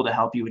a tool to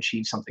help you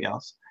achieve something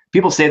else.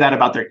 People say that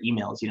about their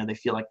emails. They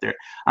feel like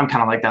I'm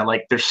kind of like that.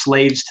 Like they're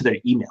slaves to their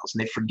emails,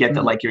 and they forget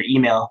that like your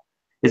email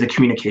is a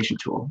communication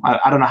tool.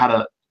 I don't know how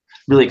to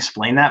really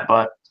explain that,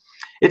 but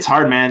it's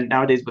hard, man,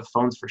 nowadays with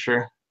phones for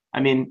sure. I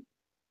mean,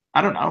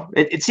 I don't know.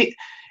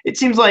 It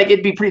seems like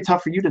it'd be pretty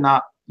tough for you to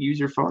not use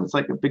your phone. It's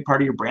like a big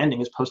part of your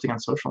branding is posting on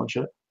social and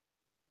shit.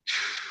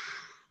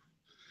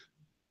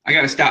 I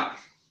gotta stop.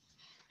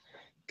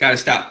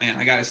 Man.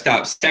 I gotta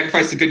stop.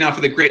 Sacrifice is good enough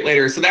for the great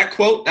later. So that's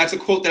a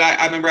quote that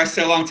I remember I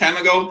said a long time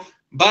ago.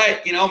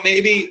 But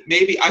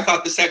maybe I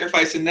thought the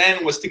sacrifice and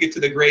then was to get to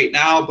the great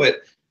now,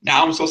 but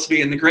now I'm supposed to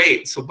be in the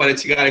great. So, but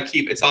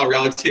it's all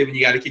relative, and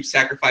you got to keep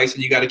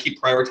sacrificing. You got to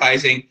keep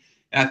prioritizing.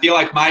 And I feel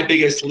like my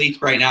biggest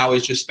leak right now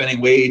is just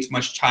spending way too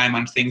much time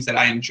on things that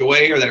I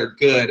enjoy or that are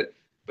good,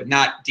 but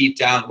not deep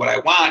down what I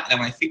want. And then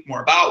when I think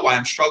more about why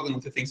I'm struggling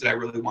with the things that I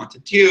really want to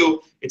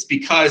do, it's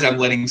because I'm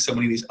letting so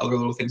many of these other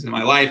little things in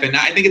my life. And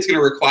I think it's going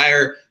to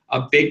require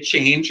a big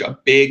change, a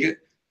big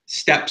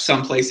step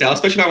someplace else,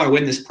 especially if I want to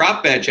win this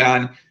prop bet,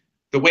 John.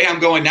 The way I'm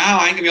going now,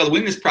 I ain't gonna be able to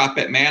win this prop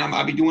bet, man.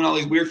 I'll be doing all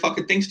these weird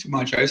fucking things too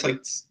much. I just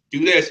like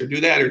do this or do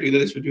that or do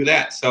this or do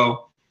that.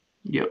 So,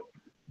 yep.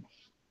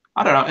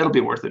 I don't know. It'll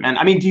be worth it, man.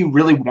 I mean, do you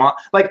really want?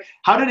 Like,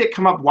 how did it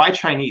come up? Why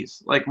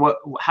Chinese? Like, what?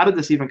 How did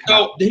this even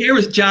come up? So here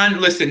was John.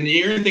 Listen,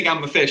 you're gonna think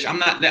I'm a fish. I'm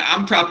not.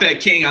 I'm prop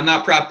bet king. I'm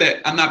not prop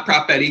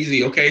bet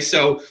easy. Okay,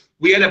 so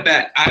we had a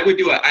bet.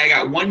 I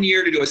got 1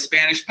 year to do a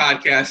Spanish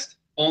podcast,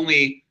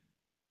 only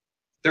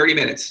 30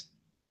 minutes.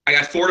 I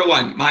got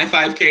 4-1. My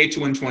 5K to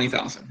win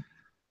 20,000.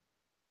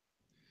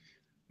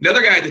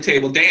 Another guy at the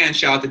table, Dan,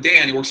 shout out to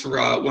Dan. He works for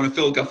one of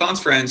Phil Galfon's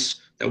friends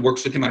that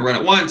works with him on Run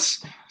It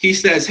Once. He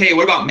says, hey,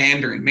 what about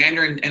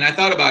Mandarin? And I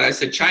thought about it. I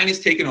said,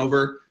 China's taken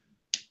over.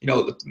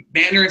 The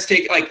Mandarin's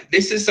like,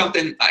 this is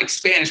something like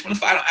Spanish. What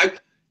if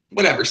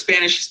whatever,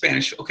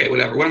 Spanish. Okay,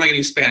 whatever. What am I going to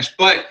use Spanish?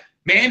 But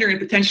Mandarin,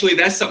 potentially,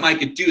 that's something I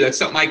could do. That's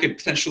something I could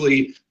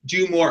potentially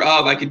do more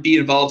of. I could be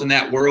involved in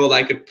that world.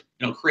 I could,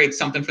 create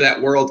something for that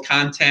world,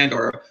 content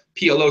or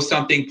PLO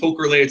something,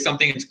 poker-related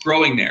something. It's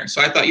growing there. So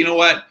I thought, you know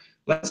what?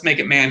 Let's make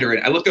it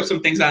Mandarin. I looked up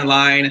some things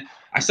online.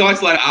 I saw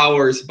it's a lot of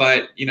hours,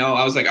 but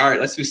I was like, all right,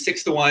 let's do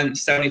 6-1,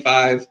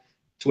 75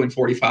 to win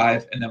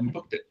 45, and then we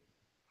booked it.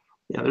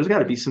 Yeah, there's got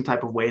to be some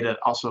type of way to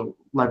also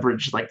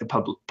leverage like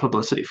the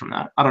publicity from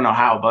that. I don't know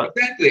how, but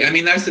exactly. I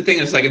mean, that's the thing.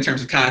 Is like in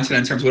terms of content,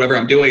 in terms of whatever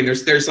I'm doing.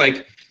 There's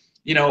like,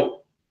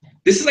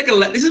 this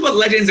is what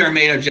legends are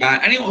made of,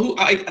 John. Anyone who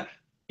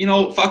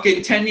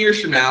fucking 10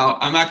 years from now,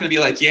 I'm not gonna be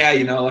like, yeah,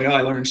 like, oh,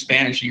 I learned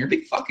Spanish, and you're a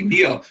big fucking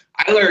deal.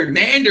 I learned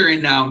Mandarin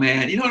now,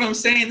 man. You know what I'm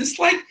saying? This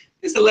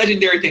is a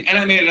legendary thing. And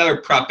I made another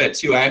prop bet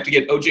too. I have to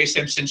get O.J.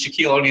 Simpson,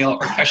 Shaquille O'Neal,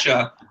 or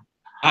Kesha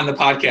on the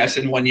podcast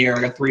in 1 year.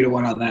 I got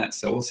 3-1 on that,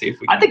 so we'll see if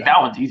we can. I think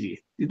that one's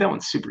easy. That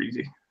one's super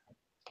easy.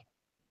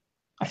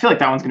 I feel like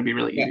that one's gonna be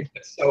really easy.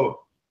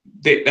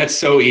 That's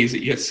so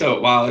easy. It's so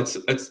wow. It's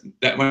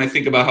that when I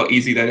think about how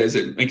easy that is,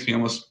 it makes me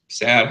almost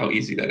sad how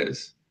easy that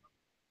is.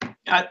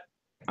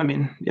 I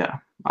mean, yeah.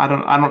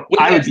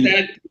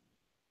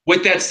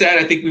 With that said,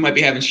 I think we might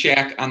be having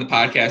Shaq on the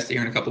podcast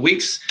here in a couple of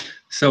weeks.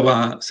 So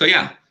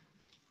yeah.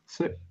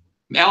 Sick.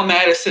 Al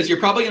Mattis says you're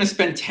probably going to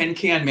spend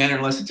 10K on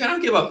Mandarin lessons. I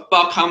don't give a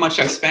fuck how much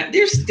I spent.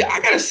 I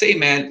gotta say,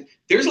 man,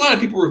 there's a lot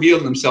of people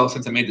revealing themselves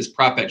since I made this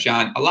prop bet,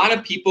 John. A lot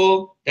of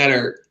people that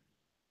are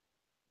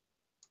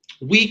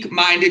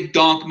weak-minded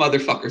donk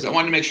motherfuckers. I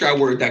wanted to make sure I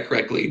worded that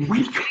correctly.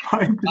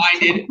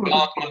 Weak-minded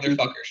donk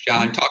motherfuckers,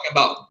 John. Talking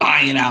about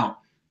buying out.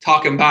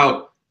 Talking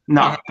about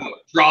No.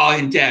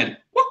 Drawing dead.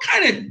 What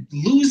kind of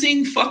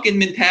losing fucking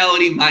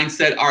mentality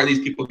mindset are these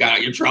people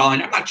got? You're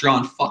drawing. I'm not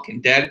drawing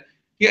fucking dead.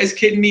 You guys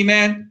kidding me,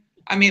 man?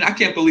 I mean, I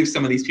can't believe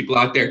some of these people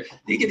out there.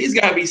 These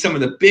got to be some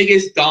of the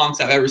biggest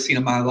donks I've ever seen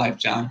in my life,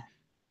 John.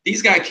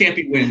 These guys can't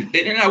be winning.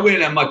 They're not winning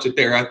that much if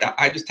they're at that.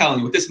 I'm just telling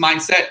you, with this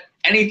mindset,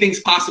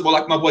 anything's possible,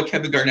 like my boy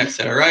Kevin Garnett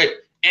said, all right?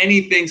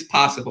 Anything's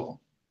possible.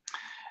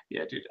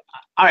 Yeah, dude.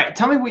 All right,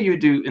 tell me what you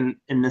would do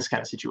in this kind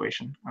of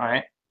situation, all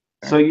right?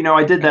 So, you know,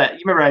 I did that.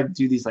 You remember I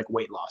do these like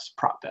weight loss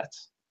prop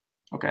bets,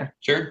 okay?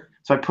 Sure.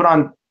 So I put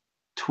on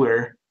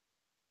Twitter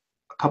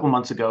a couple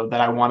months ago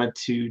that I wanted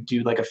to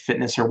do like a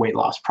fitness or weight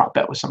loss prop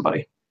bet with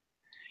somebody.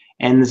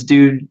 And this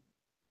dude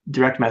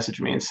direct messaged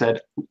me and said,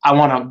 I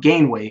want to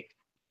gain weight.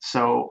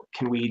 So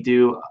can we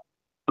do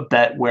a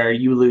bet where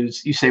you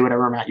say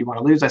whatever amount you want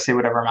to lose, I say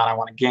whatever amount I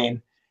want to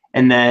gain.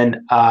 And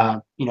then,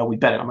 you know, we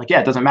bet it. I'm like, yeah,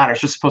 it doesn't matter.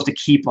 It's just supposed to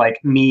keep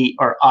like me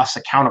or us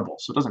accountable.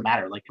 So it doesn't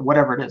matter. Like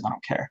whatever it is, I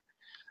don't care.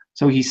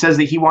 So he says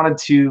that he wanted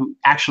to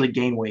actually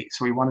gain weight.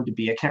 So he wanted to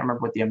be, I can't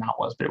remember what the amount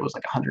was, but it was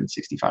like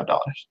 $165 or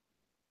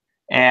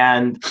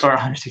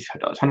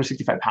 $165,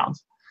 165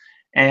 pounds.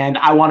 And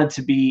I wanted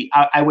to be,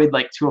 I weighed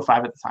like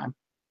 205 at the time.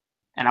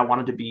 And I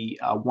wanted to be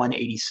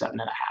 187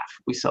 and a half.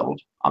 We settled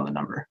on the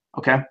number.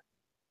 Okay.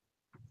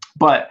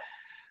 But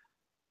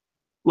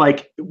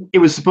like it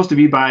was supposed to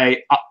be by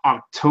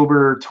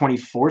October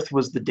 24th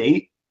was the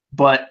date.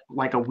 But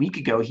like a week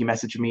ago, he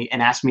messaged me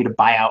and asked me to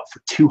buy out for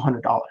 $200.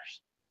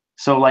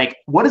 So like,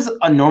 what is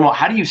a normal,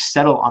 how do you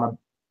settle on a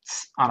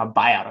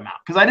buyout amount?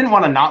 Because I didn't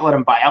want to not let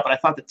him buy out, but I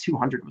thought that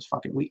 200 was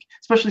fucking weak,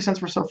 especially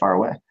since we're so far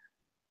away.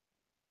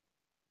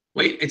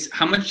 Wait, it's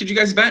how much did you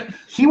guys bet?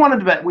 He wanted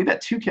to bet, we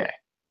bet 2K.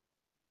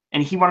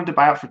 And he wanted to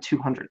buy out for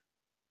 200.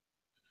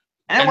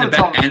 And the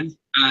bet ends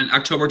on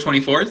October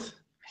 24th?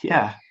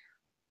 Yeah.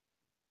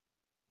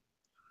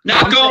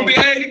 Not gonna be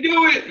able to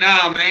do it.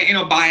 No, man, ain't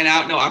no buying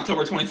out. No,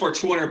 October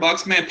 24th,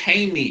 $200, man,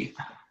 pay me.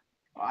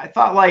 I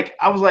thought like,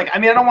 I was like, I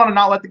mean, I don't want to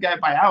not let the guy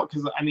buy out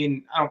because I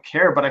mean, I don't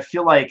care, but I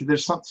feel like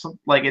there's some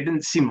like, it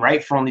didn't seem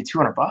right for only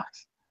 $200.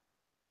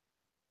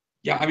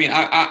 Yeah, I mean,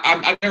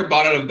 I've never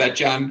bought out of a bet,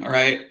 John, all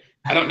right?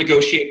 I don't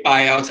negotiate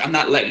buyouts. I'm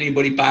not letting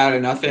anybody buy out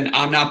of nothing.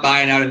 I'm not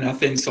buying out of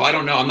nothing. So I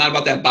don't know. I'm not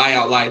about that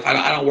buyout life.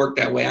 I don't work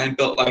that way. I ain't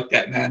built like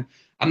that, man.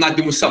 I'm not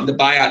doing something to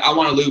buy out. I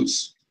want to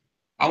lose.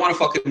 I want to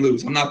fucking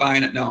lose. I'm not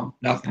buying it. No,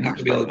 nothing. Not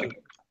gonna be able to do it.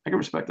 I can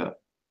respect that.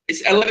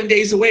 It's 11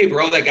 days away,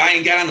 bro. That guy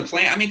ain't got on the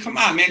plan. I mean, come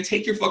on, man.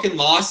 Take your fucking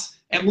loss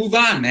and move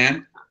on,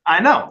 man. I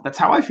know. That's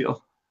how I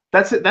feel.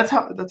 That's it. That's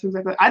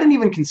exactly. I didn't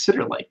even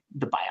consider like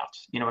the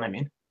buyouts. You know what I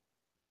mean?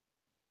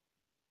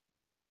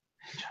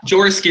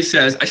 Jorisky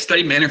says, I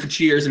studied management for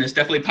 2 years, and it's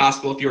definitely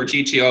possible if you're a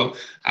GTO.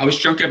 I was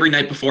drunk every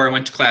night before I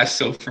went to class,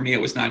 so for me,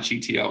 it was not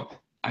GTO.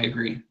 I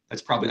agree.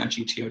 That's probably not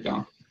GTO,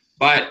 Dom.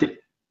 But,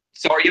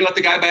 so are you going to let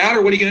the guy buy out,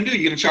 or what are you going to do?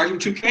 You going to charge him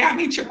 $2K? I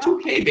mean,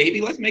 2K,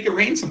 baby. Let's make it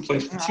rain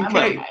someplace for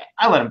 2K.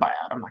 I let him buy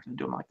out. I'm not going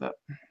to do him like that.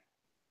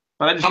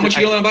 But I just, how much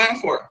you let him buy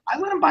out for? I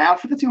let him buy out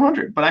for the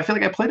 200, but I feel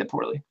like I played it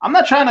poorly. I'm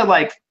not trying to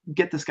like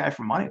get this guy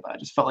for money, but I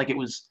just felt like it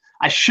was.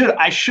 I should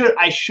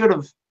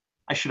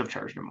have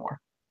charged him more.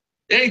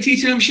 They ain't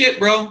teaching him shit,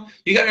 bro.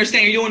 You gotta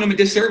understand, you're doing him a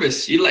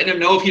disservice. You're letting him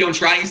know if you don't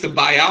try, he's to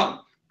buy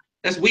out.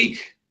 That's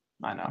weak.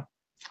 I know.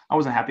 I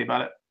wasn't happy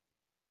about it.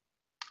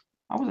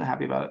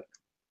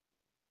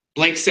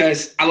 Blake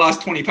says, I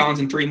lost 20 pounds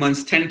in 3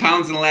 months, 10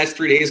 pounds in the last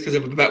 3 days because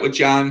of a bet with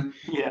John.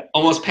 Yeah.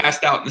 Almost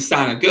passed out in the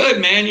sauna.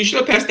 Good, man. You should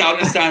have passed out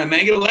in the sauna,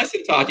 man. Get a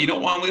lesson taught. We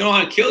don't want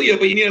to kill you,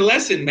 but you need a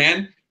lesson,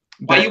 man.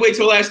 Why you wait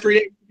till the last 3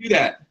 days to do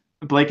that?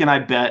 Blake and I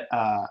bet,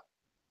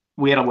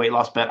 we had a weight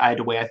loss bet. I had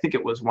to weigh, I think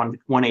it was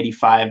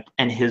 185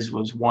 and his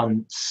was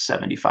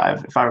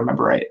 175, if I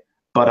remember right.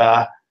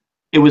 But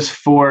it was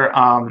for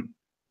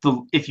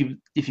if you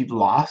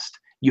lost,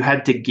 you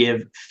had to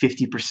give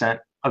 50%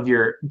 of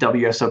your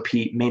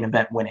WSOP main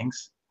event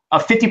winnings, a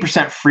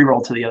 50% free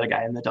roll to the other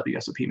guy in the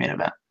WSOP main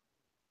event.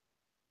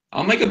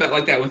 I'll make a bet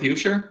like that with you,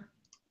 sure.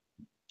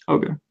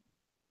 Okay.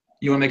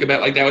 You want to make a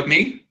bet like that with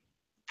me?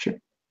 Sure.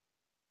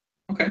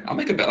 Okay, I'll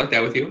make a bet like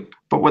that with you.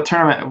 But what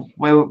tournament?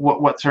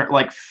 What tournament?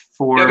 Like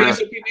for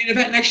WSOP main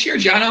event next year,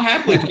 John? I'll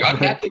happily give you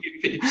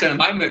 50% of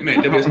my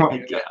WSOP. Oh my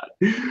God.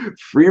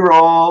 Free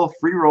roll.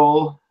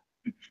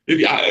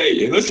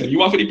 Hey, listen, you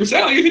want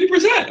 50%? I'll give you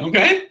 50%.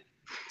 Okay.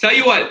 Tell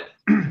you what.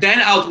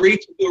 Then I'll do a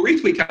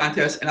retweet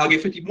contest, and I'll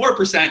give 50% more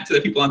to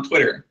the people on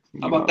Twitter.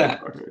 How about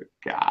that?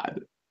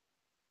 God.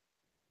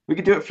 We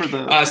could do it for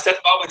the.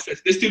 Seth Baldwin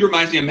says, this dude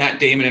reminds me of Matt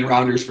Damon in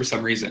Rounders for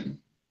some reason.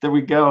 There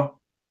we go.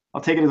 I'll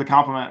take it as a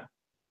compliment.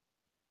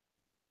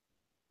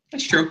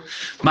 That's true.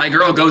 My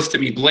girl goes to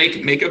me,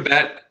 Blake, make a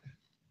bet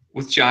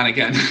with John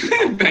again.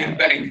 Bang,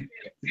 bang.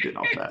 Getting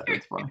off that.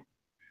 That's funny.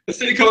 Let's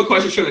take a couple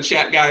questions from the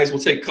chat, guys.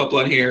 We'll take a couple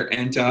on here.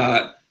 And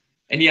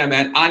yeah,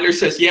 man, Anders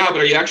says, yeah,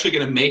 but are you actually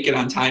going to make it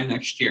on time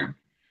next year?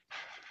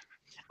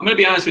 I'm going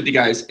to be honest with you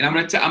guys, and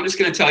I'm just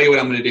going to tell you what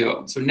I'm going to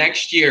do. So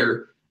next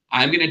year,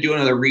 I'm going to do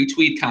another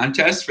retweet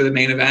contest for the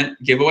main event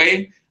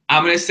giveaway.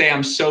 I'm going to say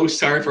I'm so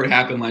sorry for what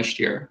happened last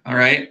year, all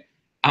right?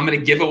 I'm going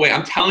to give away.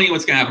 I'm telling you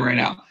what's going to happen right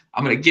now.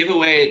 I'm going to give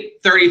away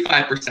 35%.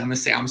 I'm going to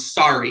say, I'm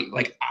sorry.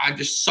 Like, I'm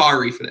just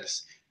sorry for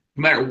this.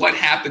 No matter what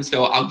happens,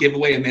 though, I'll give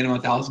away a minimum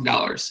of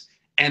 $1,000.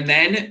 And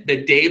then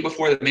the day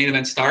before the main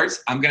event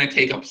starts, I'm going to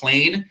take a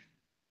plane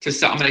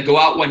I'm going to go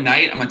out one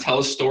night. I'm going to tell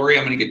a story.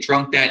 I'm going to get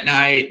drunk that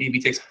night, maybe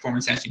take some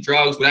performance-enhancing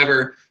drugs,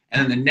 whatever.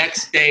 And then the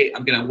next day,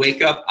 I'm going to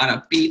wake up on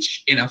a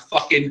beach in a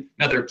fucking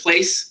another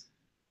place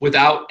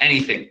without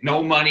anything.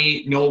 No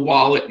money, no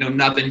wallet, no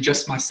nothing,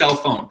 just my cell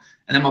phone.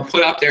 And I'm going to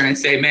put up there and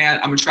say, man,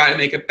 I'm going to try to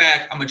make it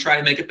back. I'm going to try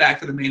to make it back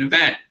for the main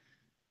event.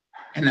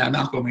 And then I'm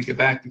not going to make it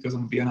back because I'm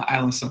going to be on an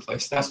island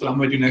someplace. That's what I'm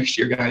going to do next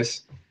year,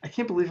 guys. I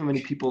can't believe how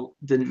many people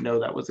didn't know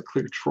that was a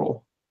clear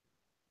troll.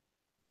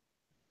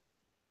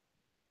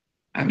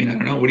 I mean, I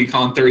don't know. What are you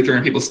calling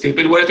 3,300 people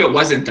stupid? What if it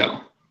wasn't, though?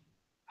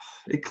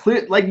 It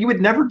clear, like, you would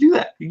never do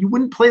that. You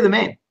wouldn't play the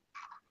main.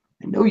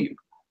 I know you.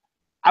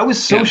 I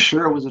was so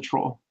sure it was a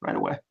troll right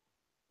away.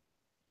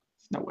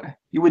 No way.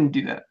 You wouldn't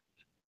do that.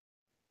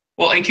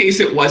 Well, in case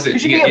it wasn't, it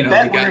should be a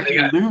bet where if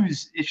you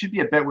lose, it should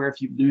be a bet where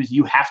if you lose,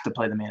 you have to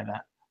play the main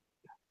event.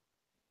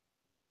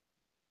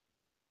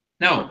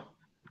 No.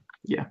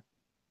 Yeah.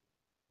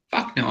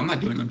 Fuck no, I'm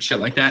not doing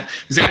shit like that.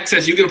 Zach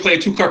says, you're going to play a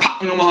 2-car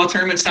Pot Limit Omaha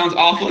tournament. Sounds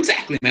awful.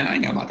 Exactly, man. I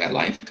ain't know about that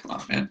life. Come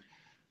on, man.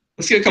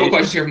 Let's get a couple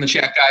questions here from the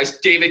chat, guys.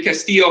 David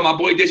Castillo, my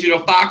boy Digital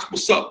Fox.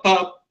 What's up,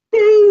 Pop?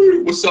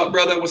 What's up,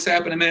 brother? What's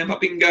happening, man?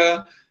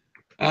 Papinga.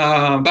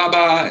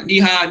 Baba.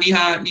 Niha,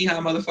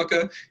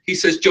 motherfucker. He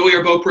says, Joey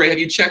or Beauprez, have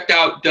you checked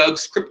out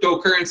Doug's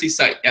cryptocurrency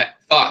site yet?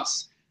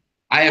 Thoughts?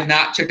 I have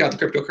not checked out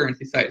the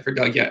cryptocurrency site for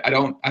Doug yet. I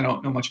don't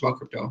know much about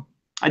crypto.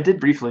 I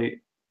did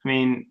briefly. I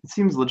mean, it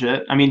seems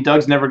legit. I mean,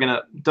 Doug's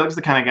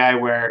the kind of guy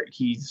where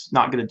he's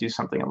not going to do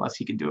something unless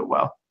he can do it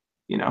well,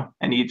 you know,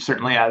 and he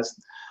certainly has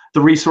the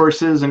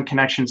resources and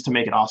connections to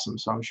make it awesome.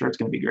 So I'm sure it's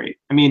going to be great.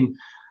 I mean,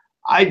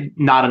 I'm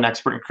not an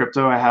expert in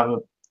crypto. I have a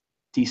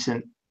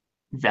decent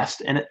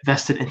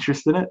vested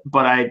interest in it,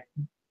 but I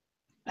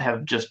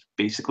have just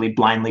basically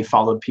blindly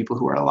followed people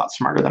who are a lot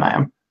smarter than I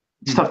am.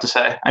 It's tough to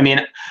say. I mean,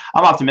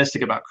 I'm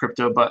optimistic about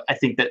crypto, but I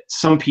think that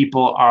some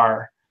people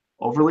are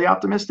overly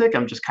optimistic.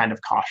 I'm just kind of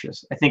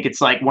cautious. I think it's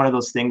like one of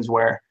those things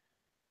where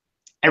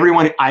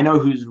everyone I know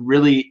who's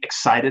really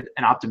excited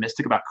and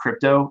optimistic about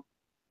crypto,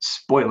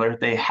 spoiler,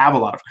 they have a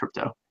lot of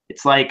crypto.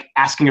 It's like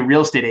asking a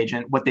real estate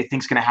agent what they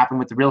think is going to happen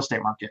with the real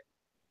estate market.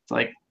 It's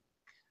like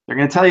they're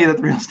going to tell you that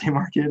the real estate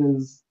market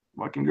is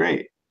fucking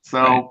great.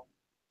 So right.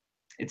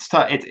 It's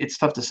tough. It's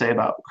tough to say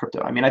about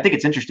crypto. I mean, I think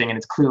it's interesting and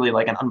it's clearly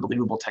like an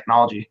unbelievable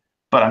technology,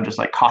 but I'm just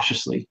like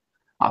cautiously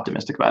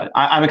optimistic about it.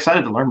 I'm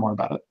excited to learn more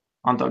about it.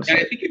 On Doug's side.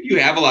 I think if you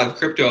have a lot of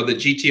crypto, the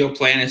GTO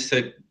plan is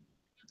to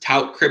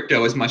tout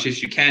crypto as much as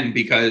you can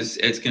because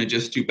it's going to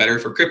just do better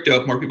for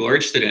crypto if more people are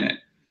interested in it.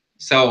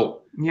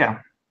 So, yeah,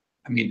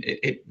 I mean,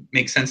 it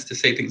makes sense to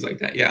say things like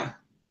that. Yeah.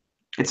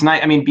 It's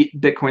nice. I mean,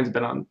 Bitcoin's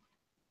been on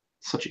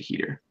such a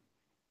heater.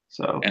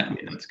 So, yeah. I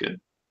mean, that's good.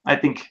 I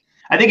think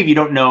if you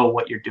don't know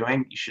what you're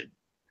doing, you should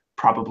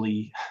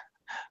probably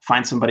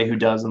find somebody who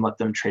does and let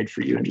them trade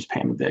for you and just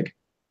pay them a big.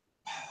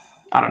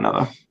 I don't know,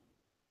 though.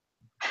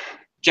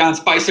 John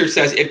Spicer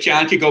says, if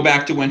John could go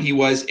back to when he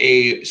was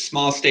a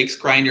small stakes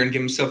grinder and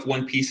give himself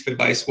one piece of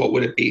advice, what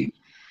would it be?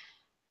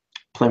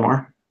 Play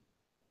more.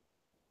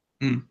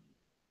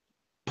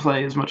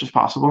 Play as much as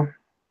possible.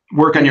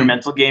 Work on your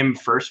mental game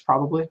first,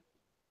 probably.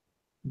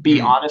 Be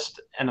honest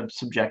and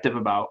subjective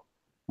about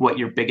what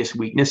your biggest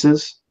weakness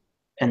is,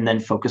 and then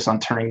focus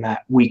on turning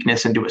that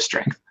weakness into a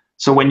strength.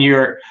 So when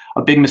you're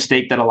a big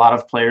mistake that a lot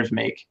of players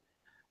make,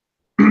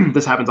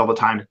 this happens all the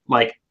time,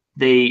 like,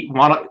 they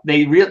love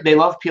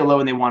PLO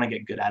and they want to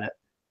get good at it.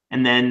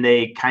 And then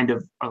they kind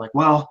of are like,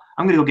 well,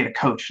 I'm going to go get a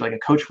coach. Like, a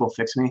coach will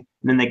fix me.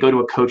 And then they go to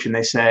a coach and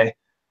they say,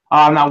 oh,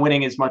 I'm not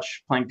winning as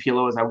much playing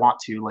PLO as I want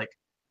to. Like,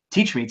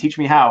 teach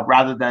me how,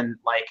 rather than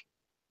like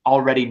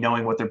already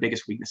knowing what their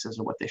biggest weaknesses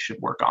or what they should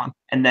work on.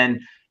 And then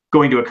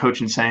going to a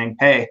coach and saying,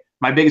 hey,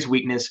 my biggest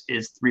weakness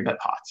is 3-bet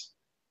pots.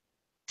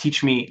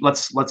 Teach me,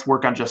 let's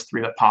work on just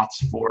 3-bet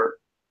pots for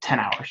 10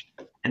 hours.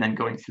 And then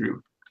going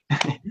through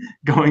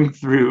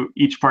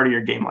each part of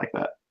your game like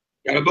that.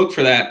 Got a book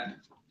for that.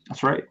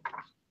 That's right.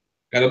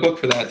 Got a book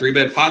for that.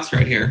 3-bet pots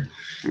right here.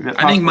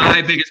 I think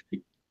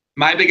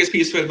my biggest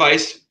piece of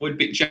advice would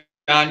be,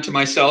 John, to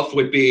myself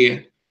would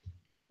be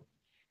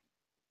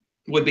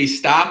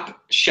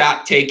stop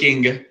shot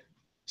taking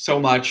so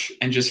much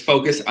and just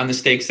focus on the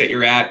stakes that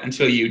you're at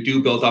until you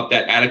do build up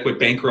that adequate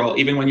bankroll.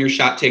 Even when your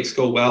shot takes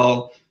go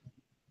well,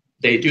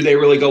 they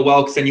really go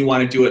well, because then you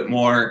want to do it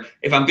more.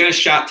 If I'm going to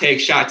shot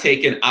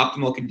take in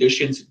optimal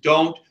conditions.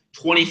 Don't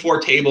 24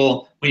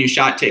 table when you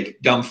shot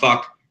take, dumb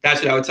fuck.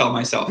 That's what I would tell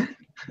myself.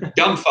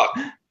 Dumb fuck.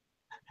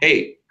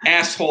 Hey,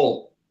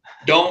 asshole.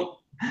 Don't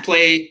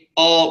play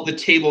all the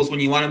tables when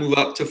you want to move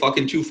up to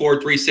fucking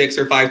 2-4, 3-6,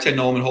 or 5-10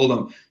 no and hold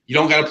them. You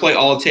don't got to play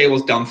all the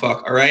tables, dumb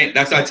fuck. All right?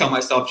 That's what I tell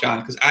myself, John,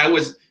 because I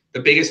was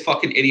the biggest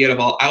fucking idiot of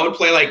all. I would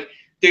play like,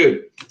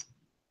 dude,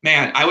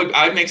 man, I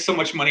would make so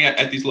much money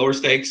at these lower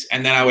stakes,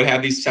 and then I would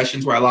have these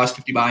sessions where I lost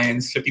 50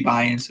 buy-ins.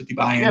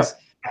 Yeah.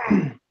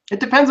 It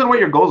depends on what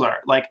your goals are.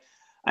 Like,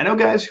 I know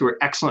guys who are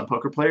excellent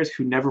poker players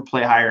who never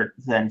play higher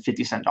than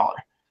 50-cent dollar.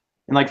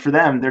 And like for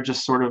them, they're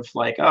just sort of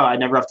like, oh, I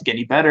never have to get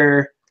any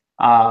better.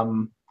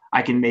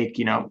 I can make,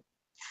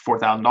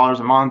 $4,000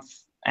 a month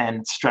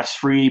and stress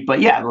free.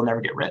 But yeah, they'll never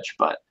get rich,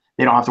 but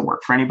they don't have to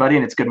work for anybody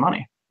and it's good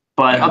money.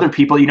 But other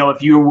people,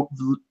 if you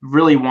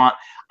really want,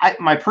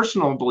 my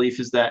personal belief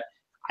is that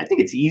I think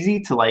it's easy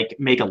to like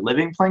make a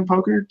living playing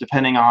poker,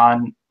 depending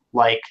on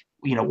like,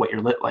 what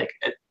you're like.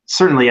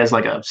 Certainly as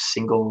like a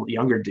single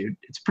younger dude,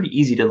 it's pretty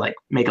easy to like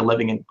make a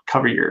living and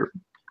cover your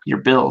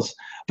bills.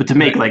 But to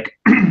make like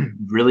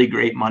really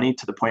great money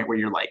to the point where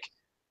you're like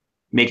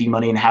making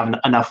money and having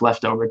enough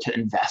left over to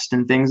invest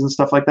in things and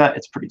stuff like that,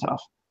 it's pretty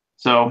tough.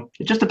 So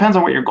it just depends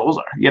on what your goals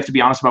are. You have to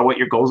be honest about what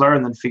your goals are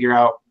and then figure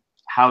out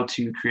how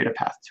to create a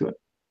path to it.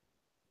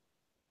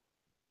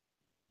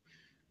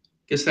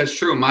 Guess that's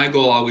true. My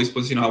goal always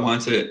was, I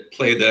wanted to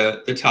play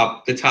the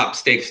top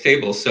stakes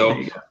table. So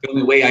the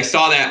only way I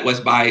saw that was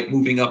by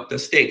moving up the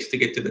stakes to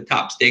get to the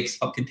top stakes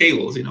fucking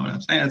tables. You know what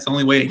I'm saying? That's the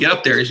only way to get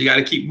up there is you got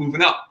to keep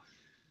moving up.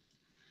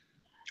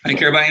 I didn't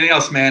care about anything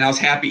else, man. I was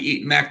happy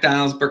eating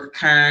McDonald's, Burger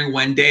King,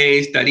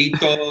 Wendy's,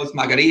 Doritos,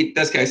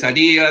 Margaritas,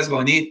 Quesadillas,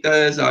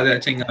 Bonitas, all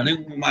that thing.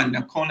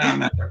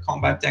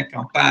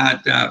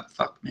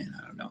 Fuck, man,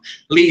 I don't know.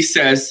 Lee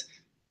says,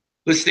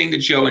 listening to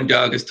Joe and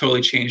Doug has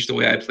totally changed the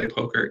way I play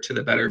poker to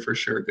the better for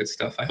sure. Good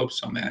stuff. I hope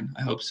so, man.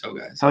 I hope so,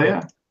 guys. Oh,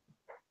 yeah.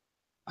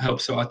 I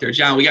hope so out there.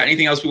 John, we got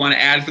anything else we want to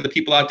add for the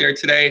people out there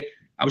today?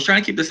 I was trying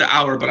to keep this an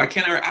hour, but I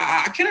can't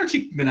ever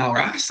keep an hour.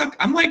 I suck.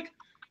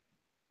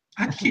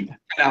 I'd keep 10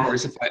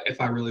 hours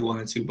if I really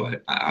wanted to,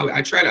 but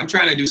I'm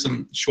trying to do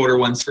some shorter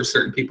ones for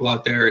certain people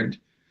out there, and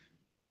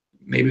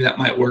maybe that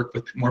might work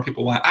with more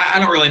people. I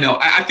don't really know.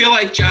 I feel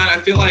like, John, I'll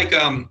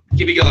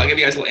give you guys a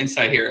little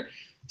insight here.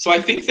 So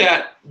I think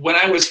that when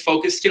I was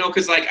focused,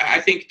 because like I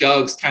think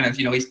Doug's kind of,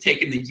 he's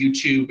taken the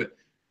YouTube,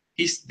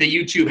 he's the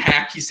YouTube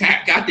hack, he's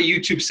got the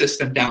YouTube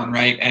system down,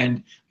 right?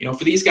 And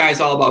for these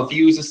guys, all about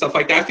views and stuff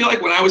like that. I feel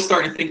like when I was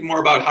starting to think more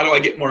about how do I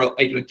get more,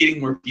 like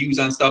getting more views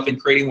on stuff and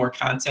creating more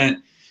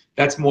content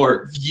that's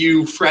more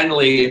view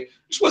friendly,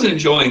 just wasn't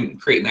enjoying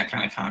creating that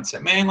kind of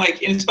content, man.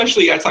 Like, and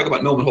especially I talk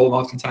about Melvin Holm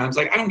oftentimes.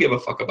 Like, I don't give a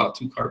fuck about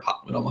 2-card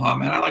Pot Limit Omaha,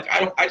 man.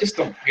 I just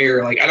don't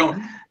care. Like, don't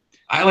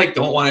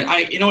want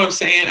to. You know what I'm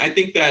saying? I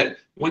think that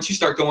once you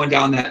start going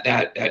down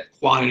that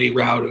quantity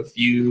route of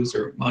views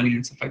or money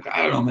and stuff like that,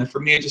 I don't know, man. For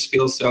me, it just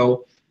feels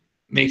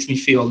makes me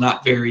feel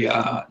not very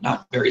a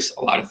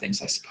lot of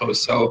things, I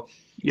suppose. So.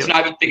 Yep. So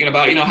I've been thinking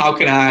about, how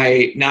can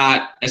I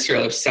not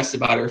necessarily obsess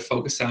about it or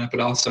focus on it,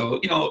 but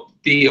also,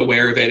 be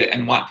aware of it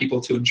and want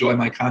people to enjoy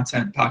my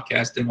content,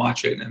 podcast, and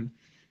watch it, and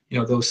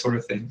those sort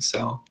of things.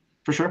 So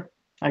for sure,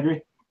 I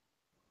agree.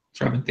 That's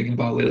what I've been thinking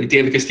about lately.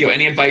 David Castillo,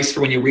 any advice for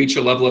when you reach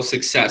a level of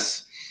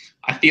success?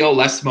 I feel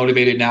less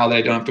motivated now that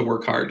I don't have to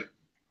work hard.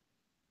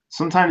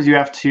 Sometimes you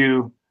have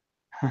to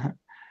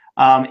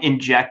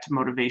inject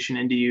motivation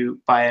into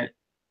you by an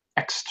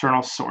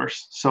external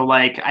source. So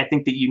like, I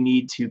think that you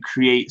need to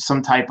create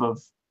some type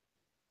of,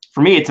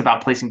 for me, it's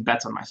about placing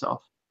bets on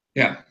myself.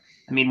 Yeah.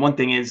 I mean, one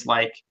thing is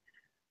like,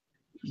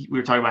 we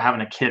were talking about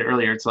having a kid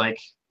earlier. It's like,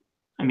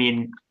 I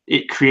mean,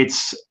 it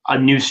creates a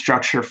new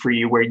structure for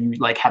you where you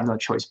like have no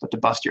choice but to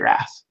bust your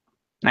ass.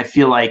 And I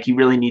feel like you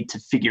really need to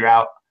figure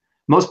out,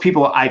 most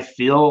people, I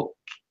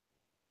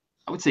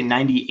would say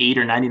 98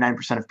 or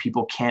 99% of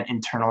people can't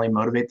internally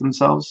motivate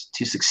themselves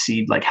to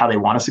succeed like how they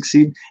want to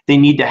succeed. They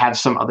need to have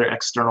some other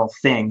external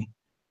thing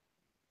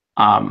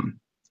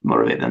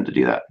motivate them to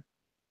do that.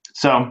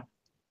 So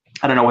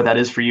I don't know what that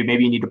is for you.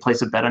 Maybe you need to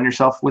place a bet on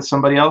yourself with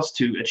somebody else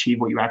to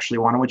achieve what you actually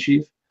want to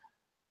achieve.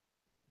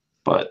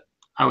 But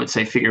I would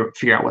say figure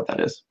out what that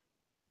is.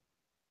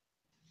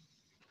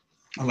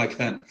 I like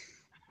that.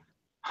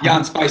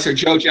 Jan Spicer,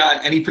 Joe, John,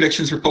 any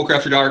predictions for Poker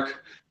After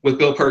Dark with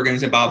Bill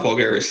Perkins and Bob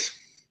Voulgaris?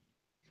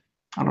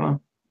 I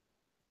don't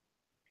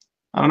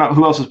know.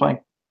 Who else is playing?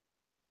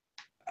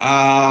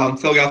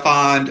 Phil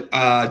Galfond,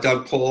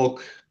 Doug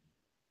Polk,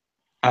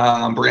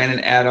 Brandon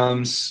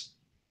Adams,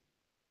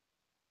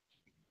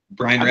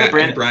 Brian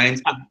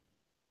Bryan's.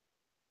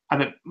 I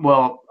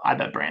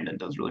bet Brandon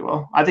does really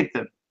well. I think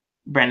that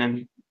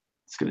Brandon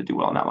is going to do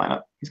well in that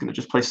lineup. He's going to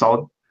just play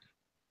solid.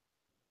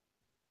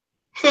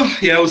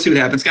 Yeah, we'll see what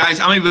happens, guys.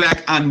 I'm going to be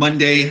back on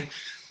Monday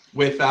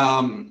with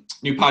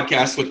new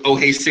podcast with Oh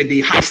Hey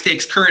Sydney.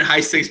 Current high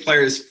stakes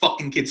player. This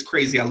fucking kid's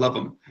crazy. I love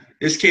him.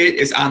 This kid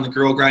is on the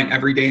girl grind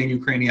every day in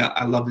Ukraine.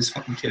 I love this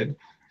fucking kid.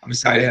 I'm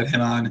excited to have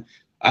him on.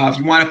 If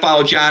you want to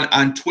follow John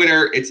on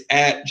Twitter, it's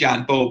at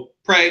John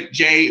Beauprez,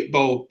 J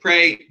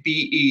Beauprez,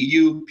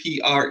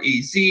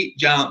 Beuprez,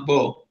 John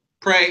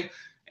Beauprez.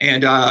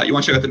 And you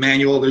want to check out the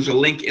manual, there's a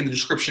link in the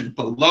description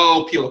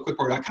below,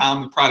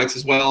 PLOquickboard.com, the products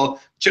as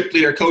well. Chip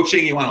Leader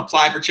Coaching, you want to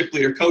apply for Chip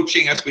Leader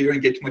Coaching. That's why you're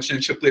going to get too much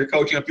into Chip Leader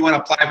Coaching. If you want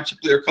to apply for Chip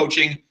Leader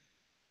Coaching,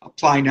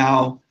 apply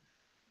now.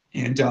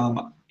 And I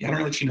don't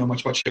really let you know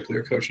much about Chip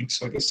Leader Coaching,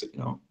 so I guess,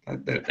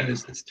 that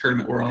is this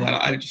tournament world.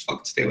 I just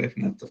fucking stay away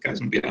from that stuff, guys.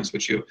 I'm going to be honest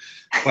with you.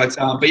 But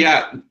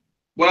yeah,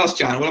 what else,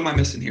 John? What am I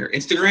missing here?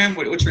 Instagram?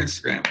 What's your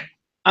Instagram?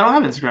 I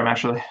don't have Instagram,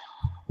 actually.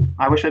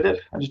 I wish I did.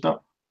 I just don't.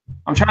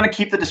 I'm trying to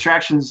keep the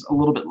distractions a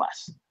little bit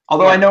less.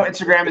 Although I know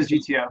Instagram is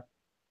GTO.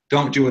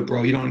 Don't do it,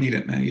 bro. You don't need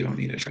it, man. You don't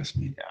need it. Trust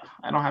me. Yeah,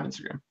 I don't have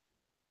Instagram.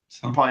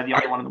 So I'm probably the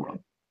only one in the world.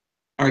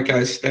 all right,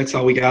 guys. That's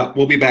all we got.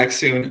 We'll be back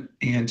soon.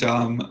 And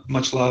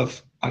much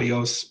love.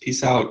 Adios.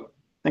 Peace out.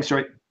 Thanks,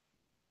 Joey.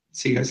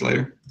 See you guys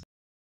later.